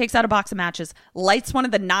takes out a box of matches, lights one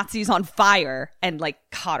of the Nazis on fire, and like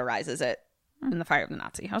cauterizes it in the fire of the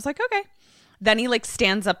Nazi. I was like, okay. Then he like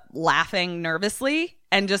stands up laughing nervously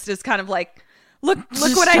and just is kind of like, look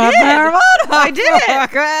what I did. I did it.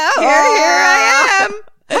 Here I am.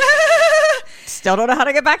 Still don't know how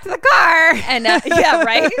to get back to the car. And yeah,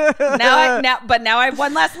 right. Now I have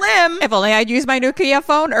one less limb. If only I'd used my Nokia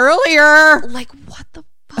phone earlier. Like, what the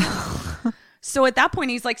fuck? So at that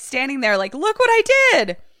point, he's like standing there like, look what I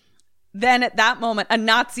did. Then at that moment, a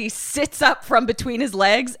Nazi sits up from between his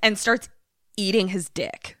legs and starts eating his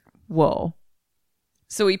dick. Whoa.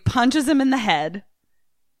 So he punches him in the head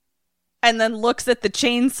and then looks at the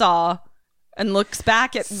chainsaw and looks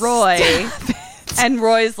back at Roy. And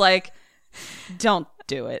Roy's like, don't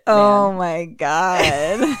do it, man. Oh my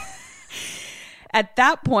God. At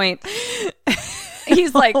that point,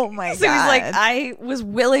 he's like, oh my so God. he's like, I was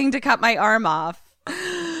willing to cut my arm off,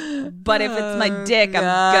 but if it's my dick, I'm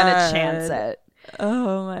gonna chance it.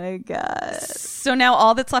 Oh my God. So now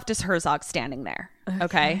all that's left is Herzog standing there.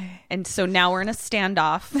 Okay. And so now we're in a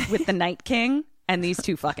standoff with the Night King and these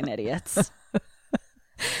two fucking idiots.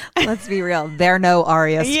 Let's be real. They're no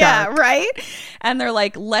Arya Stark. Yeah, right? And they're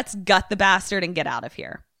like, let's gut the bastard and get out of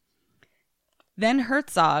here. Then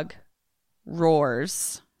Herzog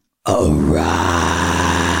roars. Arise.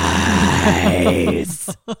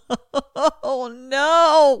 Oh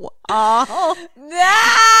no. Oh no.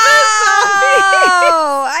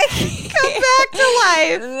 I can't Come back to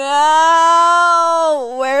life.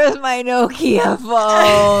 No. Where's my Nokia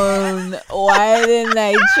phone? Why didn't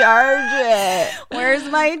I charge it? Where's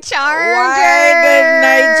my charger? Why didn't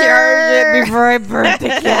I charge it before I burnt the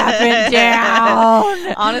cabin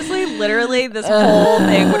down? Honestly, literally, this whole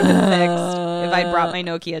thing would have been fixed if I'd brought my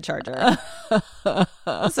Nokia charger.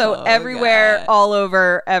 So everywhere, all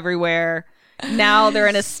over, everywhere. Now they're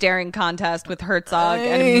in a staring contest with Herzog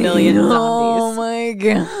and a million zombies. Oh my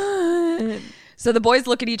God. So the boys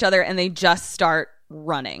look at each other and they just start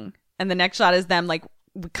running. And the next shot is them like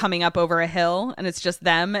coming up over a hill and it's just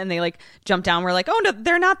them and they like jump down. We're like, oh no,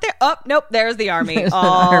 they're not there. Oh, nope, there's the army. There's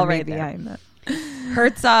all an army right behind them.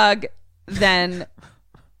 Herzog then,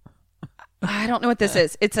 I don't know what this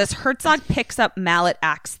is. It says Herzog picks up mallet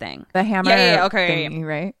axe thing. The hammer okay. thingy,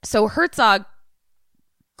 right? So Herzog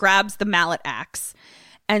grabs the mallet axe.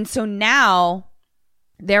 And so now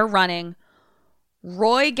they're running.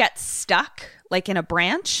 Roy gets stuck like in a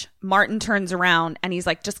branch. Martin turns around and he's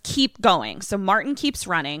like, just keep going. So Martin keeps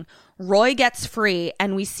running. Roy gets free.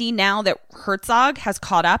 And we see now that Herzog has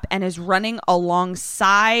caught up and is running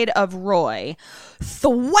alongside of Roy.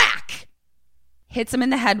 Thwack! Hits him in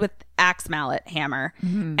the head with axe mallet hammer.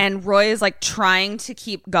 Mm-hmm. And Roy is like trying to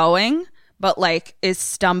keep going, but like is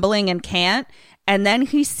stumbling and can't. And then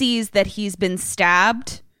he sees that he's been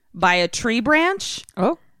stabbed by a tree branch.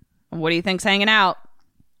 Oh. What do you think's hanging out?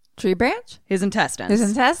 Tree branch? His intestines. His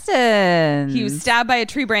intestines. He was stabbed by a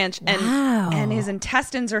tree branch, and Wow. and his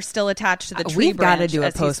intestines are still attached to the tree We've got branch. to do a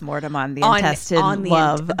as he's- post-mortem on the on intestine the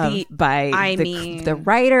love the- by I the, mean- the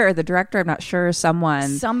writer or the director. I'm not sure. Someone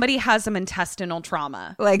Somebody has some intestinal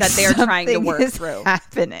trauma like that they're trying to something work is through.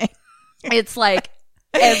 happening. It's like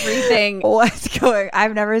everything. What's going?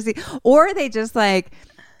 I've never seen. Or they just like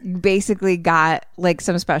basically got like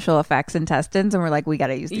some special effects intestines and we're like, we got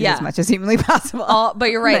to use these Yeah. as much as humanly possible. But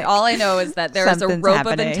you're right. Like, All I know is that there is a something's rope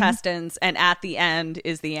happening. of intestines, and at the end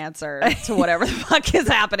is the answer to whatever the fuck is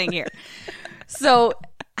happening here. So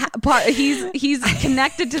he's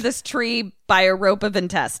connected to this tree by a rope of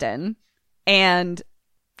intestine, and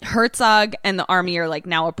Herzog and the army are like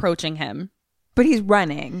now approaching him. But he's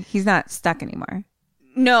running. He's not stuck anymore.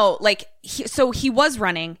 No, like, so he was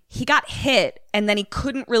running. He got hit, and then he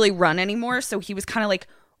couldn't really run anymore. So he was kind of like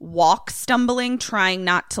stumbling, trying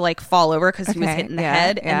not to like fall over because he was Okay, hit in the yeah,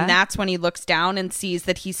 head. yeah. And that's when he looks down and sees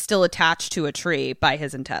that he's still attached to a tree by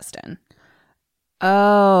his intestine.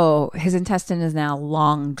 Oh, his intestine is now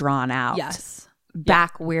long drawn out. Yes.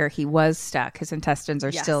 Back where he was stuck. His intestines are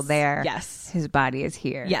Yes. still there. Yes. His body is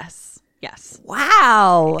here. Yes. Yes.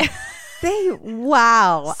 Wow.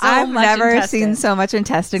 Wow. So I've much never intestine. seen so much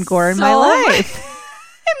intestine gore in So my much.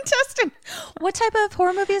 life. Intestine. What type of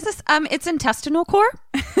horror movie is this? It's intestinal core.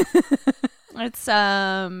 It's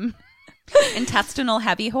intestinal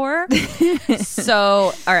heavy horror.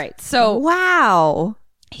 So, all right. So, Wow.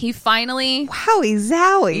 he finally. Wowie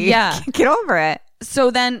zowie. Yeah. Get over it.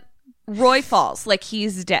 So then Roy falls. Like,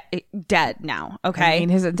 he's dead now. Okay. I mean,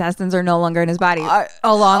 his intestines are no longer in his body,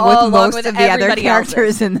 along with most of the other everybody characters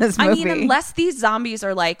else's. in this movie. I mean, unless these zombies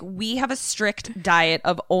are like, we have a strict diet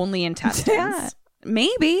of only intestines. Yeah.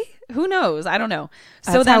 Maybe. Who knows? I don't know.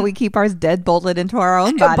 That's So then how we keep ours dead bolted into our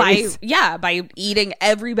own bodies. by eating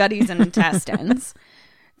everybody's intestines.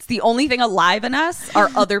 It's the only thing alive in us are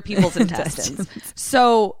other people's intestines.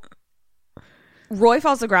 So Roy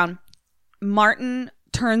falls to the ground. Martin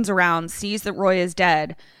turns around, sees that Roy is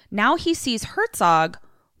dead. Now he sees Herzog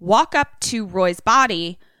walk up to Roy's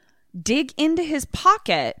body, dig into his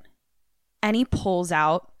pocket, and he pulls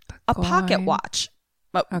out a pocket watch.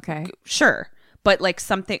 Okay. Sure. But like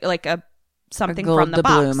something like something gold from the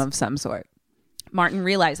box. doubloon of some sort. Martin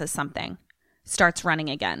realizes something, starts running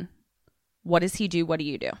again. What does he do? What do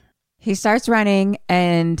you do? He starts running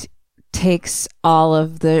and takes all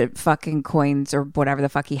of the fucking coins or whatever the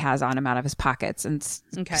fuck he has on him out of his pockets and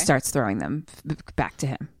starts throwing them back to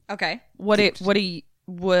him. Okay. What do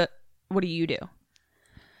you do?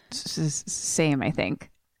 Same, I think.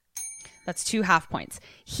 That's 2 half points.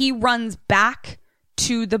 He runs back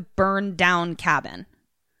to the burned down cabin.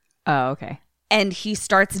 Oh, okay. And he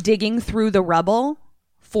starts digging through the rubble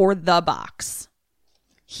for the box.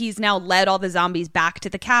 He's now led all the zombies back to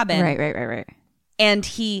the cabin. Right. And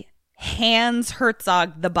he hands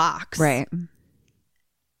Herzog the box. Right.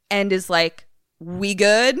 And is like, we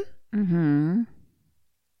good? Mm-hmm.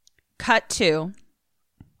 Cut to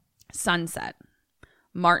sunset.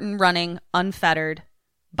 Martin running unfettered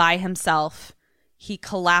by himself. He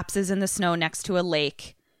collapses in the snow next to a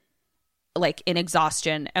lake, like in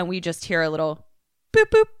exhaustion. And we just hear a little boop,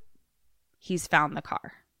 boop. He's found the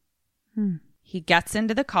car. He gets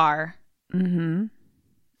into the car,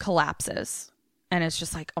 collapses. And it's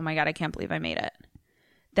just like, oh my God, I can't believe I made it.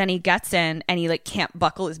 Then he gets in and he like can't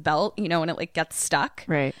buckle his belt, and it like gets stuck.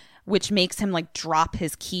 Right. Which makes him like drop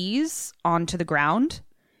his keys onto the ground.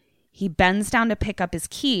 He bends down to pick up his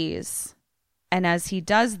keys. And as he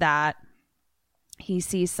does that, he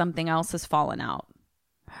sees something else has fallen out.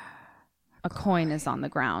 A coin is on the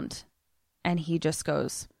ground. And he just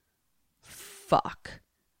goes, fuck.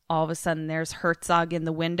 All of a sudden, there's Herzog in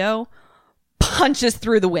the window, punches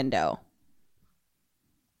through the window.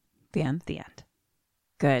 The end. The end.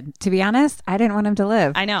 Good. To be honest, I didn't want him to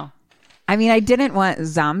live. I know. I mean, I didn't want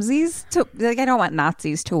zombies to, like, I don't want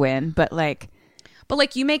Nazis to win, but like... But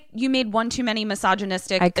like you made one too many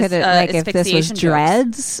misogynistic. I could have like if this was jokes.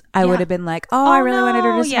 Dreads, I would have been like, I really wanted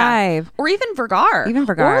her to survive, or even Vergar,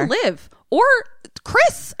 or Liv, or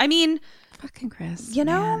Chris. I mean, fucking Chris.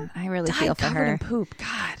 Man, I really feel for her. In poop.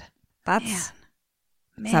 God, that's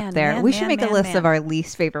man, up there. We should make a list of our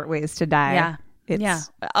least favorite ways to die. Yeah,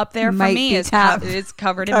 up there for me is it's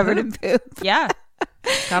covered in poop. Yeah.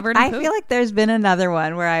 Covered in poop. I feel like there's been another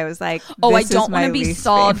one where I was like, I don't want to be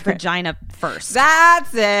sawed vagina first.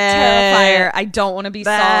 That's it. Terrifier. I don't want to be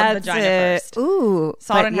sawed vagina first. Ooh.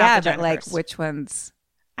 Sawed and half vagina but like first. Which ones?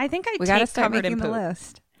 I think we gotta start covered making in poop. the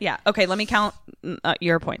list. Yeah. Okay, let me count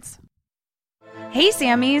your points. Hey,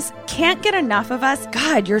 Sammys. Can't get enough of us?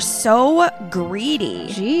 God, you're so greedy.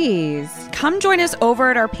 Jeez. Come join us over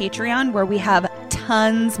at our Patreon where we have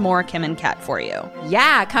tons more Kim and Kat for you.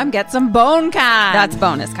 Yeah, come get some BoneCon. That's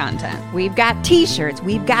bonus content. We've got t-shirts.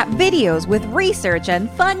 We've got videos with research and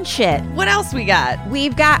fun shit. What else we got?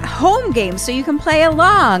 We've got home games so you can play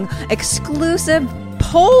along. Exclusive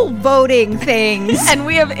poll voting things. And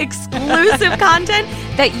we have exclusive content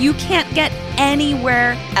that you can't get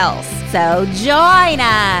anywhere else. So join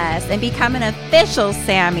us and become an official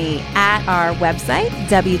Sammy at our website,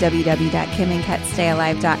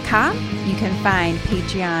 www.kimandkatstayalive.com. You can find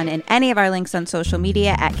Patreon and any of our links on social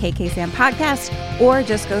media at KKSam Podcast, or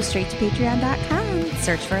just go straight to patreon.com.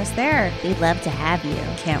 Search for us there. We'd love to have you.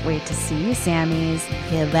 Can't wait to see you, Sammys.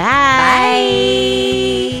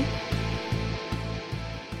 Goodbye. Bye.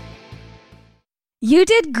 You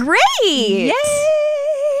did great. Yay.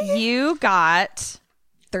 You got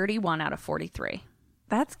 31 out of 43.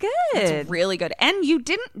 That's good. It's really good. And you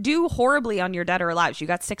didn't do horribly on your Dead or Alive. You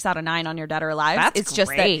got 6 out of 9 on your Dead or Alive. That's it's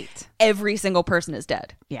just great. that every single person is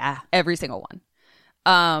dead. Yeah. Every single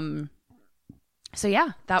one. So yeah,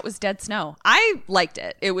 that was Dead Snow. I liked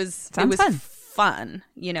it. It was fun.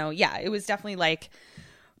 Yeah, it was definitely like,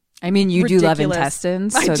 I mean, you ridiculous. do love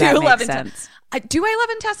intestines, so I do that love makes sense. Do I love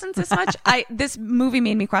intestines this much? This movie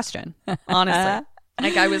made me question, honestly.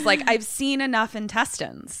 Like I was like, I've seen enough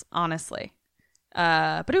intestines, honestly.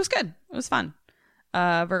 But it was good. It was fun.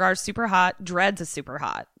 Vergara's super hot. Dredd's is super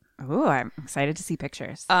hot. Oh, I'm excited to see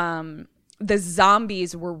pictures. The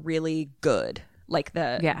zombies were really good. Like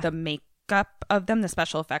the makeup of them, the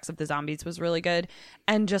special effects of the zombies was really good.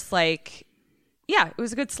 And just like, yeah, it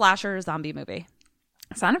was a good slasher zombie movie.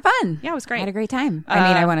 Sounded fun. Yeah, it was great. I had a great time.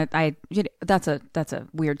 I mean, that's a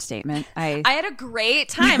weird statement. I had a great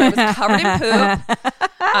time. I was covered in poop.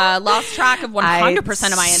 Lost track of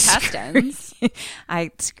 100% of my intestines.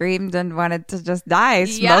 I screamed and wanted to just die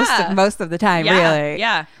Yeah. most of the time, Yeah, really.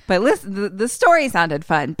 yeah. But listen, the story sounded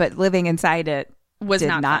fun, but living inside it Was did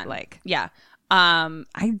not fun. like. Yeah.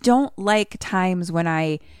 I don't like times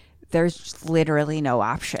when there's literally no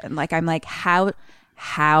option. Like I'm like, how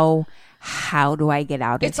do I get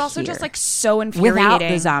out of It's also here? just like so infuriating. Without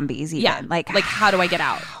the zombies even. Yeah. Like how do I get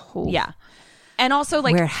out? Yeah. And also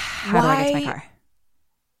like how do I get to my car?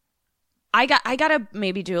 I gotta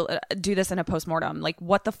maybe do this in a postmortem. Like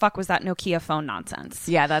what the fuck was that Nokia phone nonsense?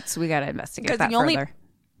 Yeah, we gotta investigate that further.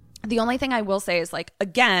 The only thing I will say is like,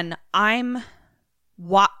 again, I'm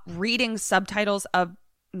reading subtitles of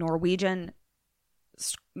Norwegian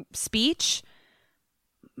speech.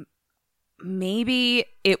 Maybe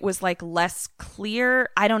it was like less clear.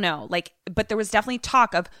 I don't know. Like, but there was definitely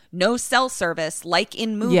talk of no cell service, like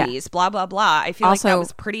in movies, blah, blah, blah. I feel like that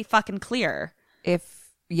was pretty fucking clear.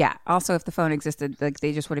 Also, if the phone existed, like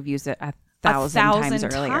they just would have used it a thousand times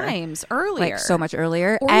earlier. Like so much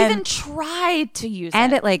earlier. Or even tried to use it.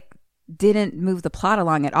 And it like didn't move the plot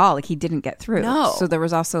along at all. Like he didn't get through. No. So there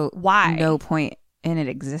was also no point in it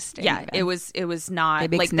existing. Yeah, even. it was not.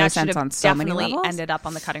 It makes like, no that sense on so many levels. Ended up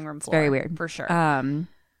on the cutting room floor. Very weird. For sure.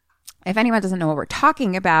 If anyone doesn't know what we're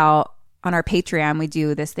talking about, on our Patreon, we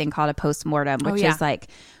do this thing called a postmortem, which is like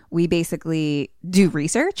we basically do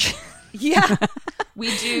research. Yeah,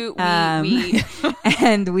 we do. We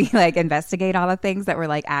and we like investigate all the things that we're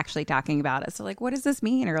like actually talking about it. So like, what does this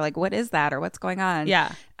mean? Or like, what is that? Or what's going on?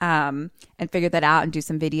 Yeah. And figure that out and do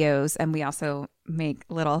some videos. And we also make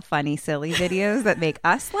little funny, silly videos that make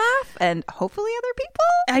us laugh and hopefully other people.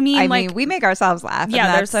 I mean, we make ourselves laugh.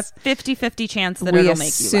 Yeah, there's a 50-50 chance that it'll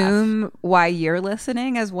make you laugh. We assume why you're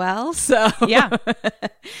listening as well. So yeah.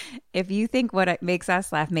 If you think what it makes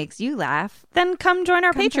us laugh makes you laugh, then come join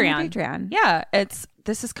our Patreon. Yeah,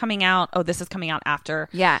 this is coming out. Oh, this is coming out after.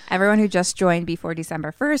 Yeah, everyone who just joined before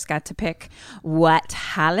December 1st got to pick what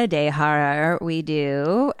holiday horror we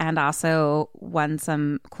do, and also won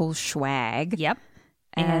some cool swag. Yep.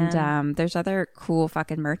 And there's other cool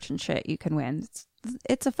fucking merch and shit you can win.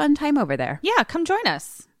 It's a fun time over there. Yeah, come join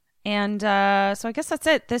us. And so I guess that's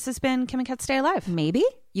it. This has been Kim and Kat Stay Alive. Maybe.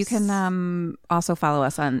 You can also follow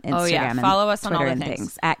us on Instagram. Oh, yeah. Follow us Twitter on all the and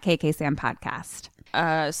things. At KKSAM Podcast.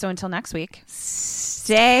 So until next week,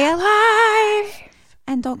 stay alive.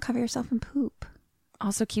 And don't cover yourself in poop.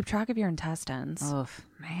 Also keep track of your intestines. Oh,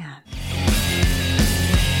 man.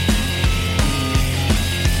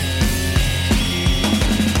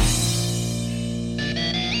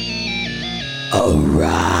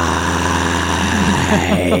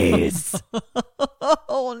 Arise.